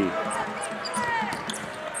Wokeji.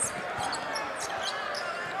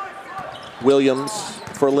 Williams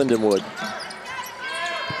for Lindenwood.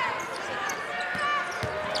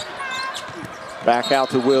 Back out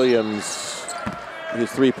to Williams. His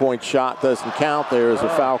three-point shot doesn't count. There is a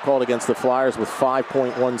foul called against the Flyers with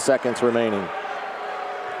 5.1 seconds remaining.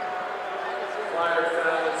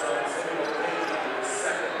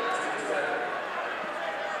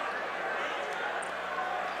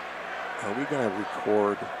 Are we going to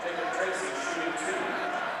record?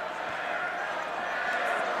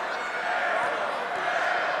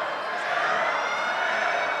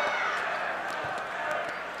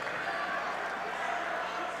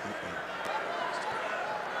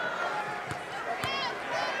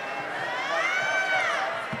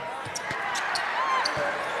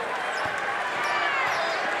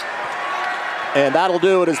 And that'll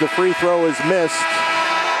do it as the free throw is missed.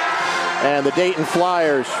 And the Dayton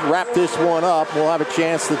Flyers wrap this one up. We'll have a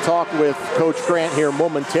chance to talk with Coach Grant here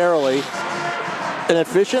momentarily. An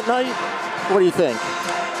efficient night? What do you think?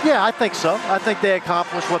 Yeah, I think so. I think they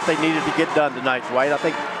accomplished what they needed to get done tonight, Dwight. I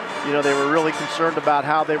think, you know, they were really concerned about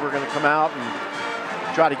how they were going to come out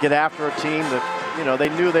and try to get after a team that, you know, they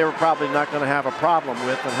knew they were probably not going to have a problem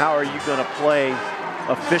with. And how are you going to play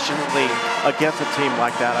efficiently against a team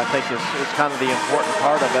like that, I think is kind of the important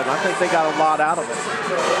part of it. And I think they got a lot out of it.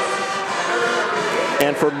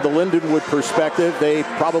 And from the Lindenwood perspective, they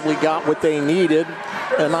probably got what they needed.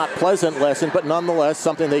 A not pleasant lesson, but nonetheless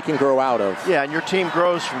something they can grow out of. Yeah, and your team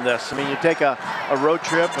grows from this. I mean, you take a road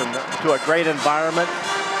trip and to a great environment,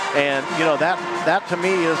 and you know that to me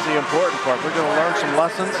is the important part. We're going to learn some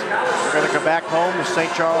lessons. We're going to come back home to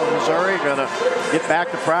St. Charles, Missouri. We're going to get back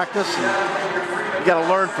to practice, and you got to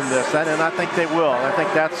learn from this. And I think they will. I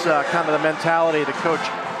think that's kind of the mentality that Coach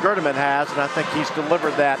Gerdeman has, and I think he's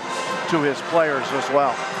delivered that to his players as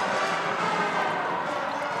well.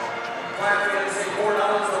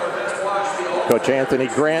 Coach Anthony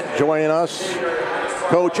Grant joining us.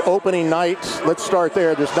 Coach, opening night, let's start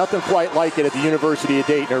there. There's nothing quite like it at the University of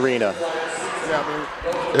Dayton Arena. Yeah, I mean,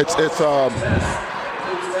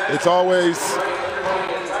 it's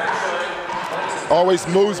always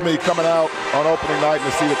moves me coming out on opening night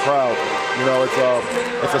and to see the crowd. You know,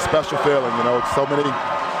 it's a special feeling. You know, so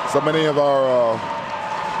many of our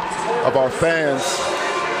fans,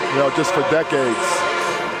 you know, just for decades.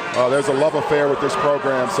 There's a love affair with this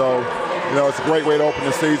program, so you know it's a great way to open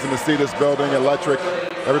the season to see this building electric,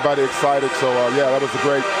 everybody excited. So yeah, that was a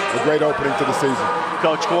great opening to the season.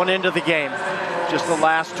 Coach, going into the game, just the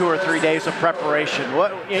last 2 or 3 days of preparation,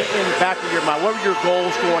 what in the back of your mind, what were your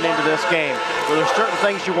goals going into this game? Were there certain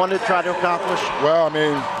things you wanted to try to accomplish? Well, I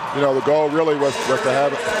mean, you know, the goal really was to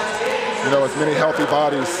have, you know, as many healthy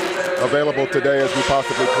bodies available today as we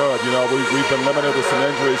possibly could. You know, we've been limited with some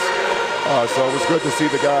injuries. So it was good to see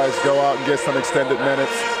the guys go out and get some extended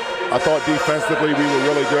minutes. I thought defensively we were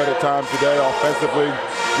really good at times today. Offensively,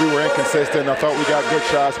 we were inconsistent. I thought we got good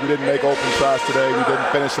shots. We didn't make open shots today. We didn't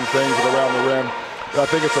finish some things around the rim. But I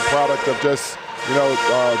think it's a product of just, you know,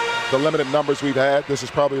 the limited numbers we've had. This is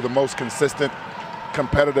probably the most consistent,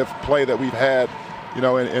 competitive play that we've had, you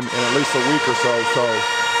know, in at least a week or so. So,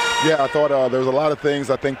 yeah, I thought there's a lot of things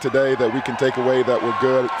I think today that we can take away that were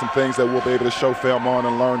good, some things that we'll be able to show film on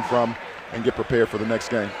and learn from and get prepared for the next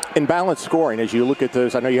game. In balanced scoring, as you look at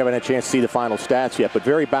those, I know you haven't had a chance to see the final stats yet, but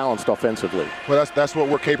very balanced offensively. Well, that's what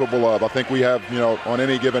we're capable of. I think we have, you know, on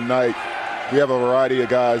any given night, we have a variety of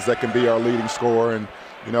guys that can be our leading scorer. And,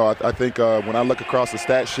 you know, I think when I look across the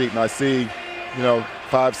stat sheet and I see, you know,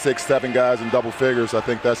 5, 6, 7 guys in double figures, I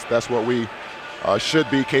think that's what we should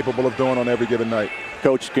be capable of doing on every given night.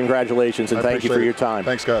 Coach, congratulations, and thank you for your time.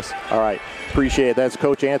 Thanks, guys. All right, appreciate it. That's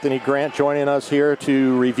Coach Anthony Grant joining us here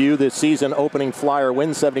to review this season opening Flyer win.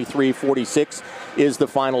 73-46 is the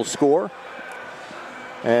final score.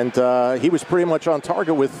 And he was pretty much on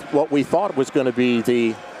target with what we thought was going to be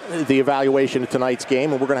the evaluation of tonight's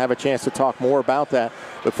game, and we're going to have a chance to talk more about that.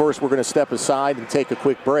 But first, we're going to step aside and take a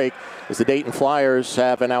quick break as the Dayton Flyers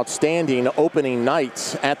have an outstanding opening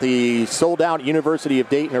night at the sold-out University of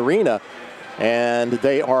Dayton Arena. And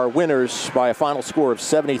they are winners by a final score of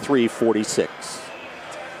 73-46.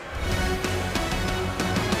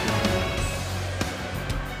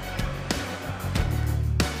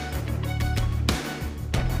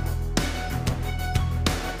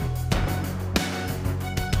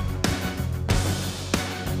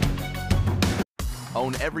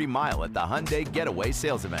 Own every mile at the Hyundai Getaway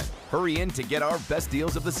Sales Event. Hurry in to get our best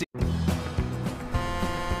deals of the season.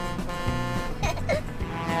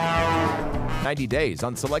 90 days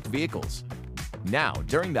on select vehicles. Now,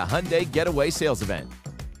 during the Hyundai Getaway Sales Event.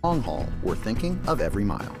 Long haul, we're thinking of every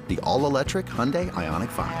mile. The all-electric Hyundai Ioniq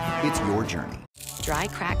 5. It's your journey. Dry,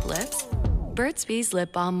 cracked lips? Burt's Bees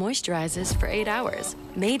Lip Balm moisturizes for 8 hours.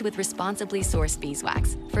 Made with responsibly sourced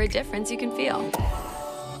beeswax for a difference you can feel.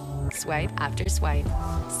 Swipe after swipe.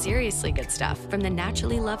 Seriously good stuff from the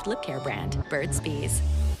naturally loved lip care brand, Burt's Bees.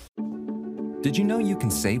 Did you know you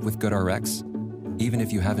can save with GoodRx, even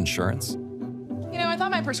if you have insurance? You know, I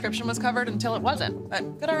thought my prescription was covered until it wasn't,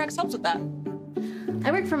 but GoodRx helps with that.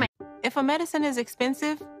 I work for my... If a medicine is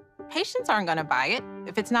expensive, patients aren't going to buy it.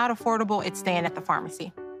 If it's not affordable, it's staying at the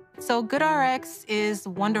pharmacy. So GoodRx is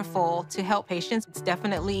wonderful to help patients. It's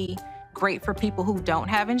definitely great for people who don't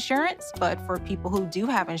have insurance, but for people who do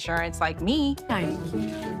have insurance, like me,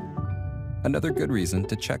 Another good reason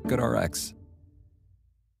to check GoodRx.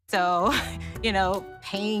 So, you know,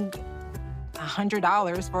 paying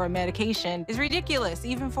 $100 for a medication is ridiculous,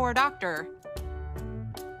 even for a doctor.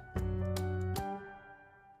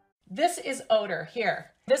 This is odor here.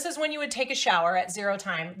 This is when you would take a shower at 0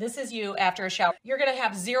 time. This is you after a shower. You're gonna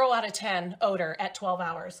have 0 out of 10 odor at 12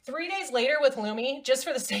 hours. 3 days later with Lumi, just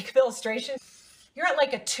for the sake of illustration, you're at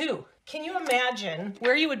like a 2. Can you imagine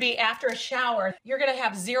where you would be after a shower? You're gonna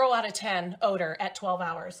have 0 out of 10 odor at 12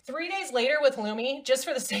 hours. 3 days later with Lumi, just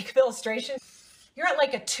for the sake of illustration, you're at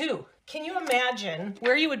like a 2. Can you imagine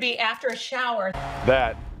where you would be after a shower?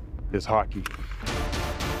 That is hockey.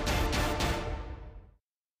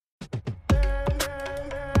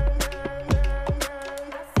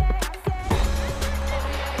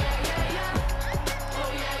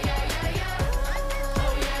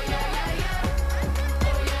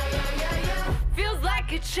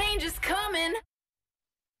 Change is coming.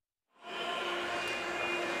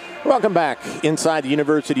 Welcome back inside the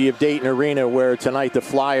University of Dayton Arena, where tonight the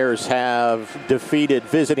Flyers have defeated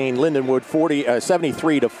visiting Lindenwood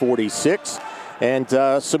 73-46.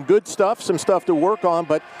 And some good stuff, some stuff to work on,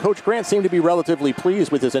 but Coach Grant seemed to be relatively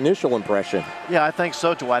pleased with his initial impression. Yeah, I think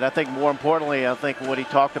so, Dwight. I think more importantly, I think what he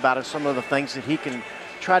talked about is some of the things that he can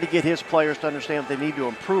try to get his players to understand that they need to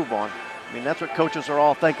improve on. I mean, that's what coaches are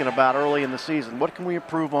all thinking about early in the season. What can we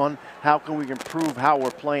improve on? How can we improve how we're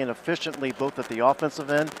playing efficiently, both at the offensive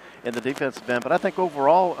end and the defensive end? But I think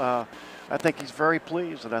overall, I think he's very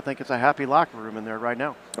pleased, and I think it's a happy locker room in there right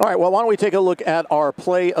now. All right, well, why don't we take a look at our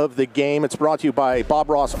play of the game. It's brought to you by Bob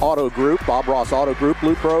Ross Auto Group. Bob Ross Auto Group,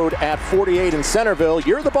 Loop Road at 48 in Centerville.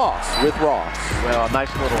 You're the boss with Ross. Well, a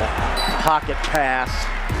nice little pocket pass.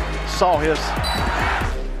 Saw his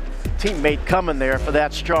teammate coming there for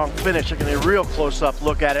that strong finish. You're getting a real close-up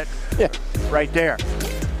look at it. Yeah, right there.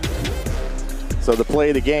 So the play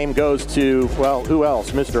of the game goes to, well, who else?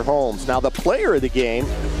 Mr. Holmes. Now the player of the game,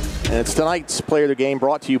 and it's tonight's player of the game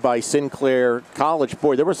brought to you by Sinclair College.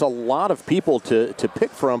 Boy, there was a lot of people to pick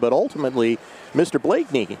from, but ultimately Mr.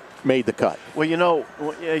 Blakeney made the cut. Well, you know,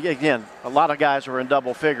 again, a lot of guys were in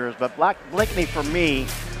double figures, but Blakeney, for me,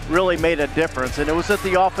 really made a difference, and it was at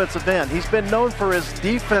the offensive end. He's been known for his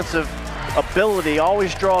defensive ability,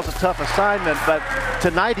 always draws a tough assignment, but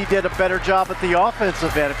tonight he did a better job at the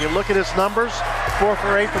offensive end. If you look at his numbers, 4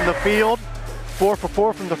 for 8 from the field, 4 for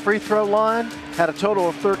 4 from the free throw line, had a total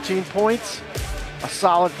of 13 points, a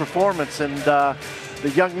solid performance, and the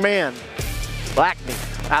young man, Blakeney,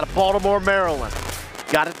 out of Baltimore, Maryland,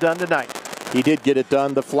 got it done tonight. He did get it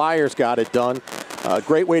done. The Flyers got it done.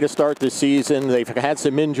 Great way to start this season. They've had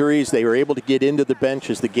some injuries. They were able to get into the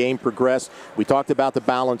bench as the game progressed. We talked about the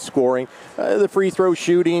balanced scoring. The free throw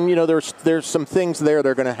shooting, you know, there's some things there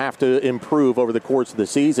they're going to have to improve over the course of the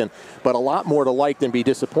season, but a lot more to like than be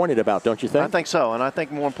disappointed about, don't you think? I think so, and I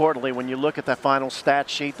think more importantly, when you look at that final stat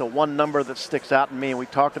sheet, the one number that sticks out to me, and we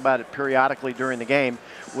talked about it periodically during the game,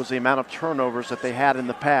 was the amount of turnovers that they had in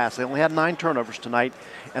the past. They only had 9 turnovers tonight,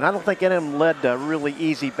 and I don't think any of them led to really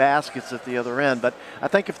easy baskets at the other end. But I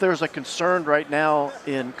think if there's a concern right now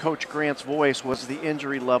in Coach Grant's voice was the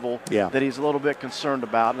injury level that he's a little bit concerned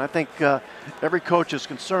about. And I think every coach is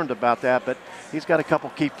concerned about that, but he's got a couple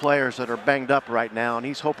key players that are banged up right now, and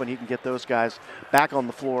he's hoping he can get those guys back on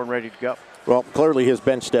the floor and ready to go. Well, clearly his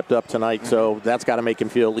bench stepped up tonight, so that's got to make him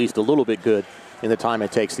feel at least a little bit good in the time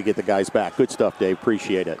it takes to get the guys back. Good stuff, Dave.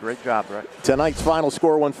 Appreciate it. Great job, Brett. Tonight's final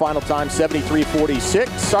score, one final time,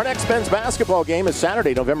 73-46. Our next men's basketball game is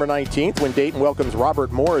Saturday, November 19th, when Dayton welcomes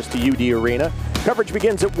Robert Morris to UD Arena. Coverage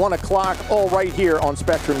begins at 1 o'clock, all right here on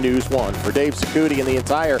Spectrum News 1. For Dave Cicutti and the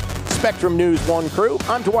entire Spectrum News 1 crew,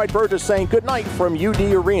 I'm Dwight Burgess saying good night from UD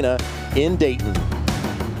Arena in Dayton.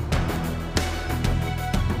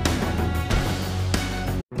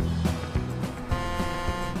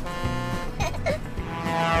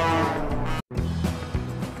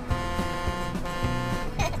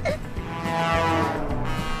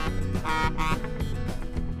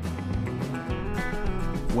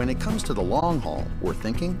 comes to the long haul, we're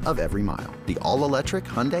thinking of every mile. The all-electric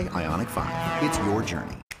Hyundai Ioniq 5. It's your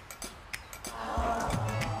journey.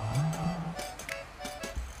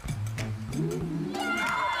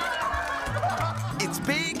 It's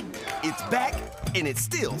big, it's back, and it's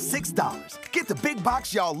still $6. Get the big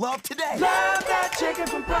box y'all love today. Love that chicken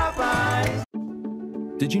from Popeyes.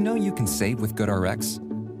 Did you know you can save with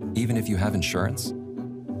GoodRx, even if you have insurance?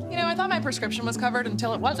 You know, I thought my prescription was covered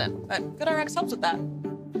until it wasn't, but GoodRx helps with that.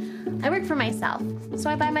 I work for myself, so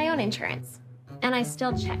I buy my own insurance. And I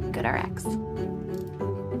still check GoodRx.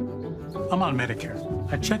 I'm on Medicare.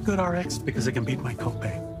 I check GoodRx because it can beat my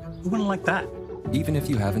copay. Who wouldn't like that? Even if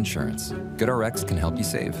you have insurance, GoodRx can help you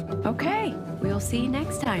save. Okay, we'll see you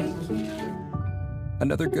next time.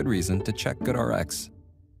 Another good reason to check GoodRx.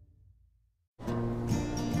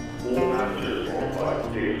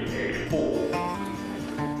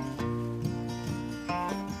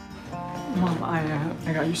 Mom,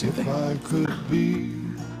 I got you something. If I could be,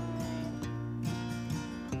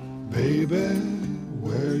 baby,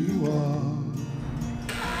 where you are.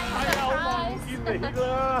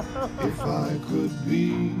 If I could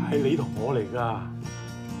be,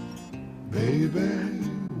 baby,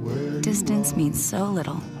 where Distance means so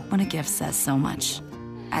little when a gift says so much.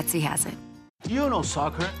 Etsy has it. You know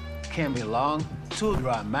soccer can be long, too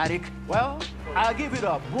dramatic. Well, I'll give it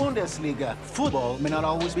up. Bundesliga. Football may not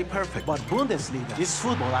always be perfect, but Bundesliga is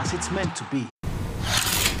football as it's meant to be.